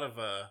got a lot of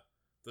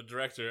the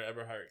director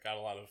Eberhardt got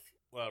a lot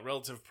of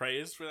relative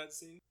praise for that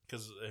scene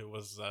because it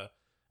was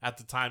at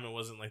the time it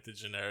wasn't like the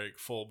generic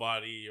full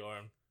body or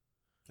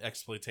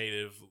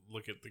exploitative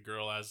look at the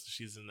girl as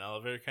she's in the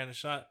elevator kind of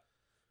shot,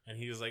 and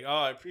he was like, oh,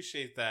 I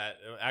appreciate that.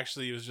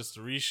 Actually, it was just a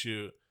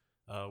reshoot.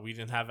 We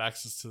didn't have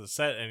access to the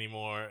set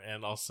anymore,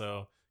 and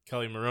also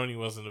Kelly Maroney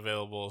wasn't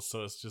available,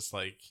 so it's just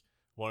like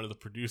one of the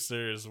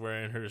producers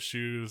wearing her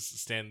shoes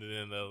standing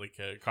in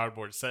a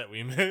cardboard set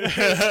we made.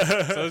 So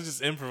it was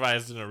just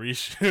improvised in a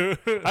reshoot.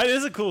 It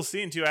is a cool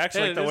scene too. I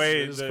actually like the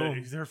way cool.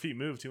 her feet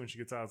move too when she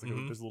gets out. It's like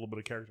there's a little bit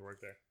of character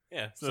work there.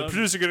 Yeah. So the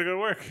producer gonna go to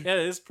work. Yeah,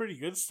 it's pretty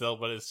good still,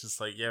 but it's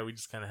just like, yeah, we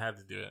just kind of had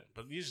to do it.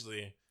 But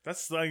usually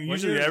that's like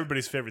usually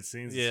everybody's favorite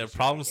scenes. Yeah,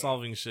 problem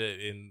solving shit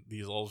in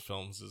these old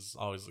films is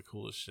always the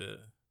coolest shit.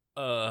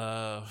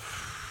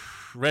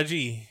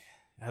 Reggie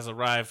has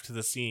arrived to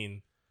the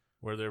scene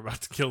where they're about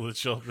to kill the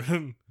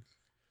children.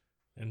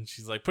 And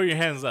she's like, put your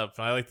hands up.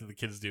 And I like that the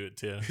kids do it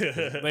too.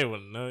 They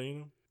wouldn't know, you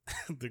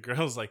know? The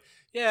girl's like,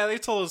 yeah, they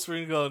told us we're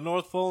going to go to the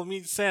North Pole and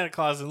meet Santa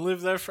Claus and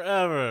live there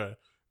forever.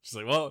 She's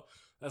like, well,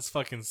 that's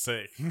fucking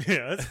sick.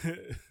 Yeah, that's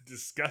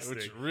disgusting.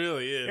 Which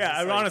really is.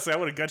 Yeah, honestly, I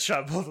would have gut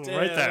shot both of them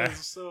right there.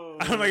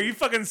 I'm like, are you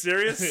fucking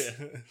serious?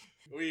 Yeah.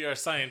 We are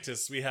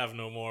scientists. We have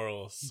no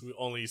morals. We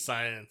only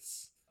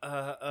science.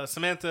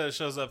 Samantha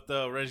shows up,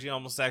 though. Reggie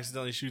almost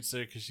accidentally shoots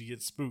her because she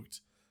gets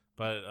spooked.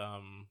 But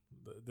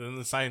then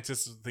the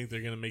scientists think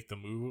they're gonna make their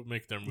move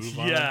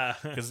on them.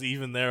 Because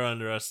even they're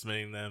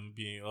underestimating them,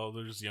 being, oh,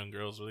 they're just young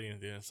girls. What are they gonna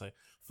do? And it's like,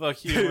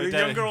 fuck you,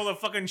 young girl with a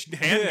fucking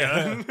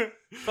handgun.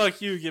 Yeah.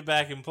 Fuck you, get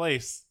back in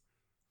place.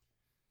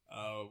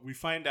 We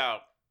find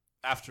out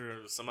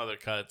after some other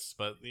cuts,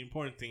 but the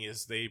important thing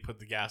is they put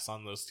the gas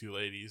on those two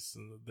ladies,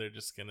 and they're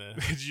just gonna.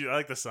 I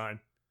like the sign.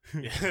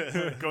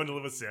 Yeah, going to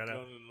live with Santa.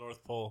 Going to the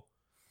North Pole.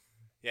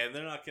 Yeah,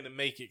 they're not gonna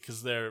make it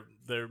because their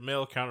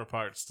male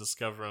counterparts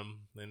discover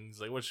them, and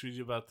he's like, "What should we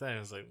do about that?" And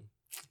he's like,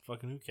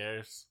 "Fucking who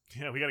cares?"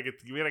 Yeah, we gotta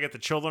get the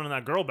children and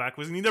that girl back.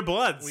 We need their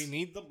bloods. We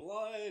need the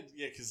blood.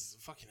 Yeah, because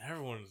fucking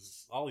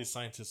all these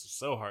scientists are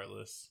so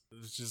heartless.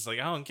 It's just like,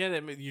 I don't get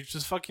it. You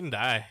just fucking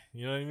die.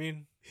 You know what I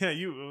mean? Yeah,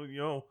 you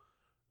know,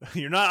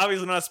 You're not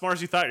obviously not as smart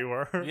as you thought you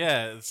were.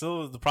 Yeah,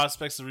 so the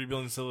prospects of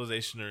rebuilding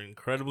civilization are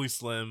incredibly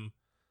slim.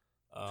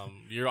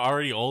 You're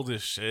already old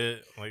as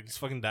shit. Like, just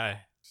fucking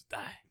die. Just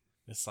die.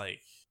 It's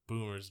like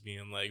boomers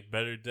being like,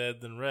 better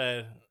dead than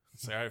red.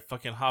 It's like, all right,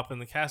 fucking hop in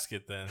the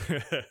casket then.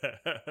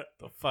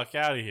 The fuck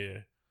out of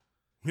here.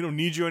 We don't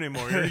need you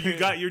anymore.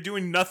 You're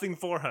doing nothing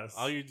for us.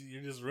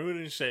 You're just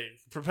ruining shit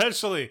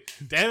perpetually.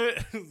 Damn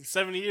it.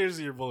 70 years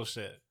of your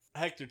bullshit.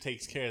 Hector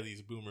takes care of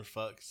these boomer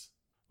fucks.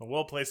 A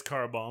well-placed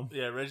car bomb.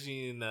 Yeah,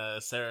 Reggie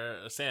and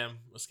Sam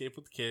escape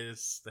with the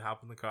kids. They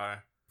hop in the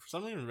car. For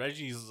some reason,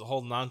 Reggie's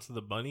holding on to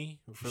the bunny.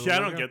 Yeah, I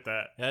don't get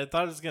that. Yeah, I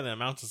thought it was going to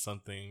amount to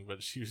something,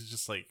 but she was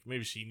just like,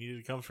 maybe she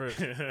needed comfort.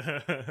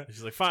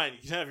 She's like, fine,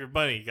 you can have your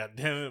bunny, god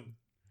damn it.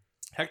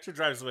 Hector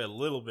drives away a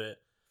little bit,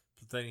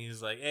 but then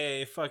he's like,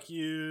 hey, fuck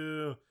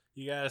you.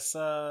 You guys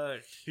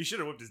suck. He should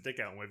have whipped his dick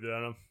out and waved it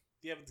at him.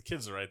 Yeah, but the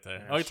kids are right there.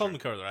 Yeah, oh, he told them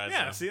to cover their eyes.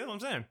 Yeah, now. see, that's what I'm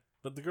saying.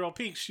 But the girl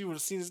peeked, she would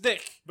have seen his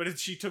dick. But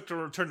she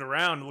turned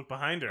around and looked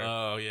behind her.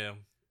 Oh, yeah.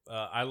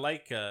 I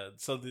like,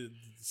 so the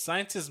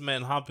scientist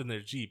men hop in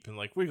their Jeep and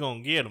like, we're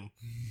gonna get them.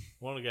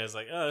 One of the guys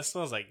like, oh, it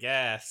smells like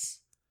gas.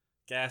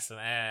 Gas and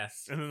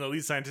ass. And then the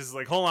lead scientist is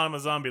like, hold on, I'm a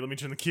zombie. Let me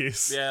turn the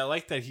keys. Yeah, I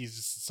like that he's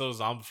just so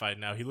zombified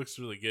now. He looks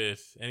really good.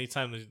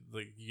 Anytime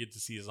like you get to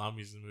see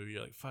zombies in the movie,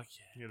 you're like, fuck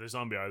yeah. Yeah, their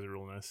zombie eyes are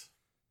real nice.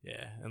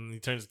 Yeah, and he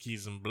turns the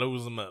keys and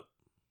blows them up.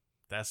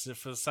 That's it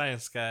for the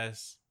science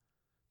guys.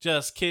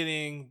 Just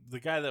kidding. The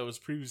guy that was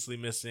previously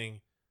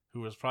missing,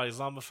 who was probably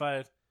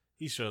zombified,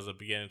 he shows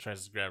up again and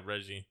tries to grab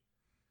Reggie.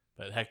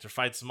 But Hector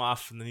fights him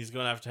off, and then he's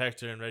going after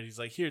Hector, and Reggie's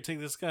like, here, take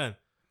this gun.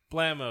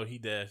 Blammo, he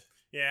dead.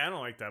 Yeah, I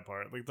don't like that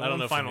part. Like, the I don't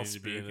know if it final needs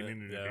to be speak, in it it,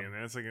 needed to yeah. be in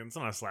there. It's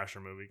not a slasher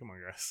movie. Come on,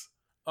 guys.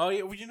 Oh,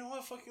 yeah, well, you know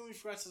what? Fucking we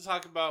forgot to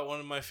talk about one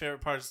of my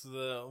favorite parts of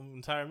the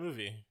entire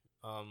movie.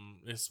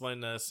 It's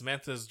when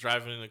Samantha's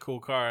driving in a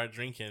cool car,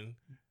 drinking,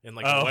 in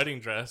like a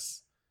wedding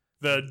dress.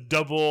 The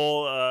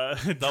double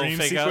dream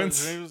fake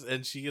sequence. out dreams,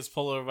 and she gets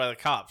pulled over by the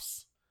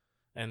cops.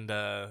 And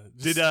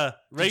did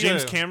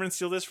James Cameron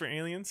steal this for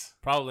Aliens?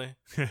 Probably,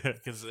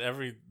 because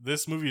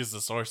this movie is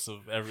the source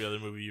of every other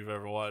movie you've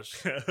ever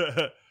watched.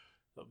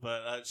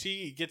 But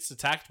she gets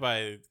attacked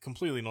by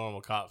completely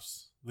normal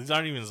cops. These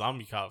aren't even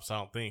zombie cops, I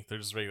don't think. They're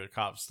just regular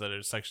cops that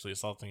are sexually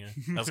assaulting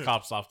her, as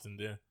cops often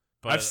do.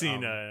 But I've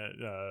seen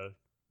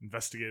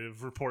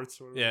investigative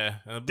reports. Or yeah,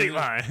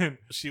 Dateline.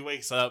 She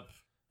wakes up.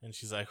 And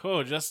she's like,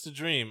 oh, just a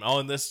dream. Oh,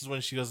 and this is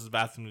when she goes to the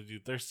bathroom to do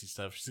thirsty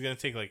stuff. She's going to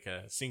take like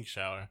a sink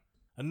shower.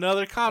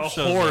 Another cop shows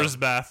up. A whore's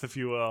bath, if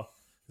you will.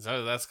 Is that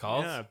what that's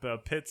called? Yeah,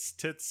 pits,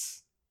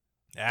 tits,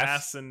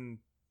 ass, and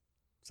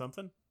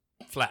something.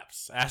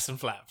 Flaps. Ass and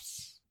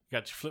flaps. You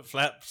got your flip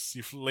flaps,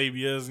 your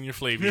labias, and your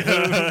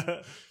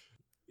flabias.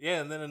 Yeah,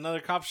 and then another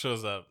cop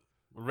shows up.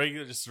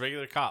 Just a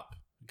regular cop.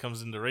 He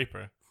comes in to rape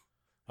her.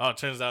 Oh, it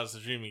turns out it's a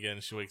dream again,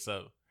 and she wakes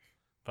up.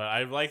 But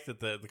I like that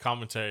the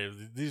commentary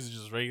of these are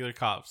just regular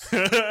cops.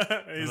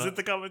 Is it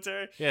the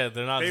commentary? Yeah,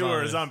 they're not. They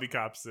were zombie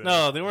cops.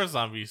 No, they weren't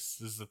zombies.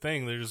 This is the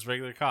thing. They're just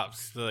regular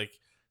cops. They're like,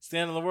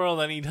 stand in the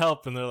world. I need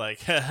help. And they're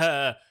like,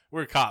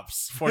 we're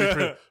cops.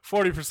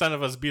 40%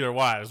 of us beat our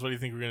wives. What do you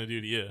think we're gonna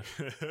do to you?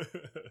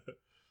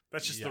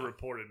 That's just the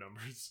reported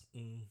numbers.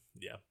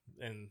 Yeah,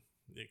 and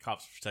the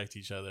cops protect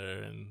each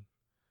other, and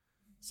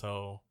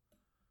so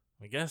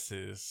my guess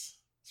is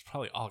it's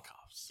probably all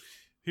cops.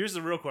 Here's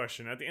the real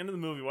question. At the end of the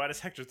movie, why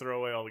does Hector throw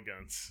away all the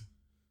guns?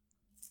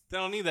 They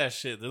don't need that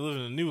shit. They're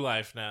living a new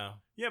life now.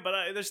 Yeah,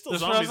 but there's still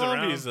zombies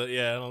around.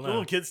 Yeah, I don't know. The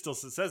little kid still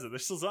says it.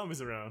 There's still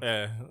zombies around.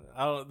 Yeah.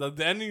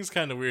 The ending's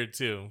kind of weird,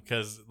 too,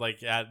 because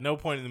like at no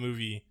point in the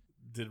movie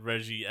did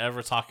Reggie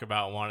ever talk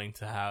about wanting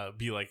to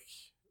be like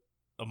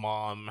a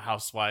mom,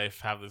 housewife,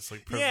 have this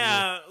like privilege.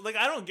 Yeah, like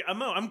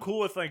I'm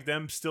cool with like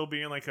them still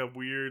being like a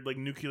weird like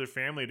nuclear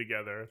family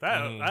together.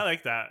 I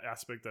like that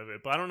aspect of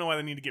it, but I don't know why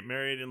they need to get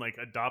married and like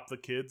adopt the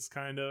kids,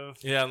 kind of.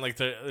 Yeah, and like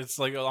it's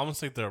like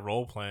almost like they're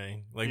role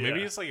playing. Like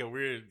maybe it's like a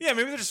weird. Yeah,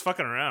 maybe they're just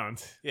fucking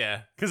around.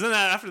 Yeah, because then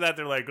after that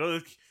they're like, oh,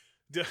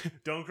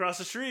 don't cross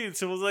the street,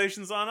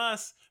 civilization's on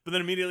us. But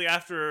then immediately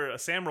after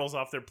Sam rolls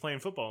off, they're playing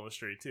football in the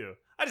street too.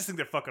 I just think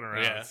they're fucking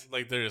around. Yeah,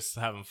 like they're just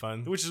having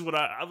fun. Which is what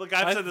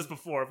I've said this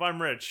before. If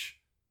I'm rich,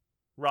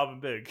 robbing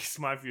big, it's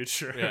my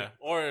future. Yeah.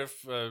 Or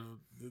if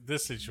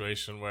this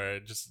situation where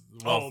it just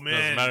doesn't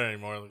matter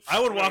anymore. Like, I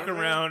would walk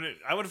around.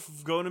 I would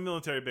go in a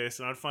military base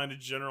and I'd find a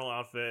general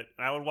outfit.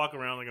 And I would walk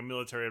around like a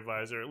military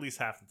advisor at least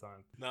half the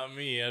time. Not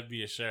me. I'd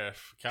be a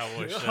sheriff,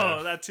 cowboy sheriff.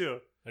 Oh, that too.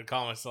 I'd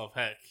call myself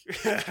Hec.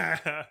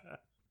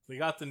 They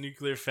got the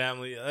nuclear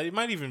family. It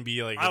might even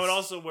be like I would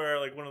also wear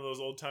like one of those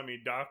old timey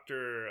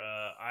doctor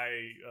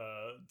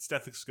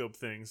stethoscope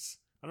things.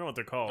 I don't know what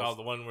they're called. Oh,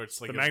 the one where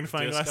it's like the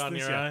magnifying glass on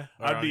your eye.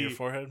 I'd be your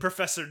forehead.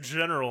 Professor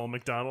General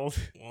McDonald.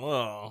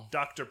 Whoa,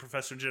 Dr.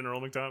 Professor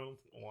General McDonald.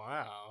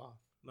 Wow,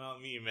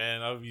 not me,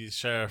 man. I would be the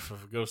sheriff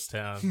of a ghost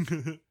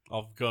town.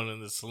 I'll go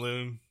in the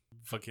saloon,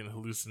 fucking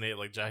hallucinate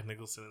like Jack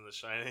Nicholson in The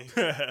Shining.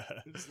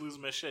 Just lose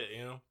my shit,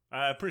 you know.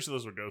 I'm pretty sure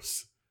those were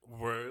ghosts.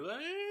 Were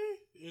they?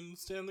 In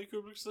Stanley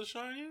Kubrick's The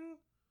Shining?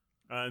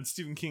 In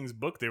Stephen King's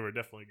book, they were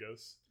definitely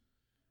ghosts.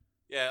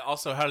 Yeah.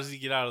 Also, how does he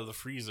get out of the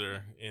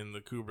freezer in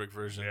the Kubrick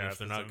version if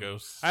they're not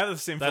ghosts? I have the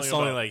same. That's the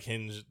feeling only about, like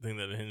thing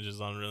that it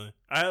hinges on, really.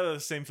 I have the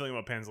same feeling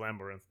about Pan's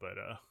Labyrinth, but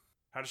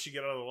how does she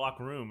get out of the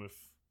locked room if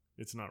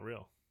it's not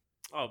real?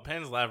 Oh,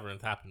 Pan's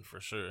Labyrinth happened for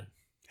sure.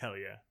 Hell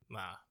yeah.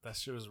 Nah, that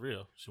shit was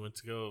real. She went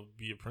to go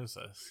be a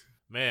princess.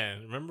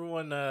 Man, remember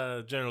when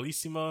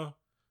Generalissimo?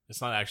 It's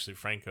not actually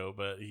Franco,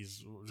 but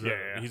he's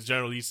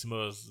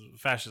Generalissimo's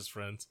fascist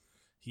friend.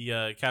 He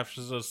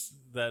captures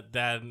that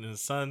dad and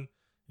his son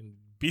and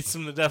beats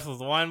him to death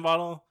with a wine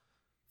bottle.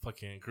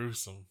 Fucking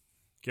gruesome.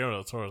 Guillermo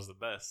del Toro's the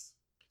best.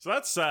 So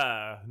that's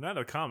not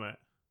a comment.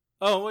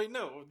 Oh wait,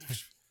 no.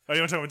 Oh,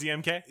 you want to talk about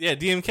DMK? Yeah,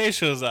 DMK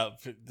shows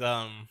up.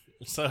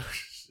 So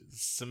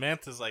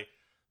Samantha's like,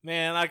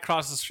 man, I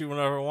cross the street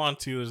whenever I want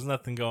to. There's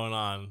nothing going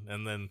on.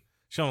 And then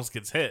she almost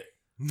gets hit.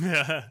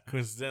 Yeah.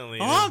 Coincidentally.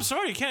 Oh, I'm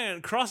sorry. You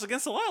can't cross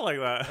against the law like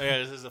that.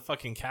 Yeah, there's a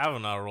fucking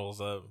Kavanaugh rolls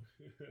up.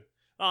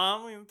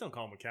 Don't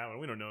call him a Kavanaugh.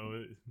 We don't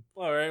know.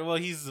 All right. Well,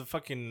 he's a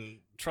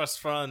fucking trust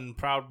fund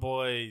proud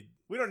boy.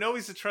 We don't know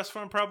he's a trust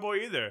fund proud boy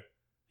either.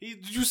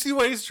 Did you see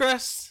what he's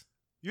dressed?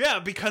 Yeah,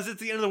 because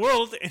it's the end of the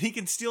world and he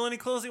can steal any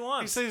clothes he He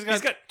wants. said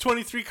he's got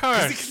 23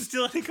 cars. He can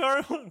steal any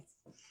car he wants.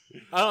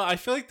 I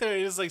feel like there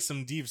is like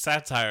some deep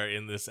satire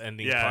in this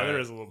ending. Yeah, part. there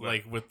is a little bit.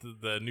 Like with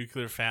the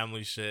nuclear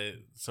family shit.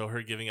 So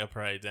her giving up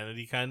her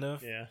identity, kind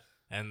of. Yeah.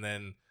 And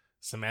then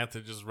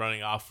Samantha just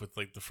running off with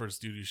like the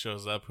first dude who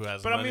shows up who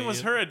has. But money. I mean,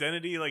 was her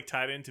identity like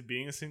tied into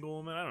being a single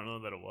woman? I don't know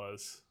that it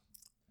was.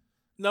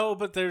 No,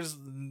 but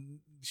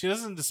she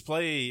doesn't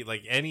display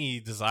like any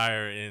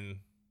desire in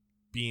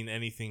being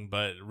anything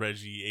but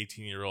Reggie,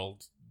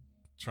 18-year-old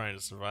trying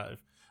to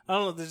survive. I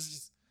don't know.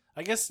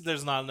 I guess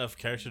there's not enough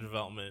character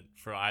development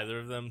for either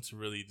of them to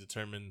really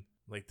determine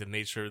like the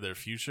nature of their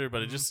future,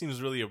 but it just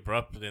seems really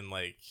abrupt and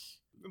like.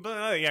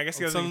 But yeah, I guess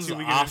the other thing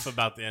something's too, off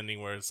about the ending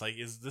where it's like,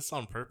 is this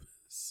on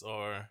purpose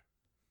or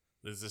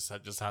is this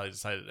just how they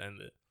decided to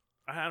end it?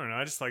 I don't know.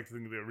 I just like to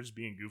think they were just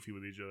being goofy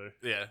with each other,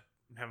 Yeah,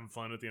 and having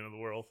fun at the end of the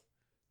world.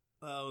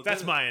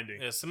 That's my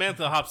ending. Yeah,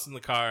 Samantha hops in the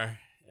car.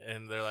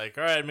 And they're like,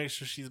 all right, make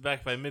sure she's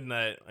back by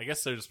midnight. I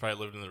guess they're just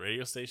probably living in the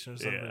radio station or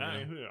something.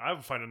 Yeah, I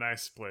would find a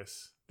nice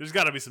place. There's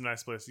got to be some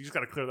nice place. You just got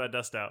to clear that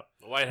dust out.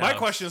 The White House. My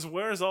question is,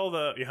 where's all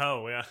the...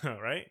 Oh, yeah,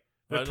 right?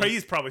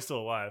 He's probably still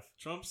alive.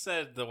 Trump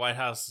said the White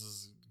House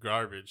is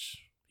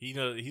garbage.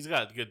 He's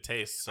got good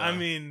taste. So. I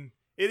mean,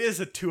 it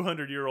is a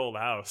 200-year-old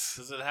house.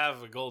 Does it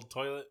have a gold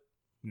toilet?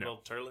 No.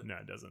 Gold turlet? No,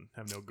 it doesn't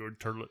have no gold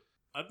turlet.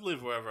 I'd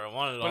live wherever I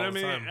wanted But all I the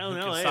mean, time. in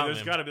LA,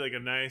 there's got to be like a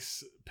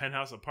nice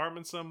penthouse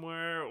apartment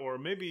somewhere, or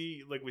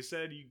maybe, like we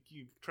said,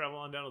 you travel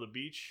on down to the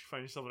beach,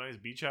 find yourself a nice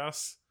beach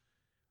house.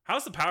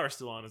 How's the power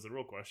still on is the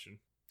real question.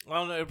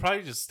 Well, no, it'd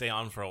probably just stay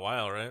on for a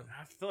while, right?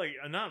 I feel like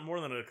not more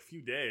than a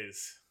few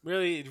days.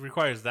 Really, it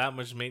requires that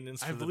much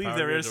maintenance. I believe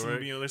there is some,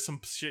 there's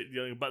some shit.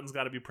 Buttons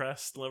got to be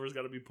pressed, levers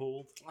got to be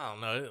pulled. I don't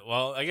know.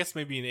 Well, I guess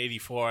maybe in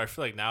 '84. I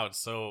feel like now it's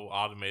so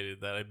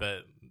automated that I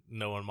bet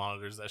no one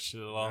monitors that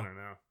shit at all. I don't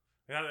know.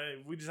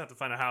 We just have to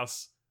find a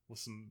house with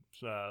some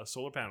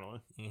solar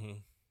paneling. Mm-hmm.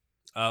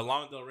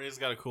 Lana Del Rey's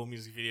got a cool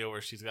music video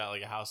where she's got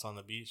like a house on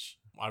the beach.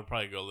 I'd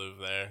probably go live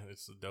there.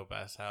 It's a dope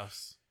ass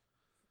house.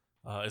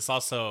 It's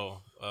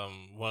also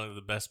one of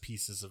the best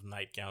pieces of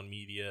nightgown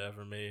media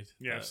ever made.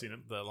 Yeah, I've seen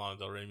it. The Lana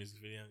Del Rey music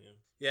video.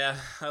 Yeah,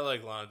 I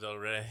like Lana Del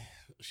Rey.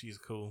 She's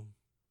cool.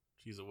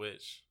 She's a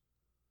witch.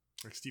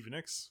 Like Stevie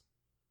Nicks.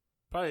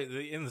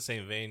 Probably in the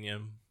same vein, yeah.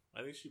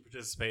 I think she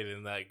participated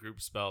in that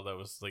group spell that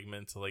was like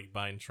meant to like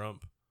bind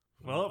Trump.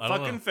 Well, it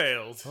fucking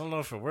failed. I don't know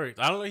if it worked.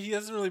 I don't know. He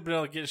hasn't really been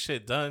able to get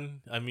shit done.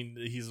 I mean,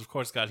 he's of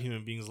course got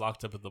human beings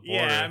locked up at the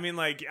border. Yeah, I mean,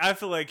 like I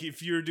feel like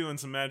if you're doing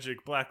some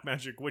black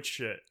magic witch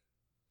shit,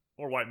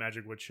 or white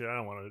magic witch shit, I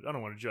don't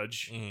want to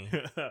judge.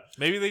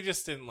 Maybe they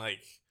just didn't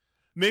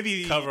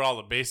maybe cover all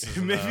the bases.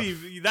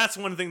 Maybe that's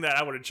one thing that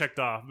I would have checked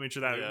off. Make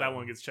sure that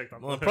one gets checked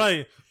off. Well,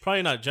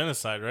 probably not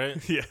genocide,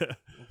 right? Yeah,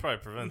 we'll probably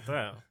prevent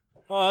that.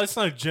 Oh, it's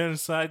not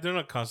genocide. They're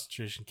not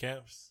concentration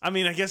camps. I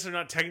mean, I guess they're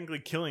not technically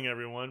killing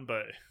everyone,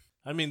 but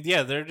I mean,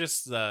 yeah, they're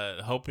just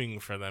hoping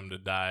for them to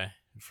die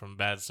from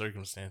bad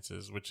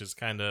circumstances, which is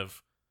kind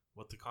of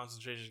what the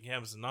concentration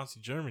camps in Nazi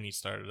Germany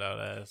started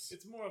out as.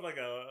 It's more of like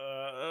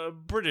a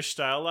British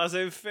style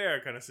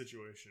laissez-faire kind of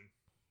situation.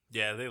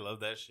 Yeah, they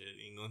love that shit.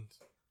 England,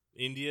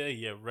 India,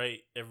 yeah, right.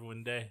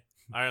 Everyone day.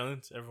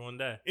 Ireland, everyone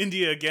day.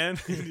 India again.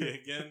 India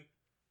again.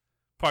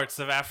 Parts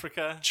of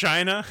Africa.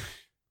 China.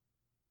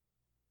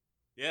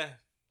 Yeah.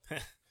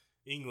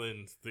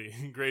 England, the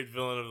great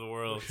villain of the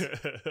world.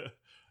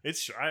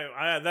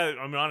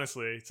 I mean,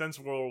 honestly, since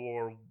World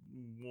War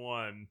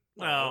One,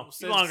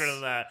 since, longer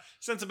than that,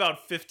 since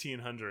about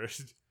 1500.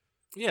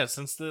 Yeah,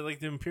 since the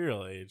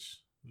Imperial Age,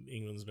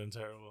 England's been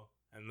terrible,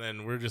 and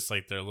then we're just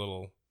like their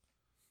little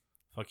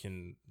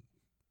fucking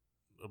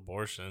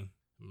abortion.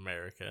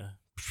 America,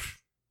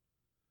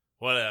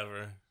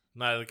 whatever.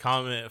 Not the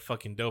Comet,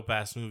 fucking dope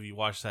ass movie.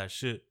 Watch that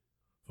shit.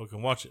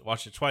 Fucking watch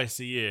it twice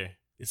a year.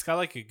 It's got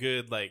like a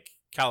good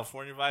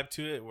California vibe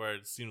to it, where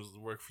it seems to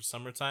work for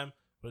summertime.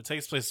 But it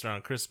takes place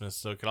around Christmas,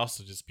 so it could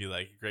also just be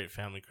like a great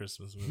family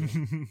Christmas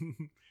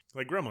movie.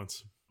 Like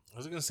Gremlins. I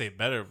was gonna say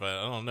better, but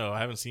I don't know. I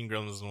haven't seen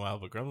Gremlins in a while,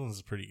 but Gremlins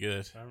is pretty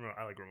good. I don't know.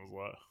 I like Gremlins a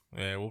lot.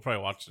 Yeah, we'll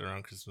probably watch it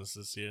around Christmas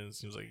this year. It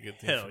seems like a good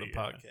thing Hell for the yeah.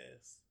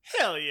 podcast.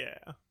 Hell yeah.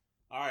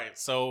 All right,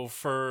 so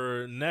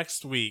for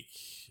next week,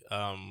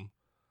 I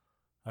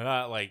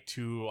got like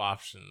 2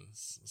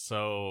 options.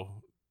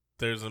 So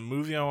there's a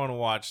movie I want to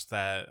watch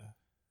that,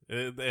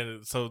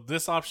 and so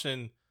this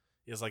option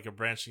is like a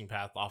branching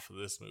path off of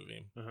this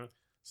movie. Uh-huh.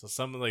 So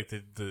something like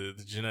the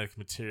genetic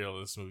material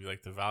of this movie,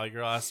 like the Valley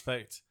Girl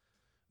aspect,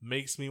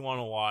 makes me want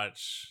to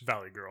watch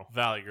Valley Girl.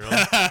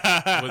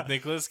 with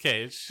Nicolas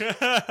Cage.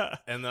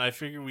 And then I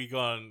figured we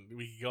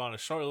could go on a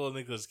short little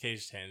Nicolas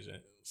Cage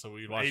tangent. So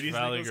we'd watch 80s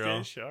Valley Nicolas Girl.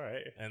 Cage? All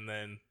right. And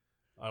then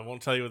I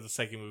won't tell you what the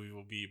second movie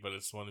will be, but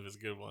it's one of his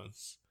good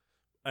ones.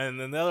 And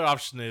then the other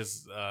option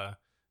is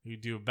we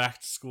do a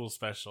back to school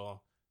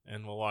special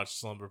and we'll watch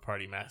Slumber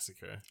Party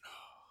Massacre.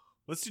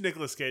 Let's do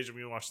Nicolas Cage and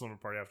we can watch Slumber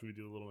Party after we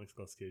do a little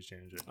Nicolas Cage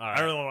tangent. All right.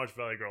 I really want to watch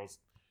Valley Girls.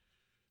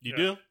 You Yeah.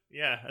 do?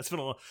 Yeah, it's been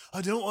a long.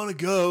 I don't want to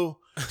go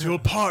to a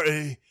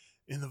party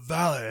in the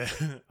valley.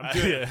 I'm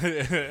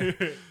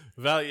doing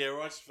Valley, yeah, we're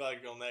watching Valley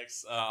Girl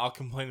next. I'll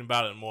complain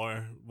about it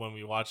more when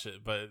we watch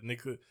it, but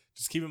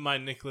just keep in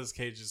mind Nicolas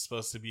Cage is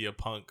supposed to be a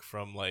punk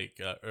from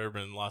like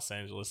urban Los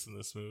Angeles in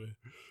this movie.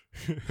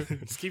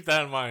 Just keep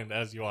that in mind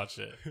as you watch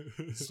it.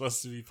 He's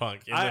supposed to be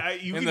punk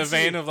in the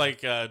vein of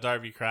like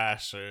Darby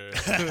Crash or.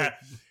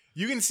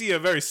 You can see a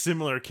very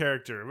similar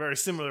character, a very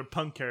similar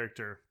punk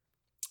character,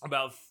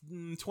 about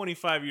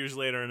 25 years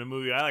later in a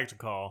movie I like to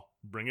call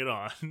Bring It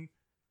On.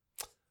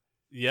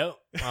 Yep.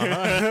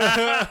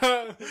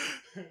 Uh-huh.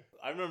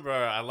 I remember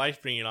I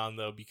liked Bring It On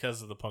though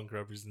because of the punk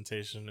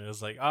representation. It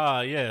was like,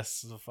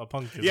 yes, a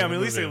punk. Yeah, I mean,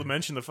 at least they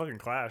mentioned the fucking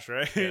Clash,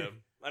 right? Yeah.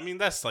 I mean,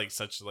 that's like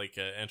such like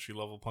an entry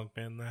level punk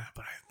band there.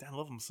 But I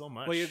love them so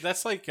much. Well, yeah,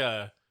 that's like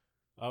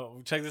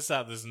check this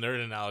out. This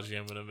nerd analogy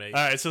I'm gonna make.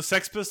 All right, so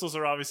Sex Pistols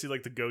are obviously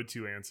like the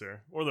go-to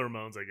answer, or the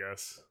Ramones, I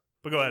guess.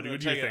 But go ahead. What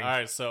do you think? All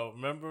right, so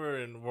remember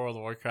in World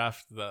of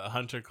Warcraft, the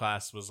Hunter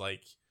class was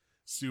like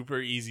super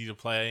easy to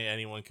play.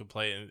 Anyone could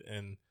play it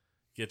and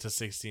get to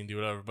 16, do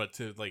whatever. But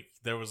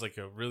there was like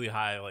a really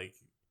high like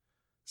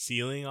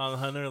ceiling on the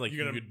Hunter. Like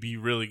you could be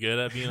really good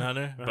at being a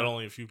Hunter, but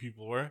only a few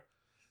people were.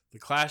 The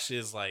Clash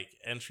is like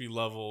entry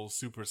level,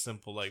 super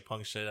simple, like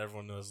punk shit.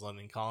 Everyone knows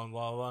London Calling,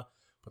 blah, blah, blah.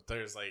 But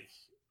there's like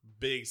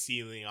big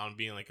ceiling on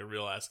being like a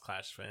real ass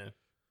Clash fan.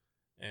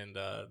 And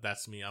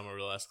that's me. I'm a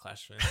real ass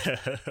Clash fan.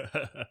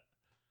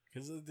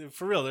 Because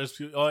for real, there's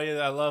people, oh yeah,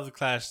 I love the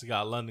Clash. They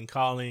got London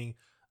Calling,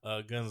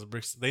 Guns and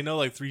Bricks. They know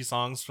like 3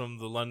 songs from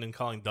the London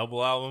Calling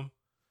double album.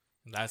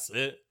 And that's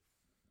it.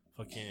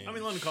 Fucking. I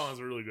mean, London Calling's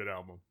a really good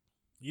album.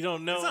 You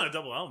don't know. It's not a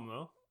double album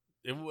though.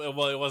 It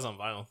was on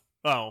vinyl.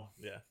 Oh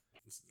yeah.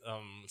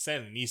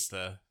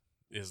 Sandinista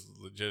is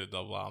legit a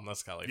double album.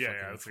 That's got like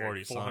it's 40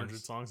 like 400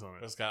 songs on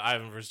it. It's got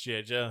Ivan vs.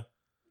 G.I. Joe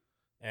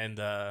and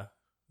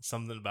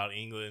something about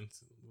England.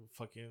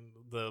 Fucking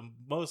the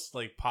most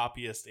like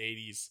poppiest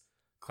 80s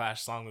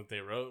Clash song that they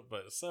wrote,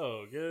 but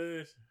so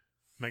good.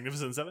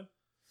 Magnificent Seven.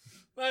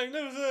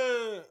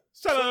 Magnificent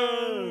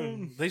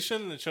Seven. They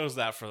shouldn't have chose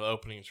that for the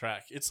opening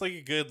track. It's like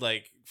a good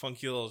like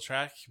funky little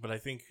track, but I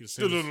think as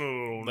soon as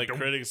like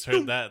critics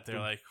heard that, they're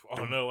like,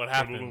 "Oh no, what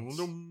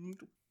happened?"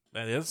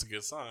 Man, that's a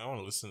good song. I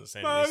want to listen to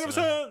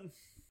Sandinista.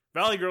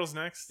 Valley Girl's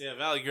next. Yeah,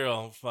 Valley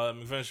Girl.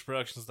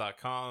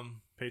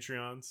 McVentureProductions.com.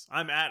 Patreons.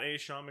 I'm at A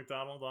Sean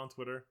McDonald on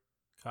Twitter.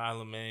 Kyle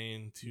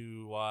Lemaine,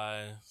 2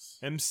 Y's.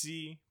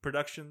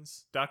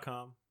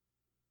 MCProductions.com.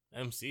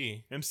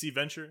 MC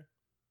Venture.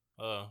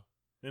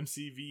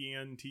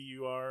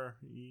 MCVenture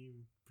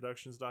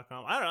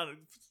Productions.com. I don't know.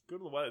 Go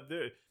to the web.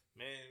 Man,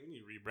 we need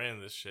to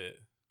rebrand this shit.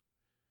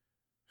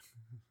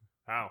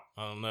 How?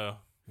 I don't know.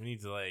 We need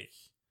to like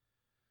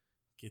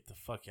get the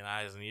fucking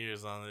eyes and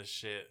ears on this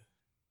shit.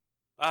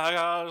 I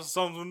got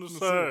something to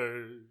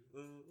say.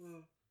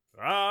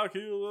 I'll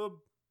kill a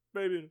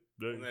baby.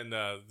 And then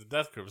the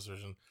Death Grips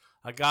version.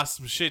 I got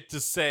some shit to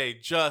say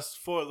just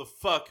for the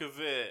fuck of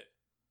it.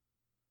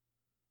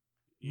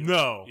 You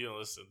don't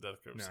listen to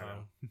Death Grips,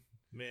 huh?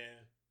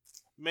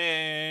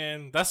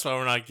 Man, that's why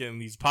we're not getting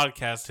these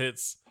podcast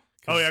hits.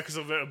 Oh yeah, because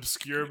of the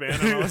obscure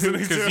band I'm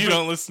listening to. Because you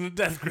don't listen to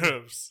Death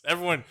Grips.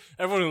 Everyone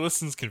who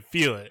listens can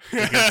feel it.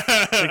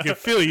 They can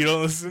feel you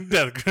don't listen to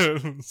Death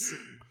Grips.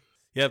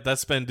 Yep,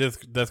 that's been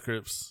Death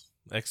Grips.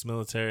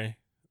 Ex-military.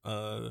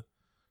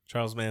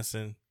 Charles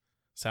Manson.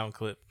 Sound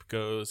clip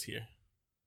goes here.